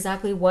remember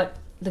exactly what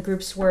the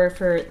groups were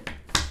for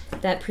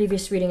that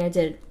previous reading I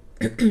did,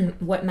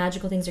 what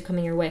magical things are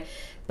coming your way,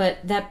 but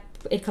that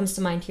it comes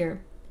to mind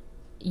here.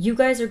 You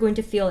guys are going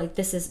to feel like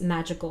this is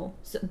magical.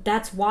 So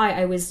that's why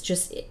I was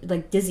just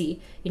like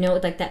dizzy, you know,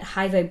 like that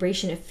high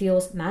vibration. It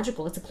feels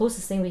magical. It's the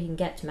closest thing we can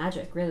get to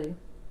magic, really.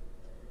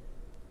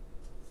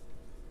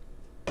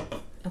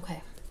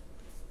 Okay.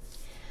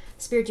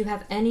 Spirit, do you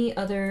have any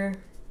other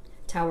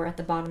Tower at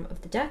the bottom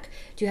of the deck?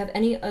 Do you have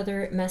any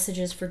other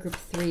messages for group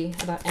 3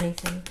 about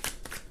anything?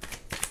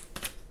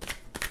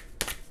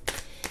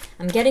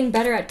 I'm getting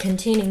better at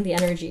containing the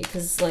energy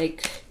because,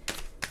 like,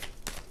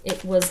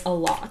 it was a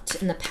lot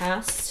in the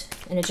past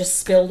and it just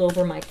spilled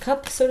over my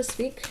cup, so to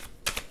speak.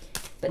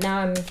 But now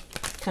I'm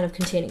kind of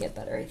containing it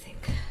better, I think.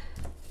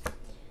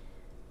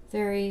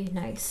 Very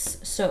nice.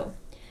 So,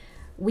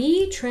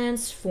 we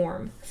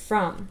transform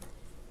from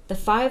the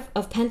 5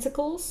 of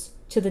Pentacles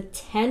to the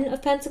 10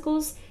 of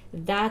Pentacles.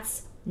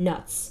 That's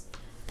nuts.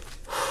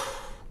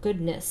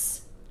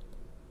 Goodness.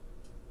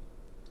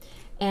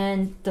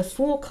 And the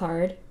Fool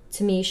card,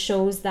 to me,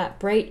 shows that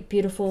bright,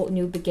 beautiful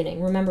new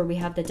beginning. Remember, we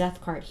have the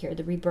Death card here,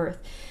 the rebirth.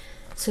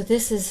 So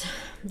this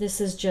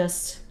is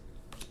just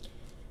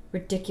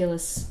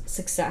ridiculous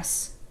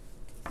success.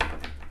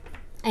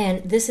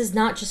 And this is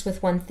not just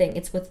with one thing,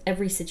 it's with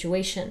every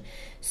situation.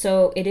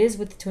 So it is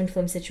with the twin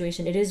flame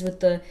situation, it is with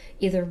the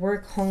either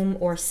work, home,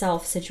 or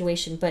self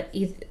situation, but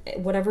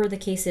whatever the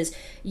case is,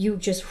 you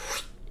just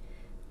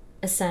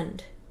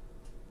ascend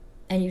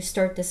and you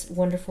start this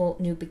wonderful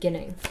new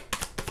beginning.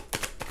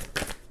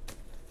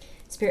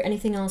 Spirit,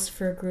 anything else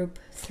for group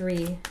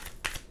 3?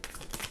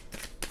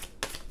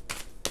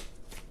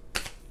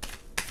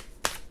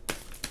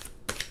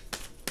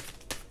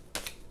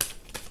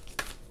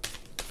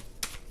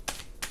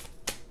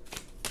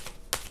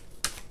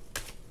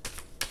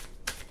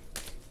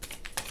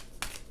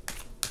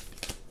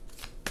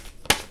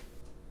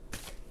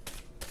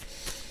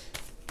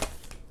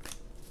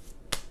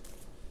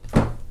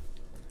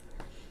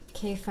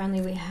 Okay, finally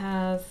we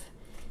have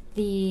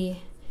the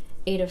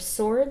 8 of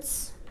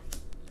Swords,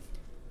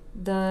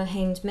 the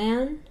Hanged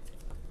Man,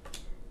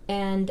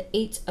 and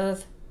 8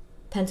 of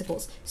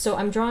Pentacles. So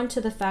I'm drawn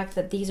to the fact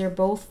that these are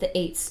both the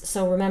 8s.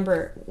 So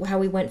remember how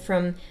we went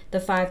from the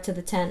 5 to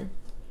the 10.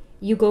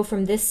 You go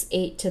from this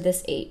 8 to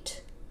this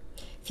 8,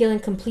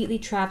 feeling completely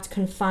trapped,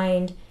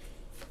 confined,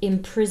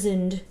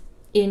 imprisoned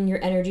in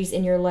your energies,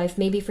 in your life.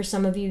 Maybe for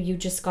some of you, you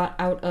just got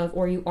out of,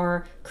 or you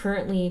are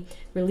currently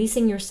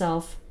releasing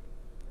yourself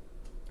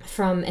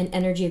from an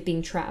energy of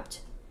being trapped.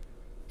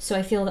 So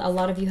I feel that a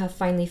lot of you have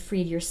finally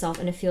freed yourself,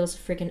 and it feels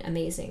freaking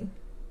amazing.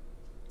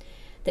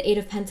 The 8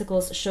 of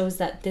Pentacles shows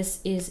that this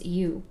is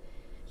you.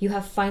 You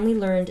have finally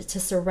learned to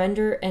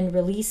surrender and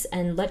release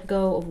and let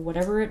go of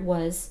whatever it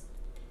was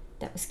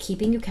that was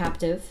keeping you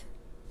captive.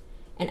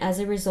 And as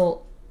a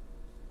result,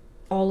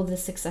 all of the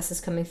success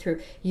is coming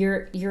through.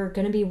 You're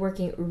going to be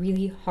working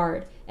really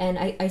hard. And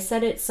I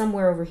said it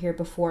somewhere over here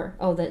before.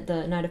 Oh,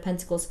 the Knight of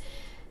Pentacles.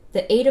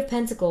 The 8 of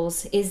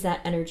Pentacles is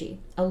that energy.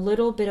 A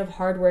little bit of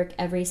hard work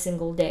every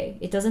single day.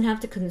 It doesn't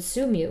have to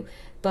consume you,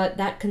 but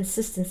that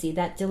consistency,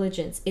 that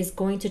diligence is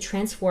going to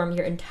transform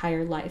your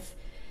entire life.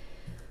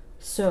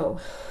 So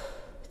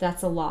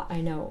that's a lot,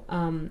 I know.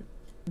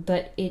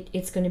 But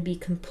it's going to be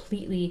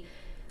completely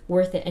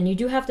worth it. And you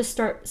do have to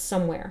start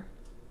somewhere.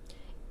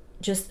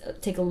 Just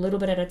take a little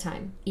bit at a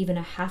time. Even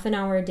a half an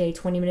hour a day,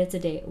 20 minutes a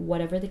day,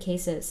 whatever the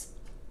case is.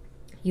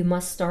 You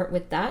must start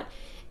with that.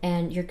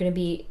 And you're going to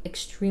be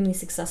extremely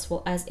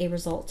successful as a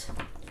result.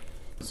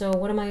 So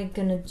what am I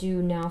going to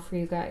do now for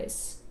you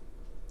guys?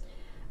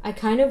 I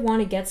kind of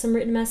want to get some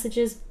written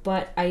messages,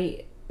 but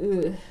I'm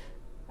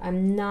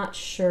not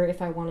sure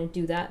if I want to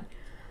do that.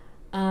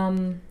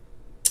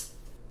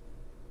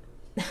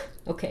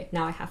 Okay,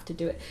 now I have to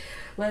do it.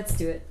 Let's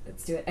do it.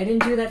 Let's do it. I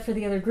didn't do that for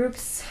the other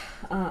groups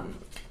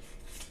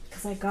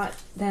because I got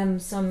them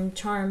some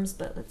charms,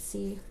 but let's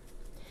see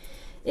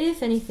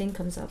if anything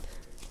comes up.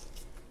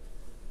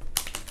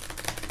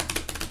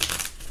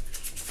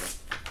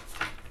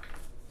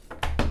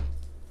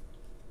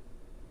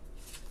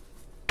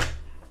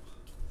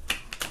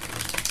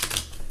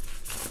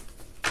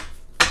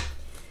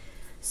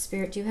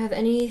 Spirit, do you have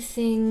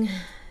anything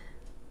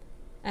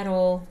at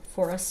all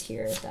for us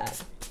here?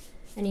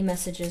 Any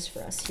messages for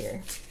us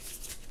here?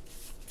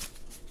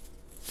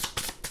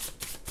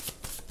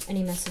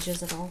 Any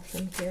messages at all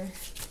from here?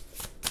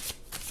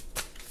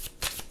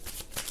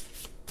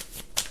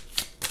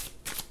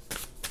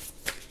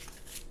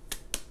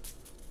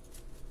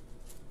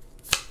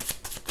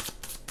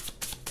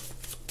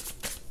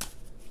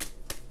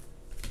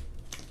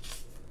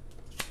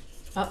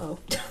 Uh-oh.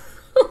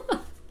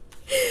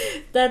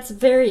 That's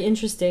very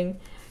interesting.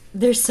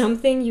 There's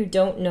something you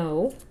don't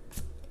know,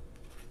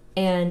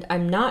 and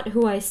I'm not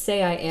who I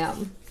say I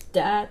am.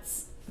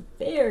 That's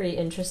very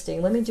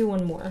interesting. Let me do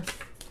one more.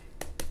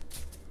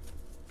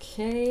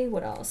 Okay,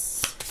 what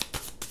else?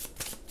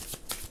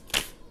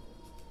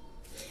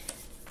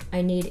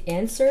 I need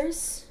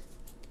answers.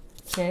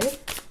 Okay.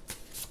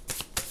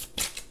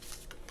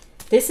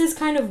 This is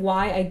kind of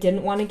why I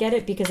didn't want to get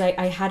it, because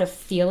I had a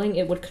feeling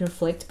it would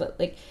conflict, but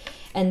like,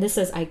 and this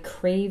says, I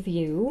crave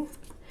you.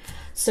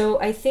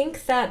 So I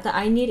think that the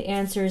I need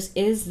answers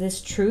is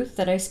this truth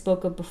that I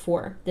spoke of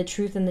before, the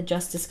truth and the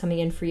justice coming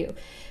in for you.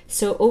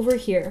 So over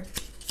here,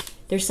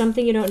 there's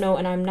something you don't know,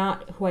 and I'm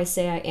not who I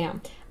say I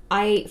am.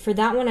 For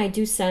that one, I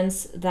do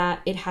sense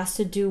that it has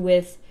to do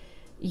with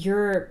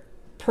your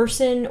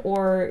person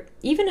or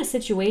even a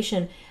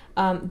situation,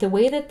 the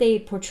way that they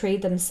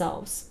portrayed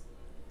themselves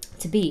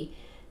to be,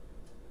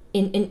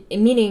 in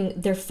meaning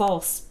their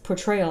false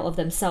portrayal of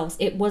themselves.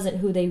 It wasn't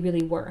who they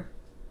really were.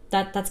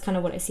 That's kind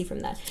of what I see from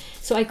that.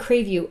 So I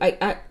crave you.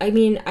 I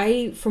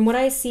mean, from what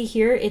I see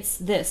here, it's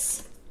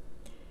this.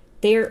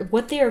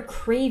 What they are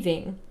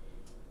craving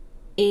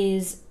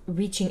is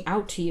reaching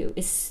out to you,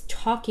 is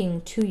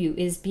talking to you,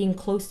 is being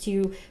close to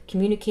you,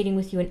 communicating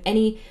with you in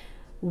any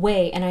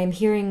way. And I'm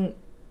hearing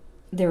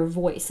their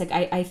voice. Like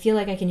I feel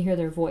like I can hear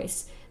their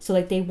voice. So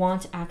like they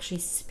want to actually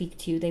speak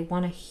to you. They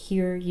want to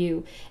hear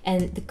you.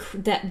 And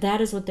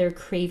that is what they're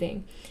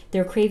craving.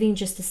 They're craving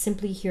just to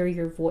simply hear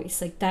your voice.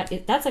 Like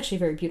that's actually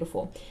very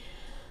beautiful.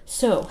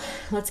 So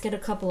let's get a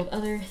couple of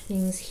other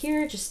things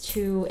here just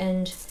to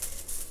end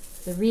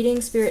the reading.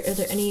 Spirit, are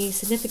there any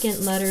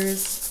significant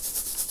letters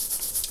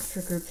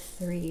for group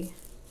 3?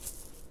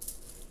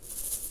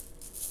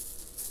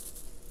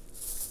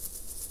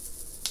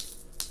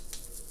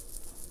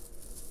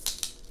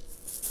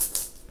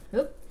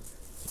 Oop.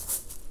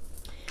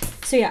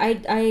 So yeah,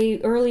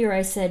 I earlier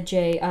I said,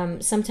 Jay,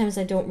 sometimes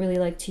I don't really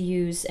like to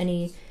use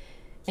any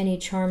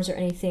charms or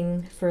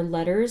anything for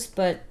letters,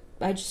 but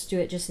I just do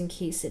it just in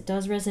case it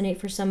does resonate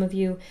for some of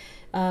you.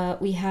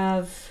 We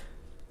have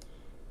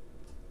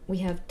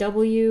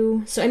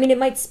W. So I mean, it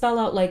might spell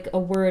out like a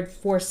word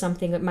for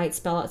something. It might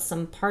spell out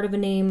some part of a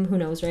name. Who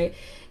knows, right?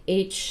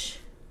 H.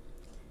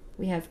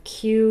 We have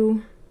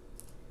Q,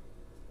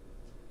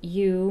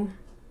 U,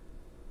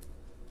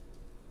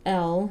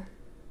 L,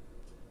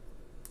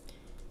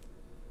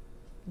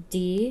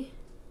 D,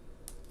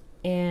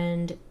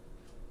 and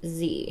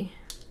Z.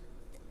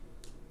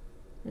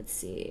 Let's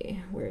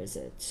see, where is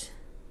it?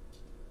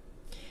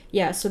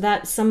 Yeah, so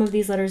that some of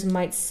these letters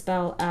might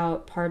spell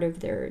out part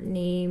of their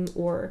name,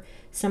 or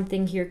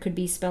something here could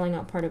be spelling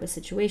out part of a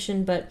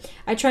situation, but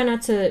I try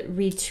not to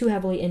read too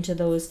heavily into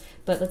those.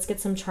 But let's get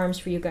some charms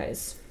for you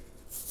guys.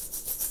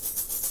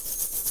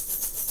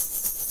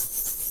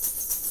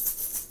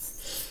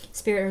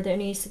 Spirit, are there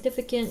any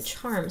significant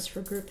charms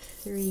for group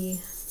 3?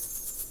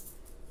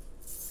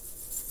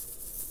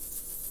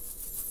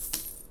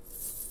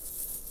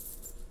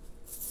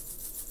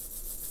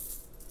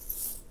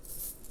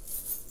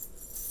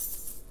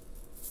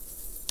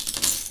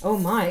 Oh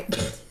my.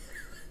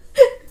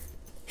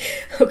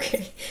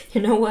 Okay, you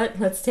know what?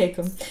 Let's take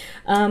them.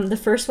 The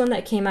first one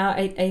that came out,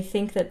 I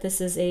think that this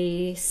is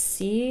a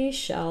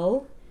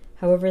seashell,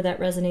 however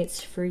that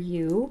resonates for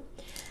you.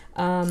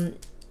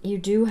 You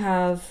do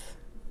have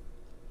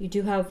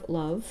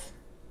love.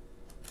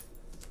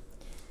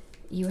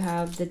 You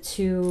have the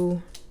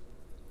 2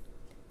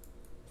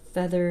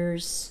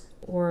 feathers,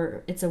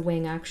 or it's a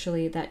wing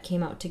actually, that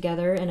came out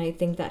together, and I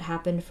think that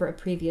happened for a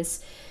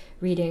previous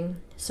reading,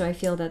 so I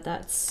feel that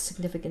that's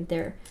significant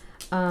there.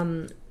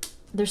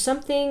 There's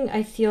something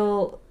I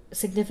feel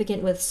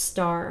significant with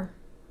star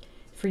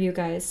for you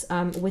guys,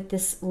 with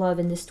this love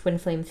and this twin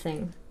flame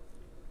thing.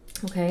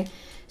 Okay,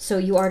 so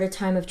you are at a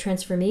time of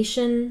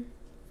transformation,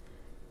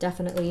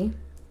 definitely.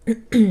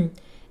 And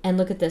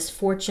look at this,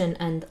 fortune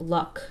and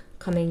luck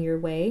coming your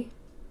way.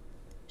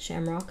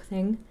 Shamrock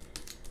thing.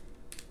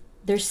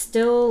 There's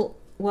still,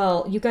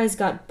 well, you guys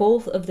got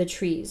both of the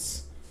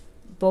trees.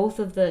 Both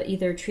of the,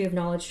 either tree of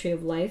knowledge, tree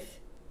of life.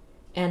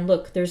 And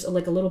look, there's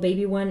like a little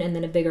baby one and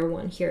then a bigger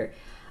one here.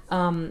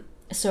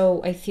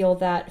 So I feel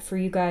that for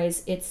you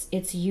guys,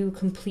 it's you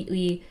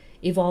completely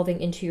evolving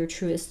into your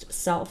truest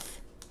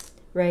self,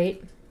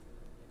 right?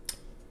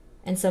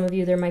 And some of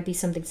you, there might be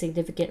something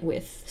significant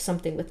with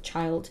something with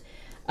child.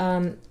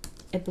 I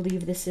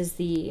believe this is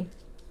the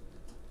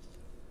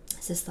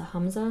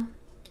Hamza?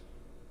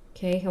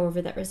 Okay,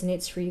 however that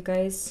resonates for you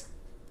guys.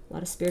 A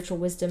lot of spiritual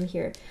wisdom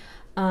here.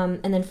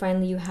 And then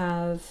finally you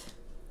have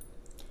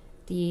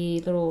the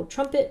little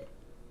trumpet.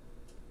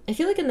 I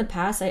feel like in the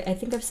past, I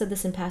think I've said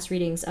this in past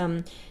readings,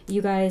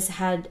 you guys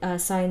had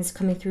signs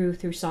coming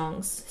through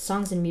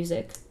songs and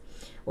music,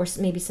 or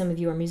maybe some of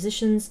you are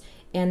musicians.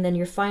 And then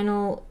your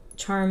final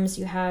charms,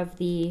 you have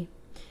the,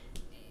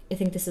 I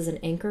think this is an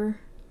anchor.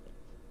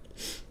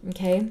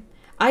 Okay,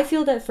 I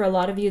feel that for a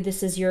lot of you,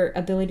 this is your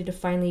ability to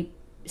finally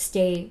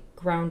stay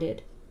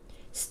grounded.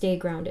 Stay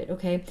grounded,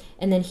 okay?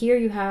 And then here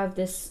you have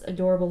this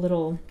adorable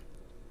little,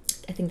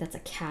 I think that's a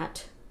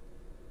cat.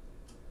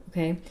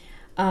 Okay,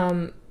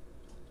 I'm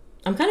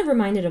kind of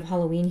reminded of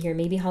Halloween here.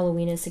 Maybe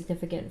Halloween is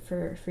significant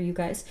for you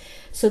guys.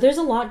 So there's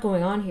a lot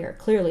going on here,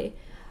 clearly.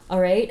 All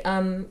right,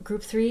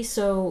 group 3.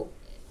 So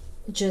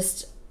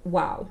just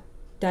wow,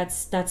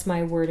 that's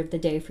my word of the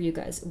day for you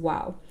guys.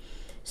 Wow.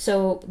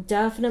 So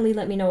definitely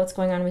let me know what's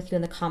going on with you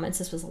in the comments.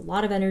 This was a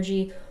lot of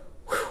energy.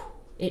 Whew.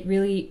 It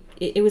really,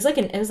 it was like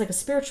a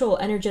spiritual,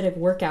 energetic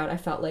workout. I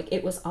felt like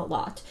it was a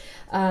lot.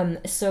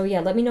 So yeah,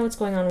 let me know what's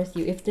going on with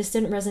you. If this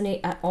didn't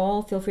resonate at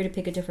all, feel free to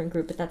pick a different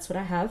group, but that's what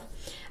I have.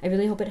 I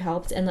really hope it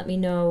helped, and let me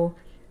know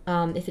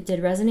if it did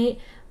resonate.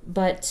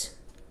 But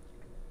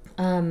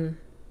I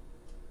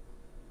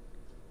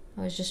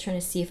was just trying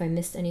to see if I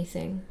missed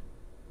anything.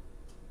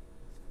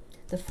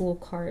 The Fool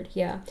card,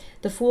 yeah.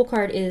 The Fool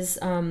card is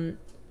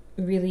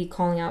really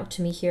calling out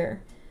to me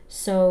here.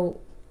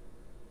 So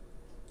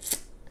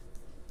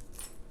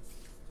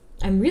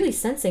I'm really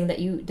sensing that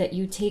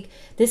you take,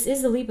 this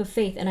is the leap of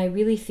faith, and I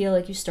really feel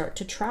like you start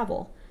to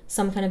travel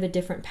some kind of a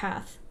different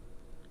path.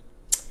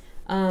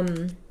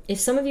 If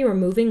some of you are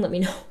moving, let me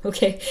know.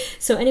 Okay,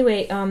 so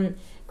anyway,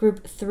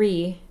 group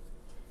 3,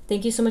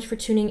 thank you so much for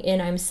tuning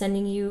in. I'm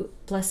sending you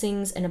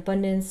blessings and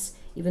abundance,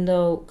 even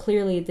though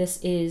clearly this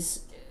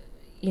is,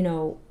 you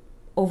know,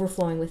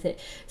 overflowing with it.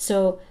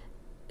 So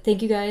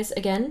thank you guys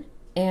again,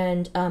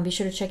 and be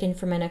sure to check in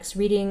for my next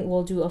reading.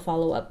 We'll do a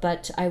follow-up,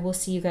 but I will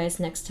see you guys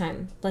next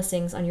time.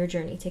 Blessings on your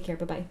journey. Take care.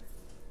 Bye-bye.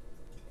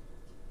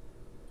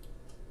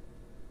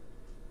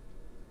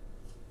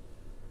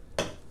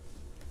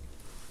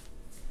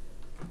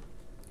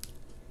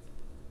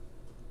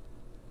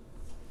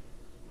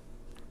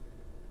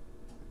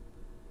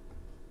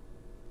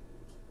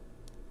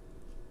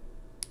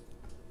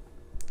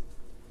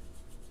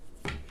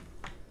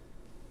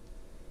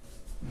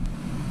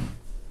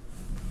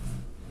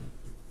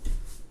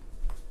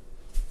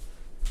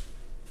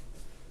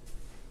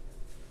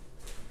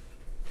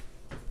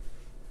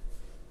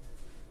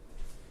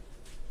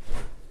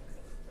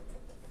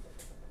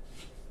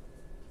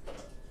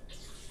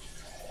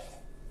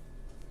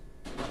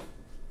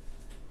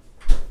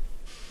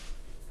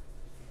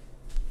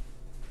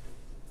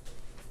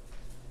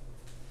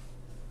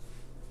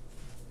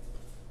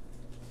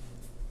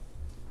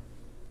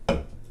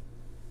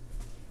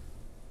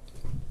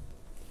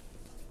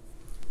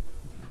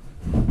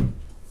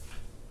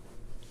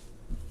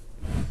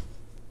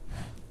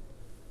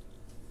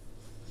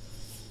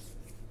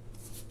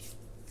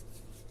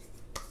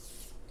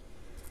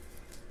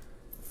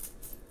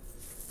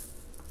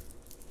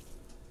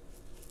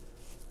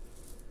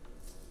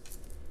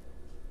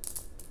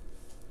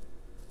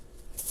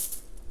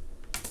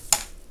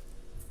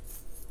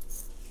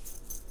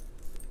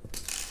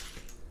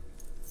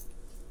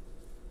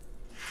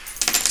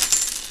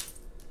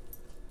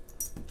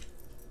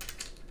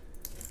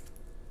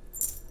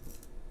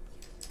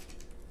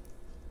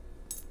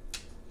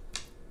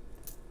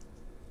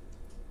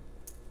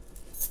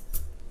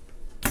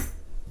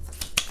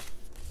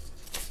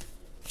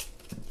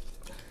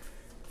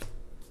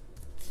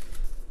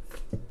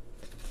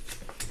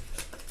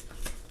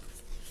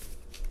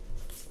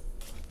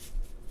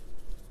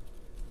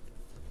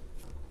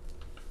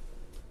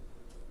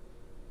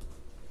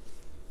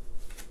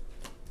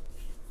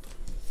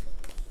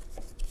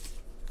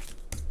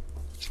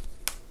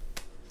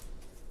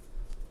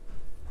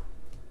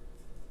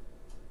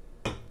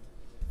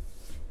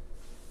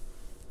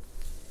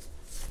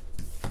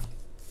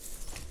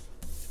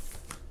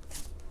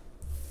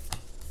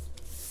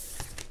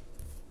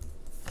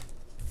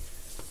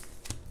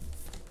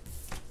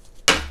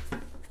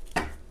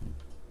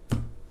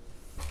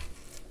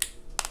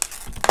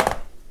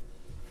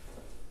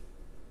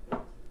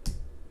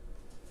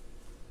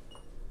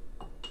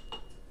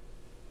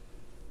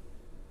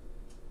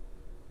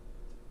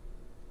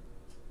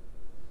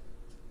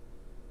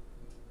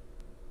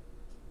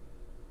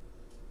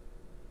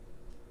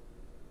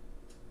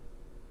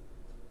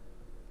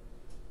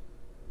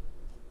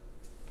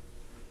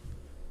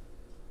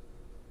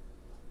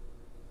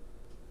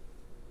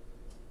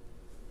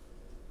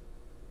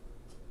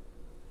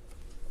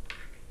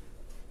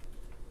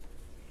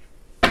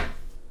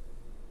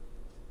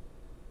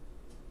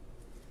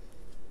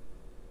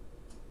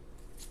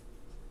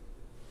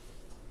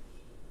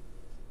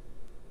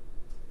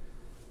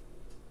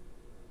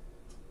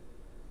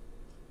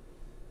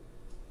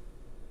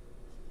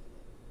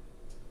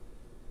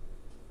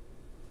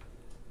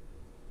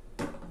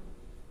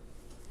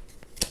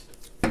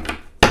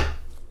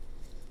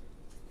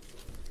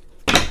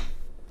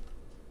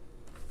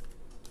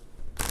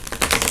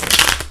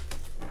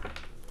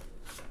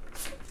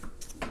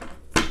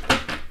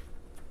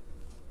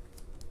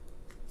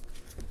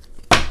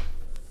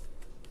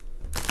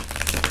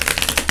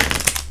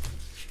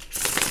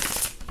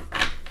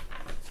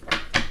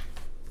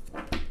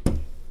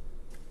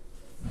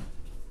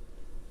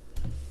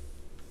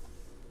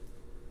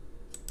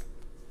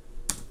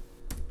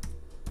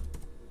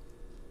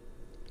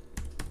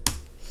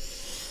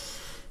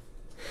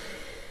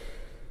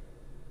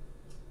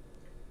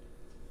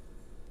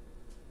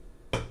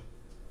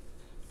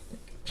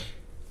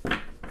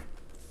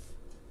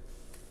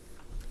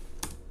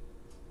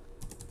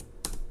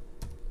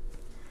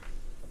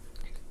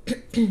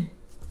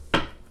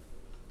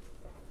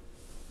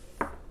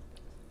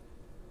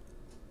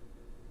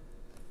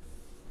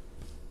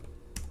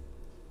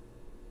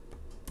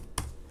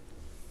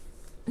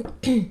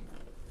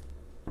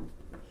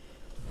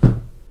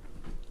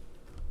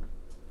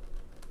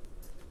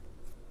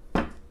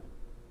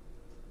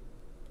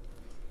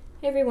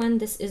 Hey everyone,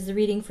 this is the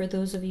reading for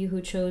those of you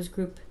who chose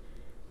group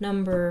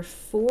number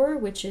 4,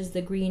 which is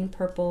the green,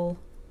 purple,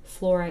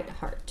 fluorite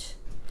heart.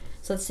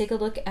 So let's take a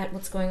look at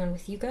what's going on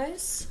with you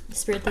guys.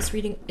 Spirit, this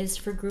reading is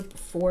for group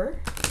 4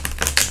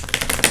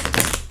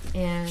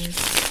 and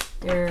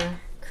their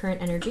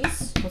current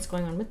energies, what's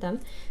going on with them.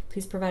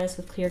 Please provide us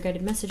with clear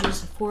guided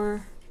messages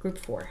for group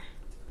 4.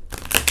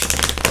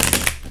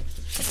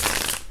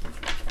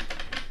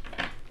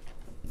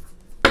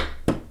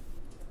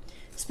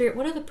 Spirit,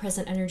 what are the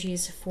present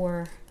energies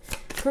for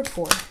group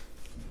 4?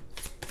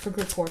 For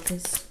group 4,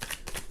 please.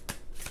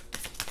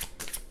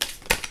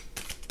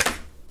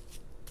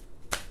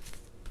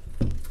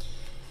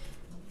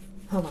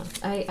 Hold on.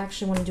 I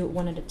actually want to do it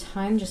one at a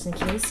time just in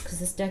case, because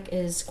this deck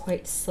is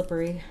quite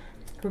slippery.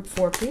 Group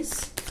 4,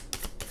 please.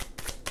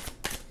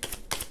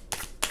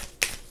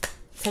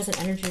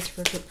 Present energies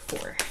for group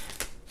 4.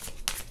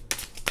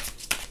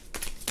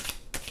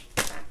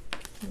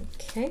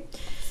 Okay.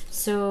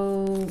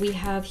 So we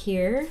have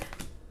here,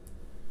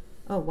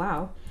 oh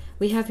wow,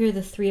 we have here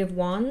the 3 of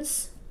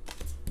Wands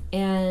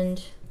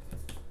and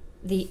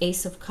the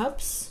Ace of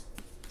Cups.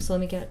 So let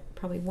me get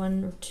probably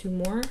 1 or 2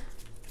 more.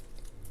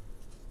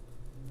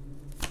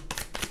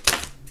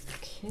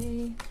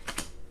 Okay,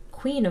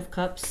 Queen of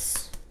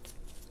Cups.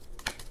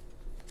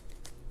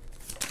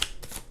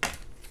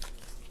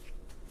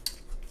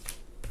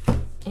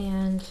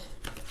 And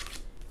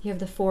you have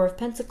the 4 of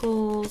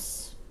Pentacles.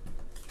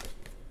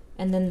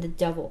 And then the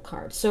Devil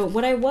card. So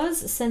what I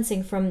was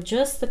sensing from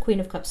just the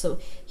Queen of Cups, so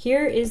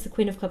here is the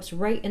Queen of Cups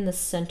right in the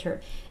center.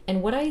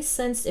 And what I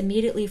sensed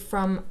immediately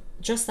from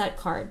just that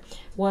card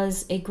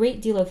was a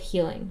great deal of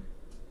healing.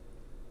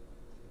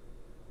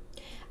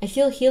 I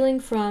feel healing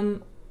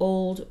from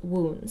old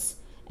wounds,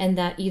 and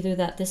that either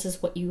that this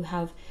is what you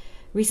have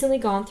recently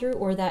gone through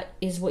or that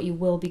is what you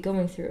will be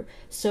going through.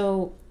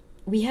 So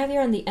we have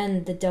here on the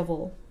end the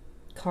Devil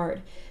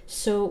card.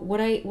 So what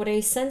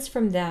I sense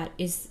from that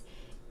is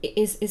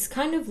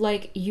kind of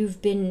like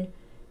you've been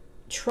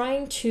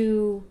trying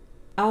to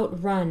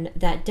outrun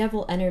that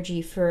devil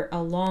energy for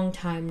a long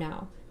time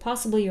now,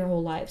 possibly your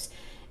whole lives.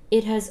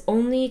 It has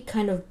only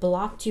kind of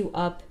blocked you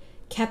up,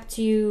 kept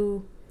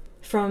you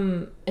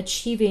from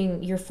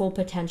achieving your full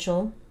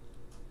potential.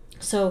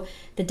 So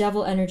the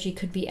devil energy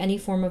could be any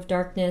form of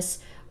darkness,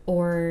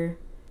 or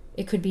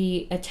it could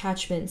be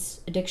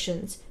attachments,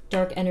 addictions,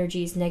 dark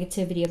energies,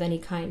 negativity of any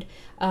kind.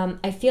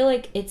 I feel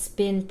like it's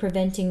been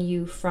preventing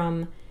you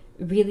from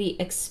really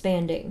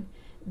expanding.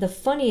 The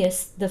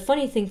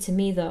funny thing to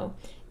me though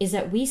is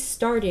that we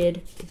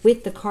started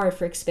with the card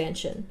for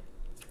expansion,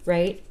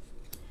 right?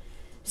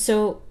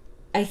 So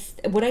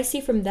what I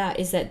see from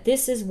that is that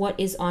this is what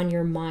is on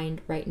your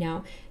mind right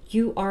now.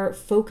 You are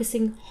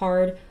focusing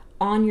hard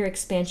on your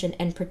expansion,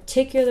 and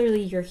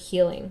particularly your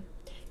healing,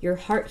 your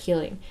heart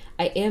healing.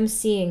 I am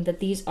seeing that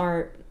these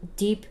are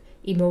deep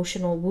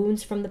emotional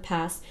wounds from the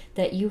past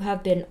that you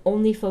have been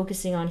only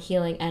focusing on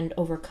healing and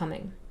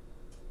overcoming.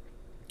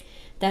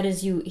 That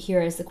is you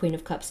here as the Queen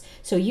of Cups.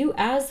 So you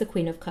as the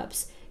Queen of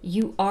Cups,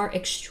 you are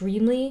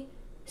extremely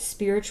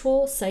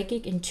spiritual,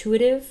 psychic,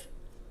 intuitive,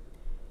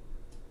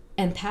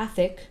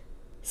 empathic,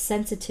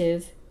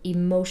 sensitive,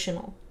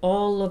 emotional.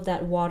 All of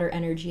that water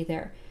energy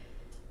there.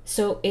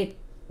 So it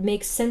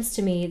makes sense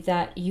to me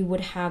that you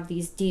would have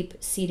these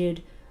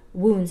deep-seated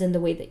wounds in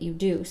the way that you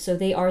do. So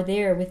they are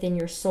there within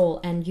your soul,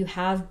 and you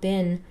have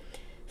been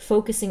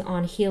focusing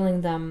on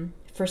healing them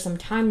for some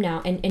time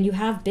now, and you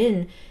have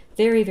been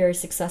very, very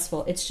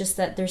successful. It's just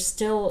that there's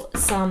still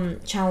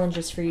some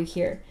challenges for you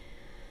here.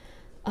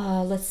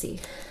 Let's see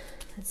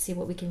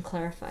what we can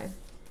clarify.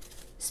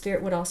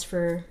 Spirit, what else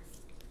for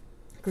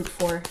group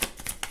 4?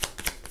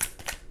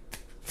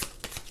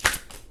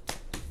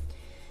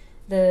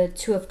 The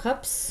 2 of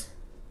Cups.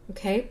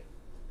 Okay.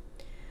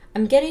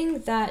 I'm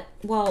getting that,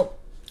 well,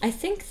 I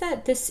think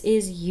that this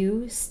is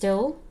you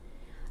still.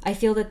 I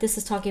feel that this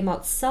is talking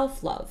about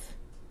self-love.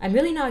 I'm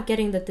really not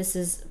getting that this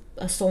is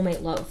a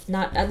soulmate love,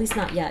 not, at least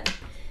not yet,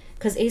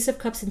 because Ace of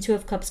Cups and 2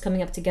 of Cups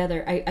coming up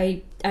together,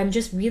 I'm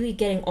just really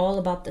getting all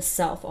about the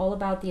self, all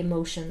about the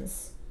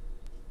emotions.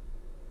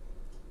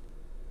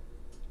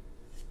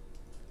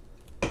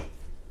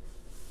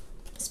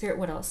 Spirit,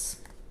 what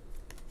else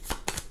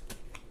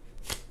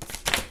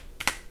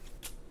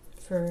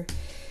for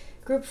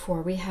group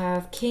 4? We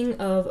have King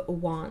of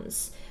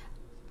Wands.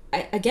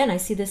 Again, I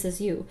see this as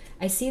you.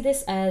 I see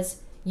this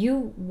as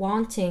you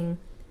wanting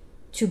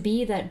to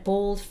be that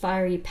bold,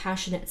 fiery,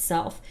 passionate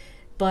self,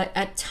 but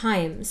at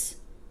times,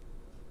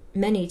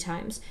 many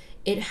times,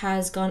 it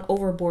has gone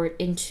overboard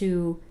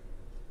into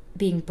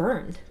being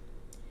burned.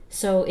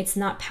 So it's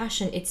not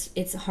passion,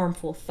 it's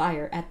harmful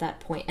fire at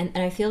that point. And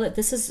I feel that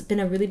this has been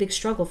a really big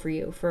struggle for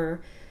you for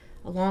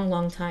a long,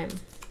 long time.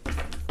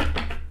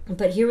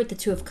 But here with the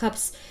 2 of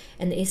Cups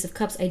and the Ace of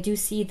Cups, I do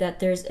see that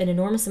there's an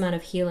enormous amount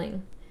of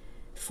healing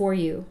for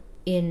you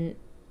in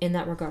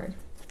that regard.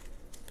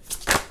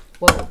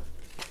 Whoa.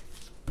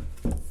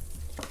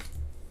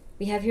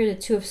 We have here the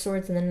 2 of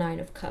Swords and the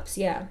 9 of Cups.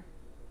 Yeah.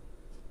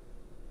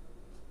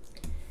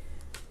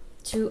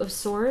 2 of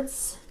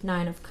Swords,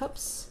 9 of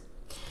Cups.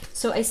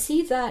 So I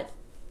see that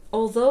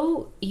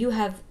although you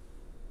have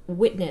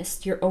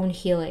witnessed your own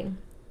healing,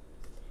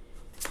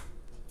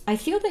 I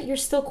feel that you're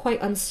still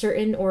quite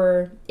uncertain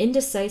or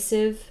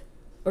indecisive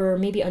or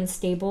maybe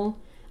unstable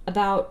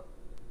about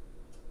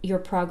your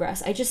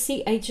progress. I just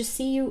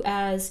see you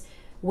as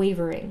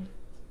wavering,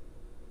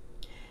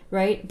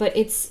 right? But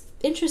it's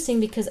interesting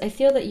because I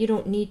feel that you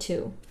don't need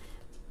to.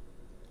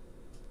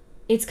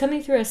 It's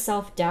coming through as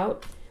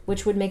self-doubt,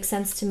 which would make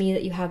sense to me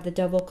that you have the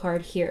Devil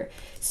card here.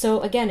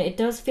 So again, it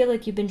does feel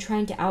like you've been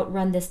trying to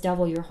outrun this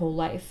devil your whole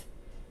life.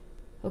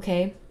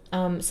 Okay?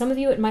 Some of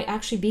you, it might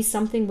actually be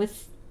something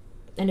with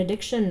an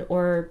addiction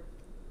or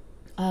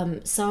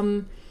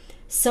some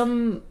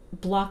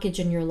blockage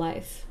in your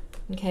life.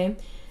 Okay?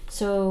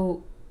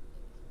 So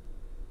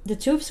the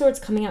Two of Swords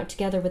coming out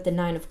together with the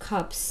Nine of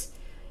Cups,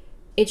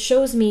 it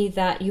shows me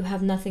that you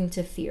have nothing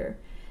to fear,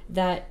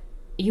 that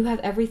you have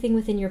everything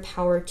within your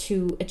power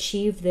to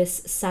achieve this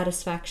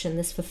satisfaction,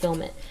 this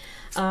fulfillment.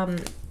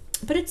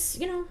 But it's,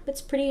 you know,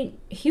 it's pretty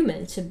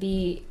human to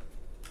be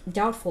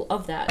doubtful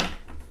of that.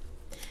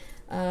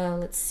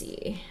 Let's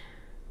see.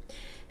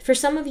 For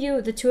some of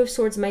you, the Two of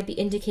Swords might be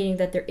indicating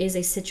that there is a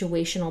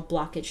situational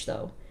blockage,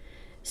 though.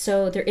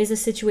 So there is a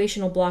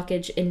situational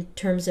blockage in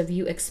terms of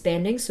you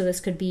expanding. So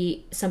this could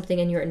be something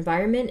in your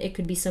environment. It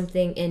could be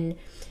something in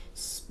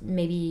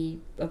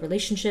maybe a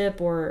relationship,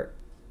 or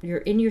you're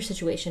in your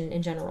situation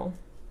in general.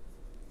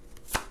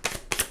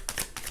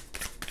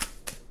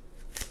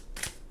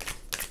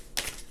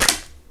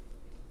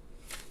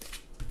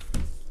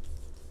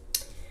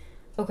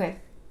 Okay.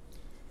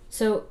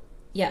 So,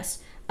 yes.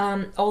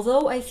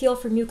 Although I feel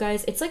from you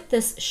guys, it's like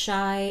this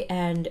shy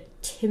and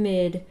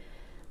timid,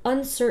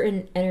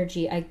 uncertain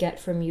energy I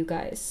get from you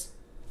guys.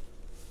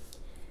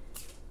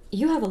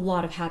 You have a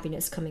lot of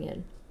happiness coming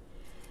in.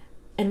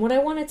 And what I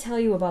want to tell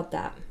you about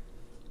that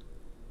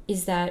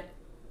is that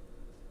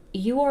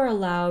you are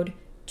allowed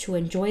to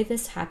enjoy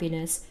this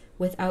happiness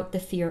without the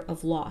fear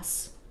of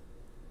loss.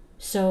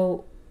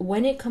 So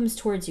when it comes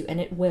towards you, and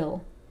it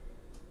will,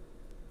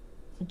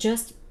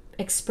 just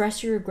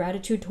express your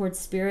gratitude towards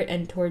spirit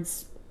and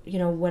towards, you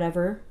know,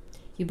 whatever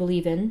you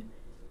believe in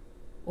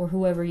or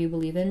whoever you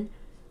believe in,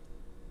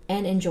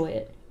 and enjoy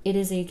it. It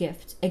is a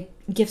gift.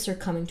 Gifts are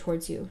coming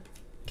towards you.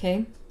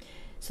 Okay?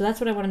 So that's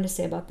what I wanted to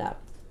say about that.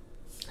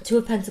 Two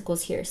of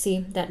Pentacles here. See,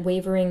 that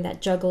wavering,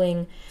 that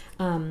juggling,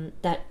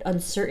 that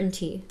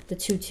uncertainty, the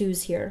two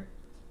twos here.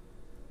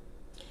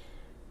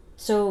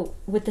 So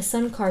with the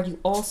Sun card, you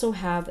also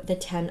have the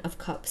Ten of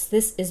Cups.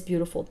 This is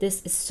beautiful.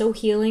 This is so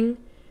healing.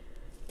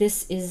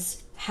 This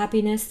is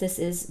happiness. This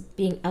is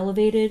being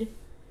elevated.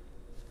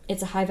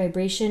 It's a high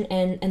vibration,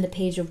 and the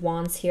Page of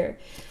Wands here.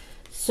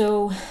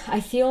 So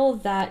I feel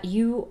that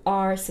you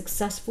are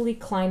successfully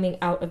climbing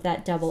out of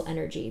that devil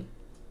energy.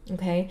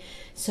 Okay,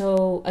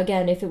 so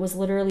again, if it was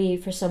literally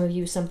for some of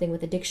you something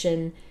with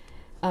addiction,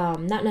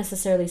 not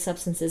necessarily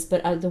substances,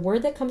 but the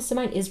word that comes to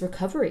mind is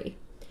recovery,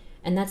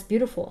 and that's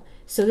beautiful.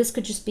 So this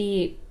could just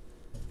be,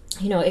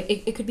 you know,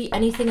 it could be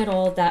anything at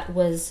all that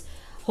was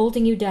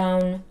holding you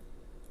down,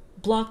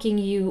 blocking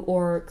you,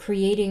 or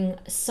creating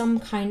some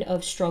kind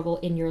of struggle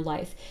in your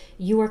life.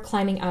 You are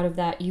climbing out of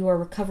that. You are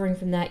recovering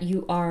from that.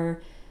 You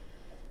are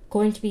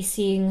going to be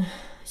seeing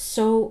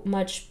so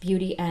much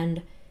beauty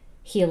and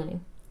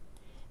healing.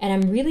 And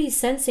I'm really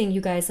sensing,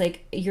 you guys,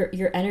 like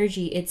your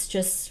energy. It's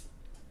just,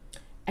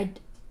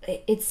 it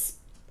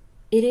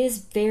is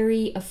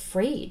very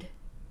afraid,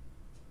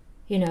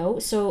 you know.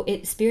 So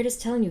Spirit is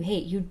telling you, hey,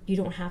 you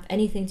don't have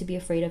anything to be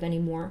afraid of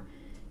anymore.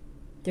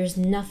 There's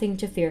nothing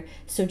to fear.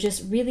 So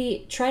just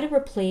really try to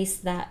replace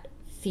that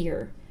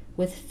fear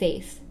with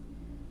faith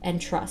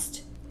and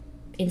trust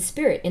in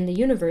spirit, in the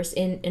universe,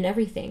 in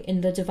everything,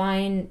 in the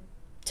divine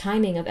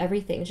timing of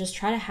everything. Just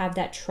try to have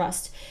that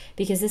trust,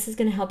 because this is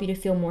going to help you to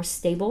feel more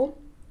stable,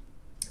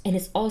 and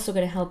it's also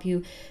going to help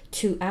you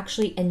to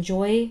actually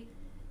enjoy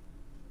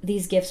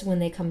these gifts when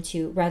they come to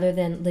you, rather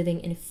than living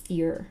in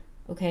fear.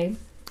 Okay,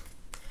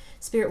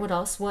 Spirit, what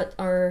else? What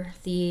are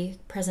the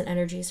present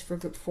energies for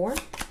group 4?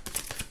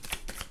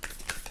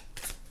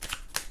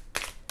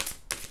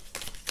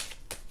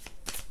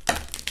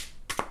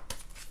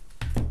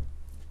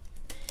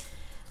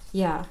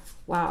 Yeah,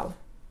 wow.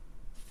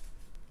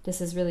 This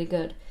is really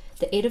good.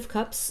 The Eight of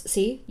Cups,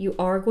 see, you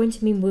are going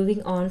to be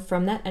moving on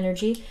from that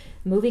energy,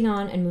 moving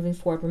on and moving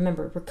forward.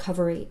 Remember,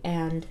 recovery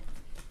and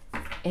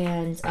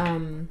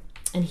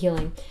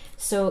healing.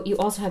 So you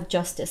also have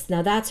Justice.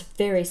 Now that's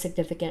very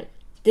significant.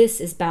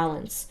 This is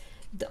balance.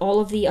 All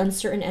of the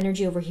uncertain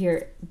energy over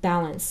here,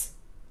 balance.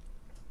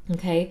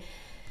 Okay,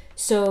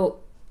 so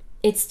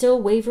it's still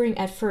wavering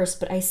at first,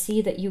 but I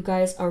see that you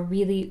guys are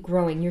really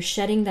growing. You're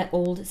shedding that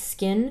old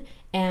skin,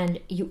 and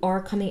you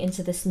are coming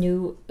into this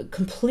new,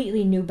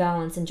 completely new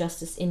balance and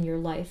justice in your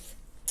life.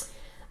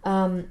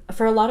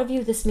 For a lot of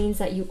you, this means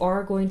that you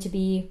are going to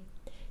be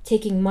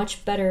taking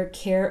much better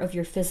care of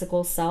your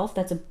physical self.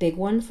 That's a big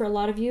one for a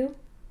lot of you.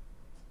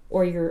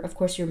 Or of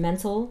course, your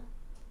mental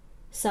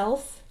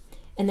self.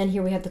 And then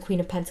here we have the Queen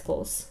of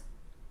Pentacles.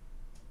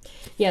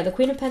 Yeah, the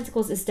Queen of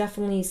Pentacles is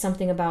definitely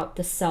something about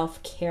the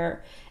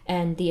self-care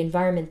and the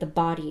environment, the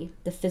body,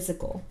 the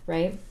physical,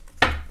 right?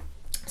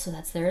 So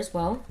that's there as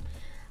well.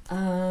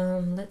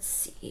 Let's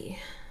see.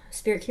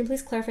 Spirit, can you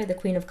please clarify the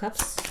Queen of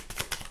Cups?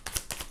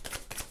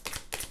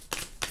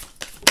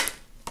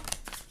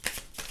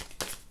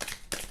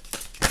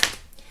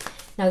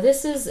 Now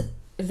this is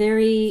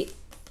very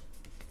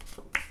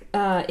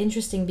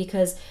interesting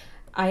because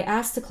I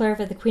asked to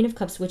clarify the Queen of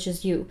Cups, which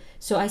is you.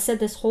 So I said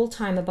this whole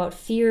time about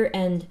fear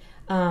and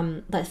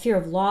that fear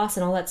of loss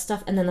and all that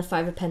stuff, and then the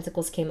Five of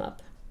Pentacles came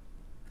up.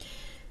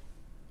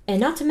 And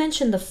not to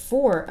mention the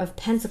Four of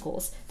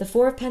Pentacles. The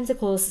Four of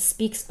Pentacles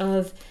speaks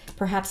of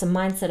perhaps a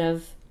mindset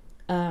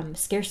of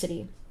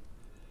scarcity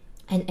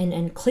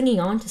and clinging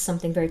on to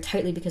something very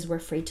tightly because we're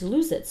afraid to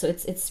lose it. So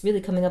it's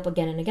really coming up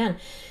again and again.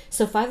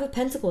 So Five of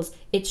Pentacles,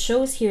 it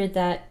shows here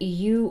that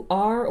you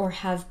are or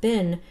have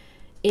been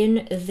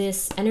in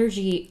this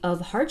energy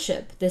of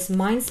hardship, this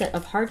mindset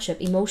of hardship,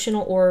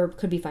 emotional or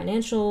could be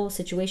financial,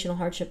 situational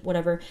hardship,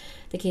 whatever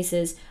the case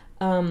is.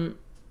 And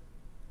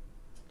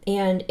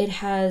it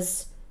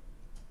has,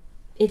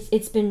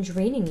 it's been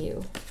draining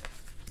you.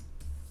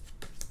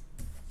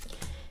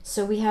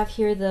 So we have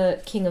here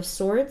the King of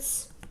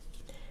Swords,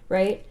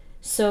 right?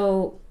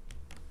 So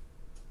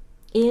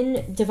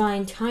in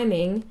divine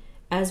timing,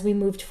 as we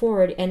moved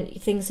forward and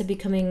things have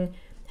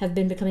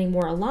been becoming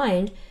more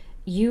aligned,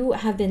 you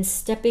have been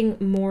stepping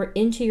more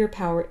into your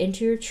power,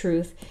 into your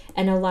truth,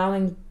 and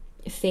allowing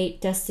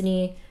fate,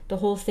 destiny, the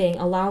whole thing,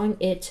 allowing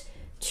it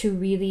to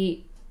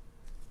really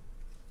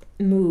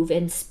move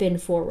and spin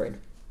forward,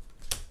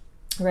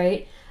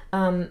 right?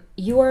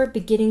 You are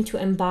beginning to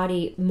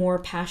embody more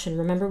passion.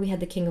 Remember, we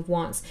had the King of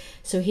Wands.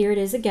 So here it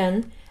is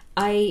again.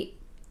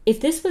 If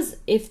this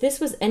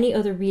was any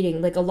other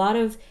reading, like a lot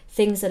of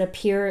things that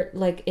appear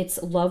like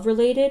it's love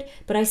related,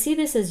 but I see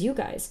this as you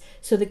guys.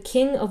 So the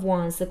King of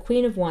Wands, the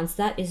Queen of Wands,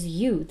 that is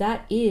you.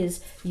 That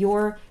is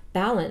your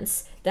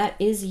balance. That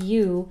is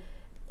you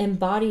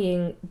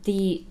embodying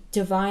the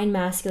divine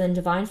masculine,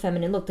 divine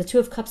feminine. Look, the Two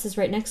of Cups is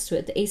right next to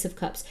it, the Ace of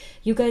Cups.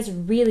 You guys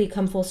really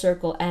come full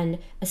circle and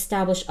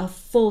establish a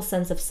full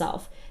sense of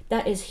self.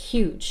 That is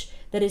huge.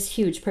 That is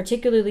huge,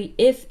 particularly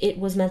if it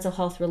was mental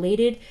health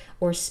related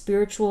or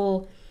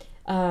spiritual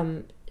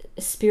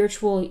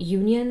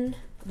union.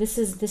 This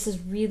is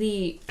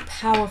really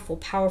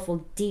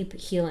powerful, deep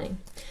healing.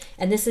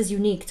 And this is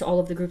unique to all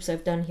of the groups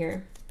I've done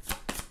here.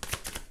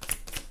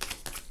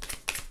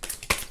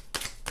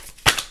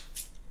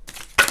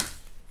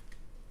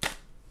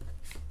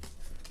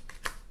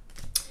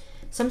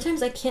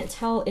 Sometimes I can't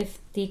tell if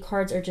the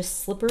cards are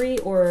just slippery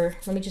or,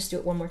 let me just do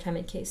it one more time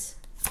in case.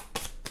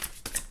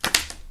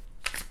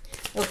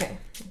 Okay,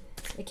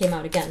 it came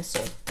out again,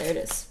 so there it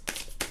is.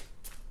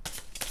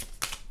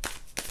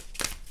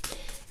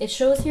 It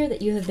shows here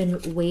that you have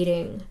been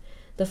waiting,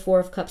 the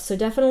Four of Cups. So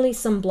definitely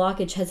some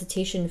blockage,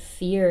 hesitation,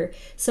 fear.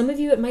 Some of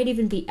you, it might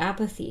even be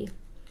apathy.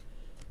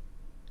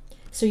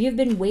 So you've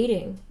been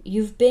waiting.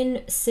 You've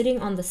been sitting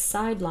on the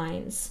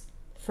sidelines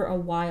for a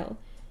while.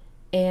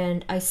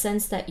 And I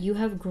sense that you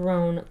have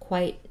grown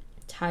quite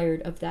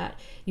tired of that.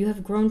 You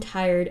have grown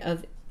tired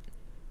of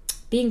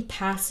being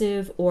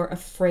passive or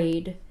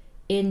afraid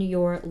in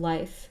your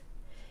life.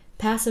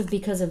 Passive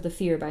because of the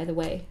fear, by the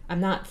way. I'm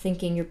not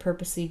thinking you're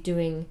purposely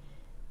doing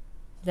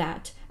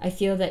that. I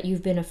feel that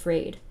you've been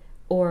afraid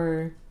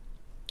or,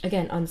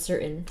 again,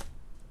 uncertain.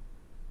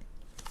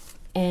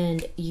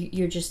 And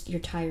you're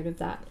tired of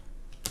that.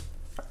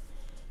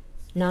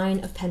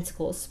 Nine of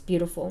Pentacles.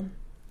 Beautiful.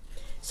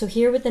 So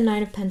here with the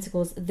Nine of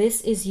Pentacles,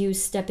 this is you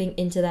stepping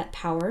into that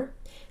power.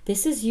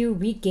 This is you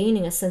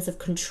regaining a sense of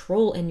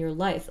control in your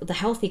life, the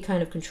healthy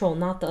kind of control,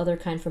 not the other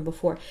kind from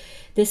before.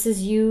 This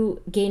is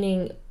you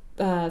gaining,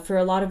 for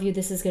a lot of you,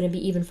 this is going to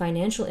be even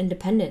financial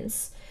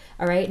independence.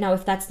 All right. Now,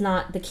 if that's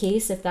not the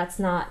case, if that's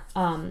not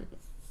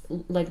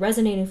like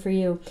resonating for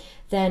you,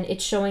 then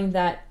it's showing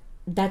that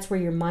that's where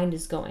your mind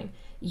is going.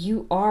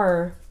 You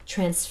are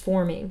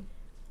transforming.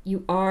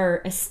 You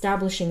are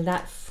establishing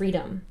that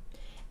freedom.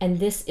 And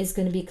this is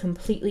going to be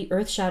completely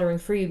earth-shattering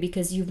for you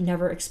because you've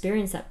never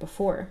experienced that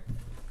before.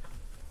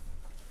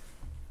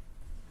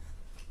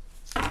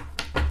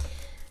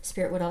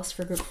 Spirit, what else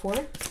for group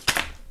 4?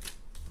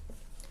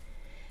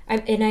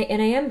 And I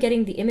am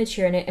getting the image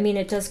here, and I mean,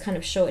 it does kind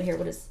of show it here.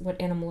 What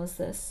animal is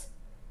this?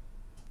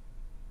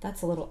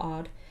 That's a little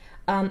odd.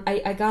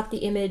 I got the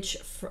image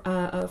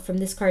from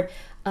this card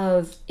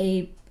of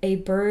a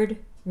bird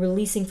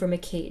releasing from a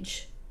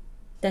cage.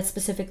 That's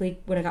specifically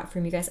what I got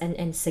from you guys,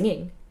 and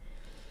singing.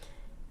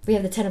 We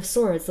have the Ten of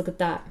Swords. Look at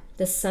that.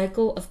 The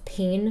cycle of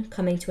pain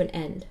coming to an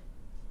end.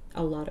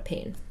 A lot of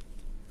pain.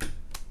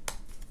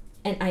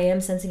 And I am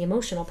sensing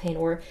emotional pain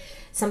or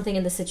something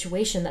in the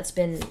situation that's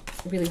been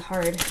really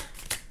hard.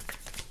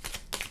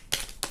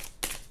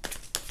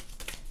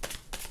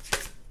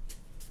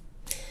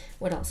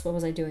 What else? What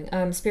was I doing?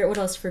 Spirit, what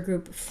else for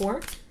group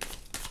 4?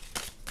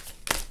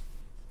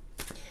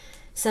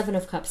 Seven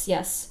of Cups.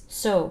 Yes.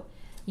 So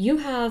you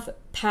have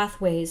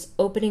pathways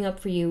opening up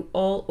for you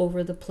all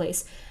over the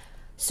place.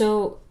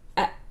 So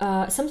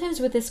sometimes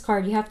with this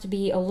card, you have to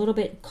be a little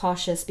bit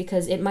cautious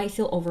because it might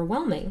feel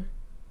overwhelming.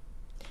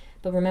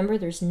 But remember,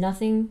 there's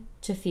nothing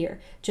to fear.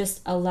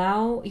 Just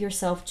allow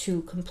yourself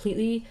to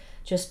completely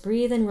just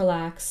breathe and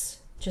relax.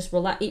 Just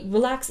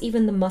relax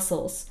even the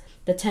muscles,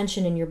 the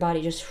tension in your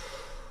body. Just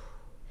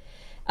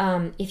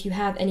if you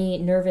have any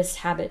nervous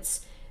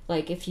habits,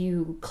 like if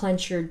you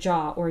clench your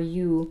jaw or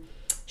you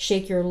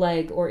shake your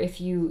leg, or if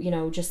you,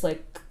 just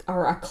like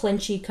are a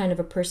clenchy kind of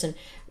a person,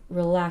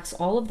 relax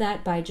all of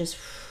that by just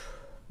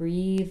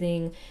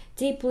breathing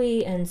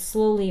deeply and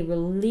slowly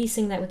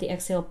releasing that with the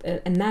exhale.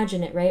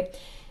 Imagine it, right?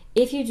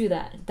 If you do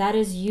that, that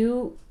is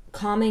you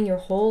calming your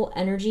whole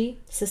energy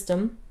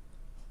system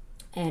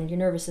and your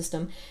nervous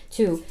system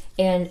too.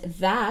 And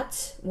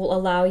that will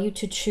allow you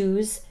to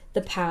choose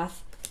the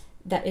path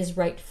that is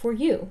right for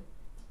you.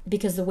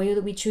 Because the way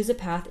that we choose a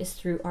path is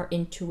through our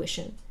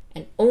intuition.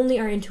 And only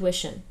our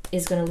intuition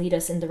is going to lead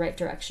us in the right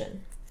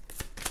direction.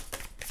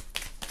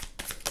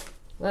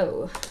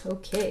 Whoa,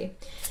 okay.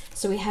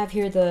 So we have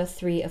here the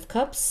Three of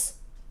Cups.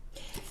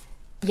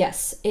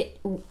 Yes, it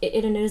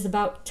is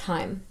about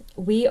time.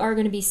 We are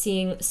going to be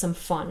seeing some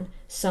fun,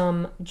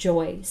 some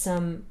joy,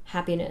 some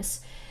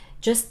happiness.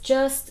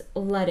 Just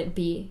let it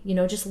be,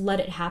 just let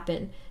it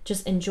happen.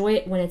 Just enjoy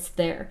it when it's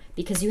there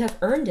because you have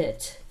earned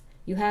it.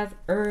 You have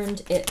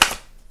earned it.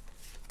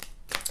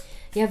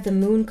 You have the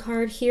Moon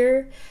card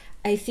here.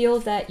 I feel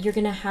that you're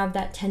going to have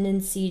that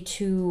tendency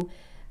to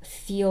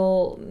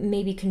feel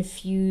maybe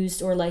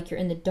confused or like you're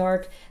in the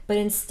dark, but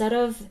instead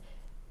of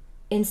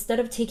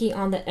taking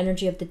on that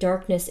energy of the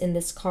darkness in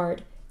this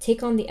card,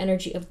 take on the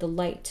energy of the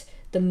light,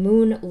 the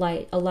moon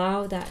light.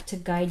 Allow that to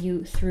guide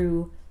you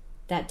through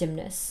that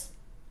dimness.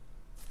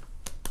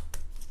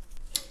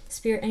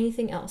 Spirit,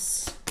 anything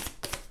else?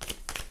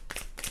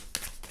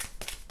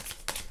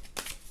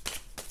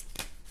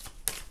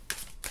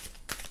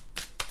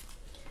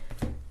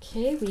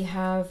 Okay, we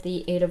have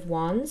the Eight of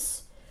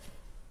Wands.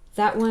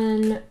 That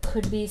one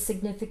could be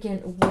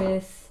significant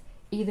with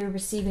either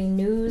receiving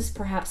news,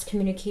 perhaps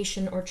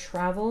communication or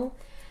travel.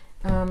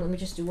 Let me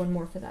just do one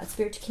more for that.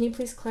 Spirit, can you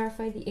please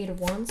clarify the Eight of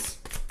Wands?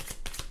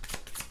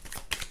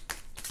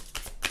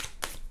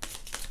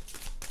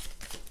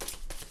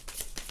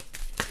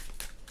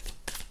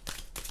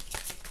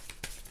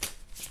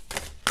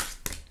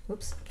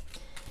 Oops.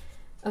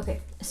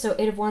 Okay, so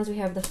Eight of Wands, we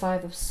have the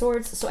Five of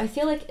Swords. So I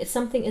feel like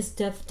something is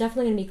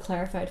definitely going to be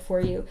clarified for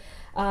you.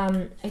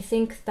 I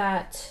think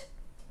that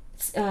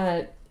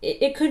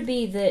it could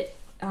be that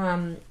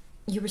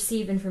you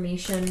receive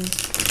information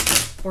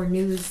or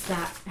news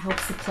that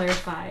helps to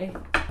clarify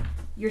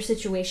your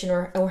situation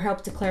or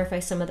help to clarify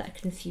some of that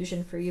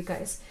confusion for you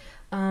guys.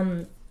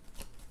 Nine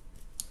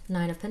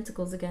of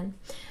Pentacles again.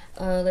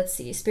 Let's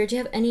see. Spirit, do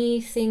you have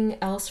anything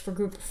else for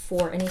group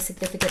 4? Any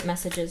significant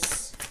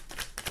messages?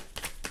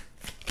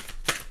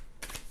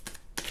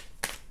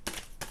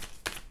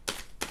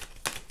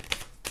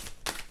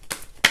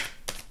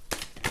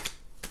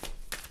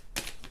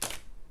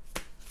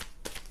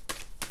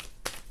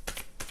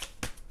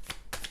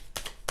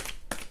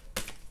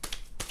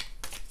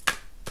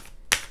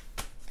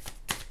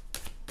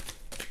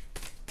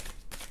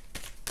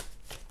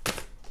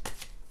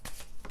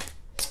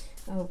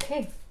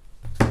 Okay,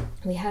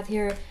 we have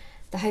here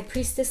the High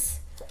Priestess,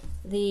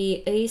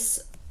 the Ace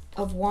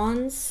of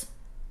Wands,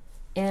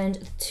 and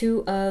the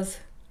Two of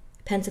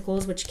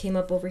Pentacles, which came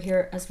up over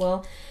here as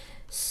well.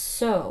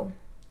 So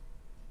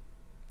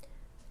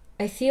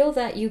I feel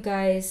that you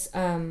guys,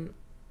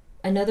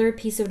 another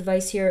piece of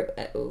advice here,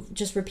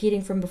 just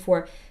repeating from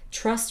before,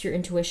 trust your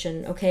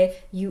intuition, okay?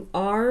 You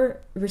are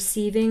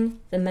receiving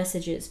the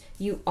messages.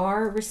 You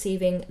are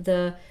receiving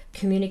the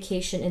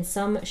communication in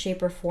some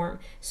shape or form.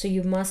 So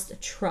you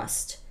must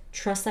trust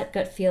that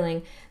gut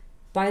feeling.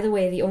 By the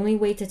way, the only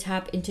way to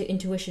tap into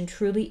intuition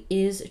truly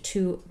is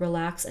to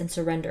relax and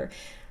surrender.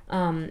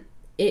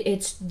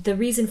 It's the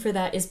reason for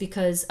that is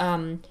because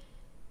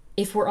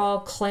if we're all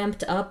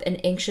clamped up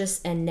and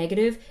anxious and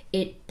negative,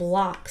 it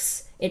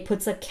blocks. It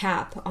puts a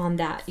cap on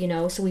that,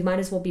 so we might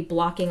as well be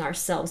blocking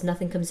ourselves.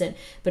 Nothing comes in.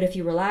 But if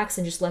you relax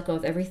and just let go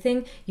of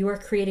everything, you are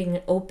creating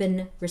an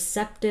open,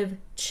 receptive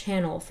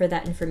channel for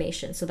that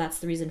information. So that's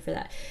the reason for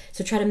that.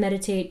 So try to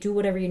meditate, do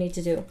whatever you need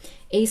to do.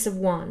 Ace of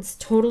Wands,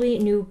 totally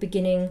new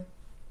beginning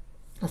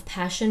of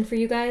passion for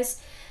you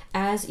guys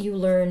as you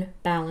learn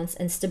balance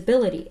and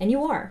stability. And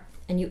you are.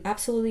 And you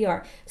absolutely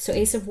are. So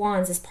Ace of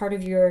Wands is part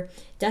of your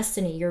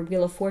destiny, your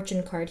Wheel of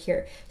Fortune card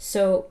here.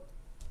 So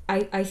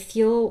I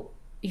feel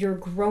your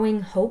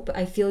growing hope.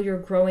 I feel your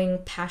growing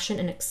passion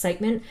and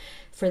excitement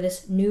for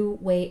this new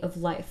way of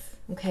life.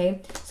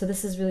 Okay, so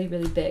this is really,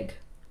 really big.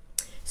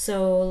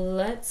 So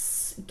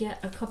let's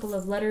get a couple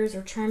of letters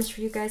or charms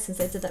for you guys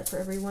since I did that for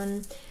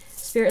everyone.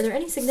 Spirit, are there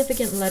any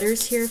significant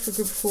letters here for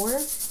group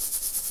 4?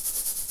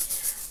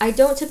 I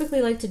don't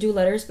typically like to do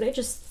letters, but I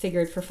just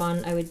figured for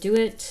fun I would do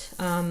it.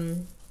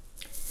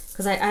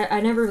 Because I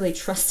never really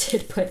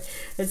trusted, but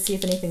let's see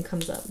if anything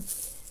comes up.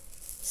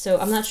 So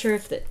I'm not sure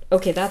if that...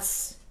 Okay,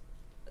 that's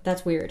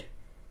weird.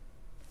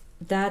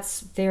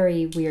 That's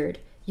very weird.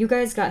 You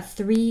guys got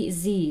 3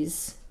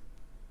 Z's.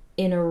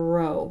 in a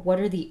row. What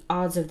are the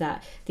odds of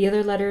that? The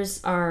other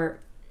letters are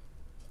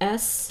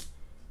S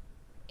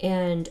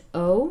and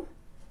O.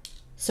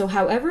 So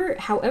however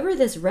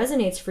this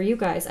resonates for you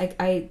guys,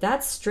 I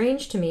that's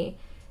strange to me.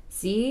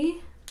 Z,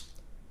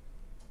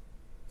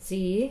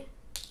 Z,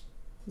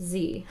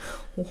 Z.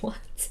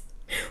 What?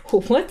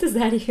 What does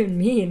that even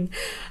mean?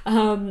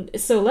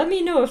 So let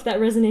me know if that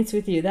resonates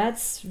with you.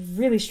 That's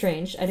really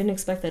strange. I didn't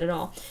expect that at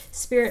all.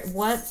 Spirit,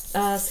 what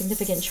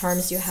significant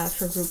charms do you have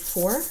for group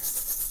 4?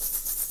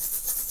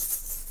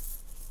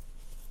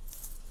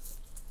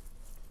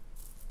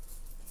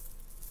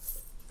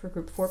 For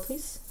group 4,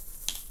 please.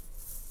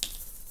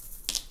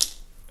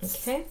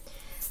 Okay.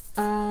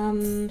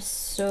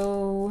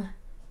 So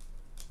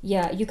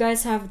yeah, you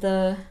guys have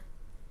the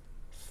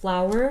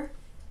flower,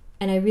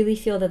 and I really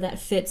feel that that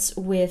fits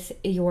with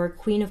your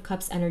Queen of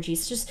Cups energy.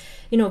 It's just,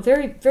 you know,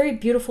 very, very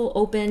beautiful,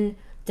 open,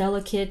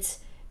 delicate,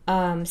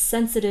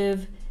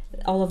 sensitive,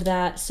 all of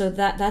that. So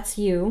that's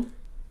you,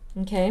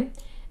 okay?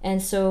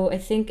 And so I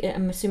think,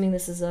 I'm assuming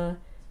this is a,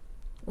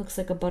 looks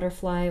like a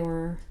butterfly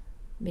or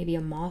maybe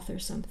a moth or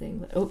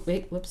something. Oh,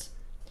 wait, whoops.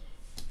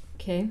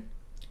 Okay.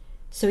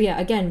 So yeah,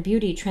 again,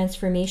 beauty,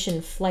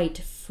 transformation, flight,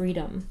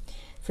 freedom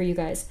for you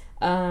guys.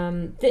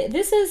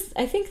 This is,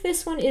 I think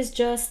this one is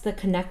just the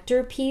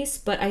connector piece,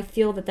 but I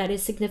feel that that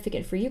is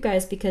significant for you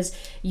guys because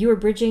you are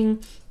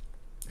bridging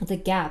the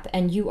gap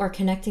and you are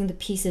connecting the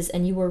pieces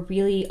and you are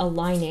really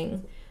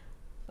aligning.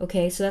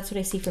 Okay, so that's what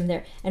I see from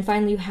there. And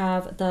finally, you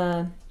have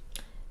the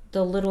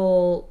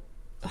little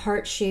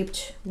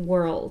heart-shaped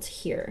world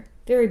here.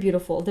 Very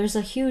beautiful. There's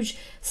a huge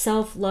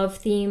self-love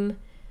theme.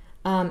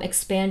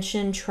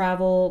 Expansion,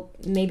 travel,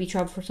 maybe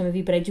travel for some of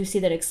you, but I do see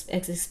that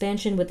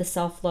expansion with the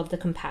self-love, the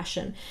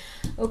compassion.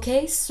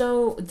 Okay,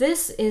 so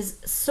this is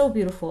so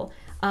beautiful.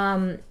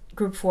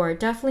 Group 4,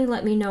 definitely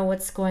let me know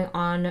what's going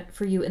on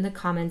for you in the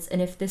comments,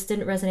 and if this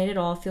didn't resonate at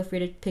all, feel free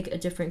to pick a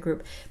different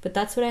group. But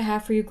that's what I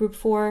have for you, group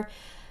 4.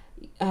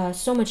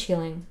 So much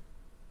healing,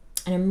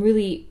 and I'm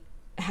really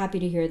happy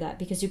to hear that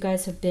because you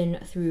guys have been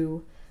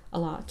through a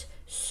lot.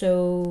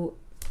 So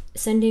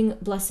sending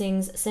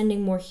blessings,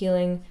 sending more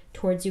healing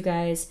towards you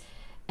guys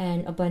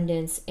and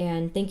abundance.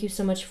 And thank you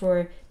so much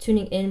for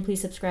tuning in.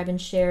 Please subscribe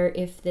and share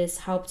if this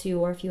helped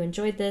you or if you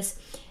enjoyed this,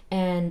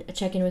 and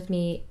check in with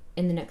me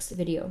in the next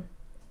video.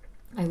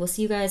 I will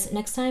see you guys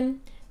next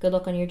time. Good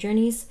luck on your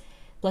journeys.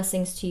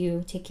 Blessings to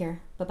you. Take care.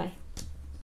 Bye-bye.